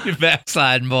know. You're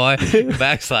backsliding, boy.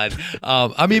 Backslide.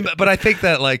 I mean, but I think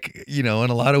that, like, you know,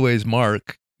 in a lot of ways,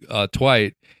 Mark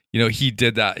Twight, you know, he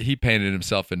did that. He painted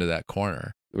himself into that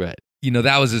corner, right? You know,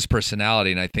 that was his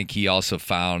personality, and I think he also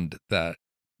found that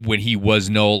when he was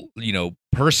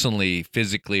personally,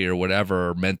 physically, or whatever,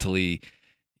 or mentally,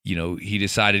 you know, he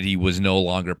decided he was no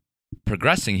longer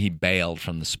progressing. He bailed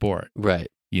from the sport, right?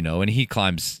 You know, and he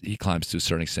climbs to a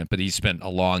certain extent, but he spent a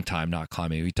long time not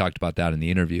climbing. We talked about that in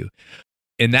the interview,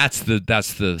 and that's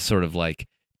the sort of like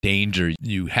danger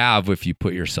you have if you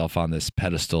put yourself on this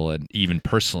pedestal, and even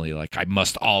personally, like, I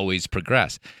must always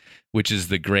progress, which is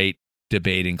the great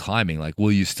debate in climbing. Like,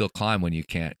 will you still climb when you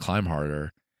can't climb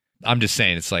harder? I'm just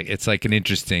saying, it's like an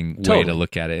interesting way to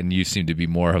look at it, and you seem to be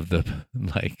more of the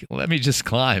like, let me just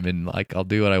climb and like I'll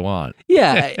do what I want.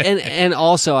 Yeah, and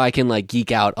also I can like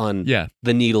geek out on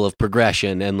the needle of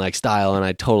progression and like style, and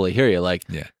I totally hear you. Like,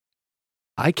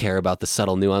 I care about the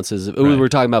subtle nuances. Right. We were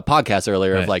talking about podcasts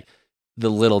earlier of like the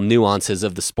little nuances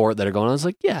of the sport that are going on. I was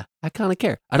like, yeah, I kind of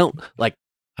care. I don't like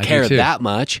care that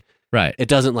much. Right. It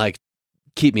doesn't like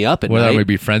keep me up at night. Whether I would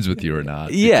be friends with you or not.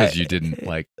 Because you didn't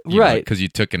like, because you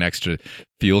took an extra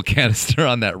fuel canister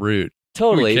on that route.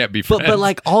 Totally. We can't be friends. But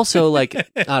like also like,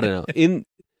 I don't know,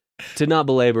 to not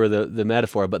belabor the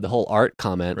metaphor, but the whole art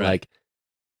comment, like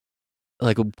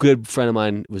a good friend of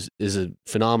mine is a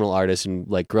phenomenal artist, and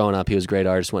like growing up, he was a great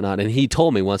artist and whatnot. And he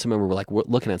told me once, I remember we're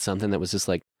looking at something that was just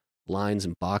like lines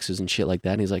and boxes and shit like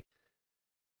that. And he's like,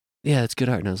 yeah, it's good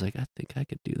art. And I was like, I think I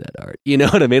could do that art. You know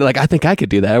what I mean? Like, I think I could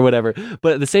do that or whatever.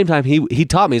 But at the same time, he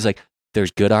taught me, he's like, there's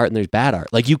good art and there's bad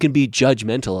art. Like, you can be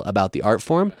judgmental about the art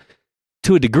form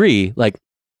to a degree. Like,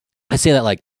 I say that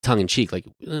like tongue in cheek, like,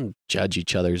 we don't judge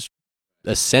each other's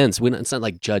ascents. It's not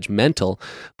like judgmental,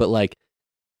 but like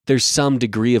there's some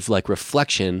degree of like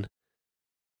reflection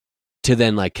to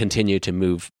then like continue to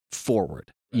move forward.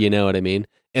 You know what I mean?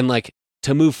 And like,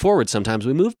 to move forward, sometimes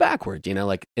we move backward, you know,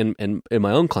 like in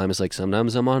my own climb, it's like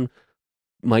sometimes I'm on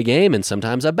my game and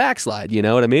sometimes I backslide, you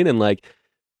know what I mean? And like,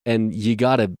 and you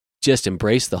got to just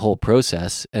embrace the whole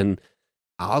process. And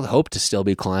I'll hope to still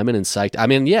be climbing and psyched. I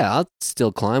mean, yeah, I'll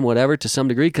still climb whatever to some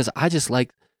degree, because I just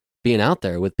like being out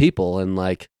there with people and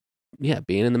like, yeah,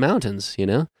 being in the mountains, you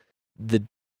know? The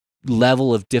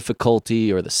level of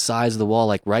difficulty or the size of the wall,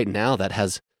 like right now that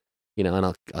has, you know, and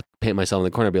I'll paint myself in the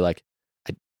corner and be like,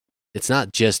 it's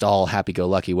not just all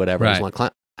happy-go-lucky, whatever. I just want to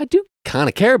climb. I do kind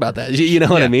of care about that. You know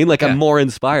what I mean? Like, I'm more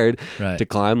inspired to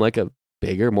climb like a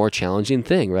bigger, more challenging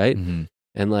thing, right? Mm-hmm.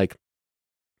 And like,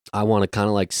 I want to kind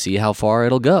of like see how far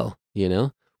it'll go, you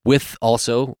know? With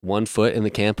also one foot in the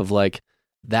camp of like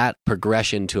that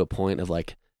progression to a point of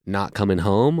like not coming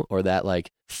home, or that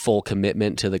like full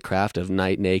commitment to the craft of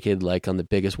night naked, like on the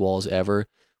biggest walls ever,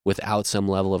 without some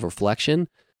level of reflection.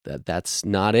 that's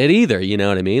not it either. You know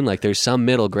what I mean? Like there's some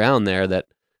middle ground there that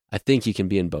I think you can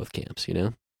be in both camps, you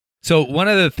know? So one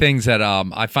of the things that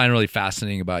I find really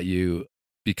fascinating about you,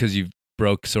 because you've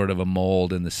broke sort of a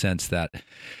mold in the sense that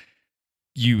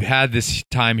you had this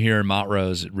time here in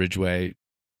Montrose at Ridgeway.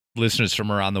 Listeners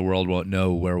from around the world won't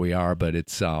know where we are, but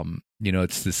it's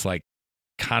it's this like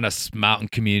kind of mountain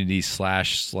community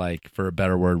 / like, for a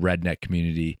better word, redneck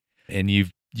community. And you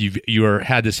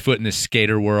had this foot in this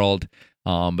skater world,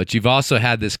 but you've also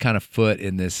had this kind of foot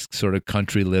in this sort of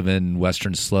country living,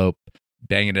 Western Slope,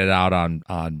 banging it out on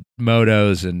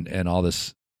motos and all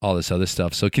this other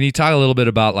stuff. So can you talk a little bit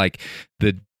about like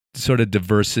the sort of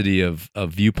diversity of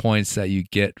viewpoints that you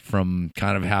get from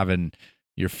kind of having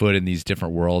your foot in these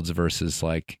different worlds versus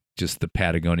like just the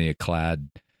Patagonia clad,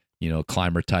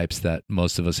 climber types that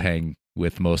most of us hang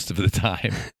with most of the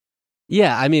time?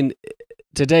 Yeah, I mean,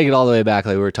 to take it all the way back,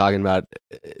 like we were talking about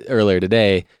earlier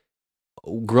today,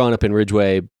 growing up in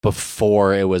Ridgeway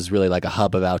before it was really like a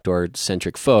hub of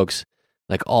outdoor-centric folks,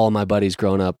 like all my buddies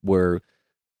growing up were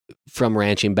from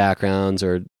ranching backgrounds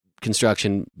or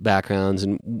construction backgrounds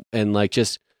and like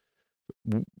just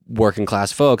working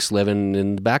class folks living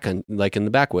in the in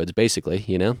the backwoods, basically,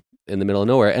 in the middle of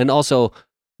nowhere. And also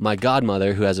my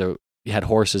godmother, who had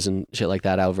horses and shit like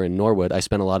that over in Norwood. I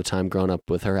spent a lot of time growing up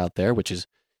with her out there, which is,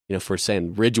 for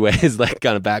saying Ridgeway is like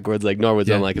kind of backwards, like Norwood's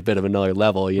on like a bit of another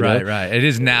level, Right. It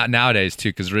is nowadays too,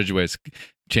 because Ridgeway's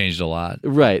changed a lot,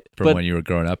 right, from when you were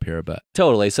growing up here. But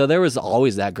totally. So there was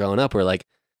always that growing up where like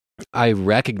I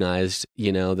recognized,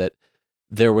 that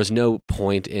there was no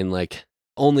point in like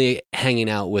only hanging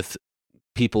out with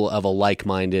people of a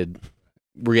like-minded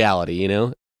reality,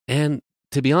 and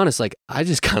to be honest, like I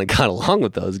just kind of got along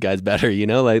with those guys better,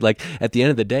 like at the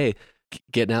end of the day,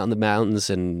 getting out in the mountains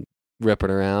and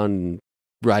ripping around and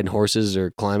riding horses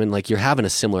or climbing, like you're having a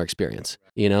similar experience,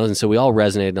 and so we all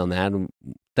resonated on that. And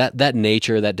that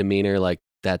nature, that demeanor, like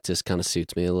that just kind of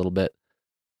suits me a little bit.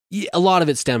 A lot of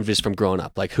it stemmed just from growing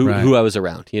up, like who I was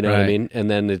around, what I mean? And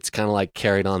then it's kind of like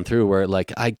carried on through where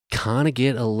like I kind of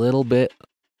get a little bit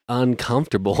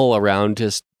uncomfortable around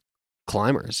just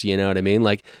climbers, you know what I mean?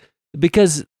 Like,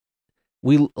 because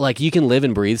we like, you can live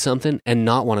and breathe something and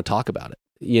not want to talk about it.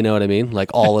 You know what I mean? Like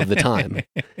all of the time.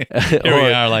 Here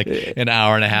we are, like an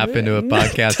hour and a half into a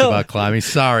podcast about climbing.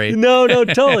 Sorry. No,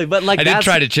 totally. But like, I did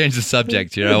try to change the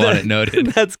subject here. I want it noted.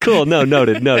 That's cool. No,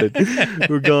 noted.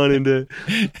 We're going into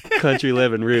country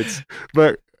living roots.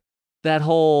 But that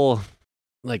whole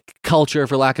like culture,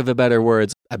 for lack of a better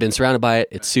words, I've been surrounded by it.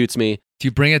 It suits me. Do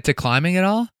you bring it to climbing at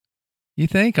all? You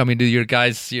think? I mean, do your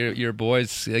guys, your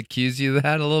boys accuse you of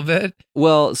that a little bit?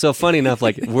 Well, so funny enough,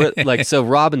 like we're like, so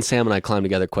Rob and Sam and I climb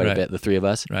together quite a bit, the three of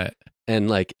us. Right. And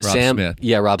like Rob Sam, Smith.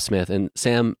 Yeah, Rob Smith. And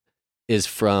Sam is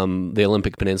from the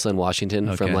Olympic Peninsula in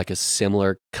Washington, from like a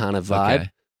similar kind of vibe,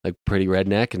 like pretty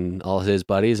redneck, and all his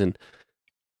buddies. And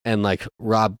like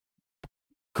Rob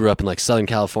grew up in like Southern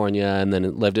California and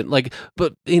then lived in like,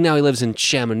 but now he lives in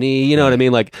Chamonix, you know what I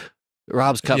mean? Like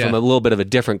Rob's cut from a little bit of a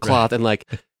different cloth, and like,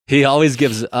 he always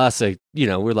gives us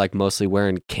we're like mostly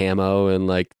wearing camo and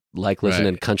like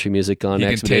listening to country music on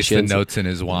expeditions. You can taste the notes in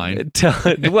his wine.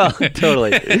 Well,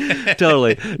 totally.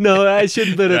 No, I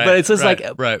shouldn't put it, but it's just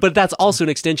but that's also an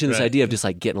extension of this idea of just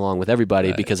like getting along with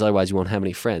everybody, because otherwise you won't have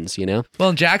any friends, Well,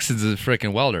 and Jackson's a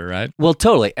freaking welder, right? Well,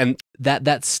 totally. And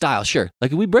that style, sure.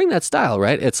 Like we bring that style,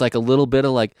 right? It's like a little bit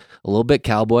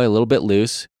cowboy, a little bit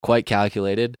loose, quite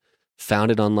calculated,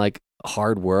 founded on like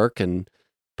hard work and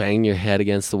bang your head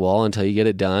against the wall until you get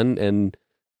it done, and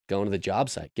going to the job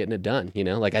site, getting it done,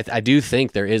 Like I do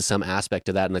think there is some aspect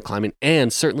to that in the climbing,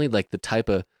 and certainly like the type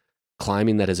of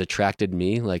climbing that has attracted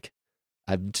me. Like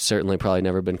I've certainly probably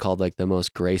never been called like the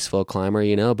most graceful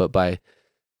climber, but by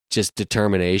just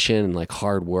determination and like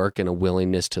hard work and a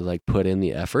willingness to like put in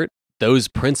the effort, those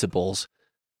principles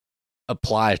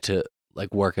apply to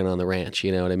like working on the ranch,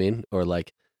 you know what I mean? Or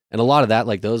like, and a lot of that,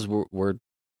 like those were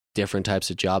different types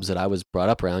of jobs that I was brought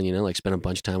up around, like spent a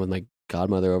bunch of time with my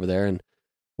godmother over there and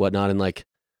whatnot. And like,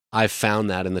 I've found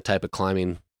that in the type of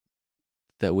climbing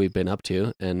that we've been up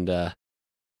to, and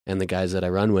the guys that I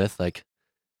run with, like,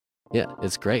 yeah,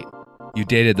 it's great. You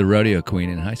dated the rodeo queen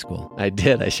in high school. I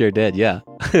did. I sure did. Yeah.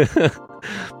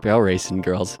 Barrel racing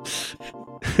girls.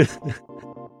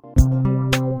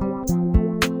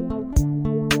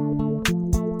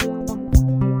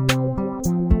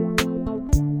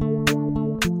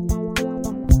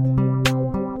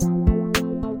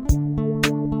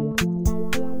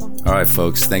 All right,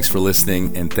 folks, thanks for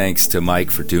listening, and thanks to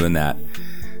Mike for doing that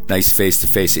nice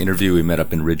face-to-face interview. We met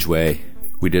up in Ridgeway.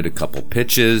 We did a couple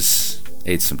pitches,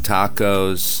 ate some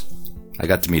tacos. I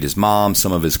got to meet his mom,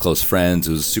 some of his close friends.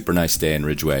 It was a super nice day in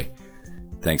Ridgeway.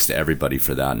 Thanks to everybody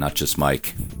for that, not just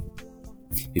Mike.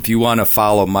 If you want to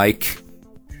follow Mike,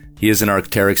 he is an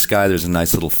Arc'teryx guy. There's a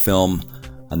nice little film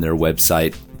on their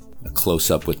website, a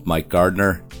close-up with Mike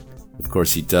Gardner. Of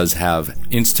course, he does have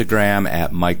Instagram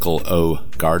at Michael O.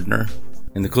 Gardner.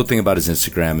 And the cool thing about his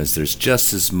Instagram is there's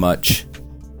just as much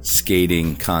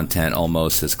skating content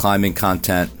almost as climbing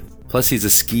content. Plus, he's a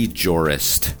ski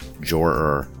jurist,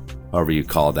 jorer, however you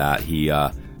call that. He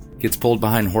gets pulled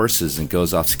behind horses and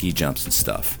goes off ski jumps and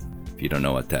stuff. If you don't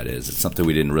know what that is, it's something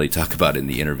we didn't really talk about in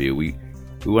the interview. We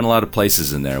went a lot of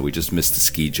places in there. We just missed the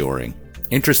ski joring.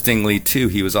 Interestingly, too,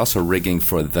 he was also rigging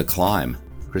for The Climb,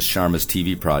 Chris Sharma's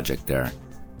TV project there.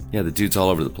 Yeah, the dude's all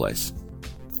over the place.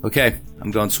 Okay,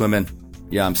 I'm going swimming.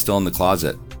 Yeah, I'm still in the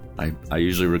closet. I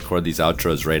usually record these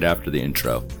outros right after the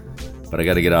intro, but I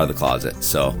got to get out of the closet.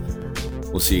 So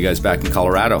we'll see you guys back in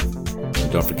Colorado.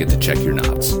 And don't forget to check your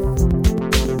knots.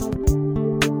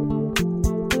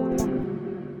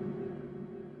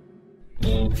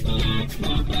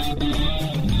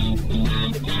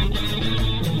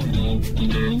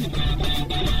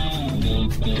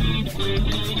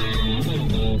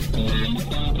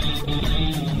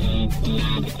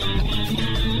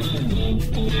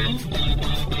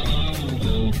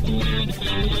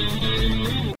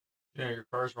 Yeah, your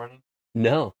car's running?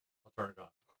 No. I'll turn it off.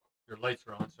 Your lights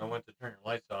are on, so I went to turn your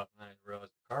lights off, and then I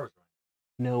realized the car was running.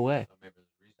 No way. So maybe there's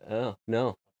a reason. Oh,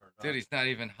 no. Dude, he's not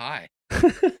even high.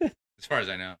 As far as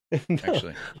I know, No.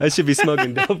 actually. I should be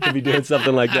smoking dope to be doing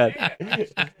something like that.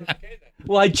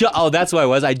 Well, that's what I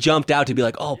was. I jumped out to be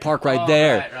like, oh, park right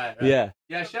there. Right. Yeah.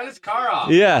 Yeah, shut his car off.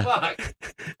 Yeah. Fuck.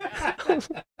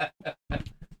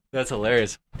 That's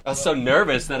hilarious. I was so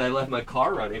nervous that I left my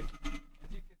car running.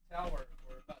 You can tell we're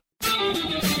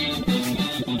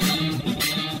about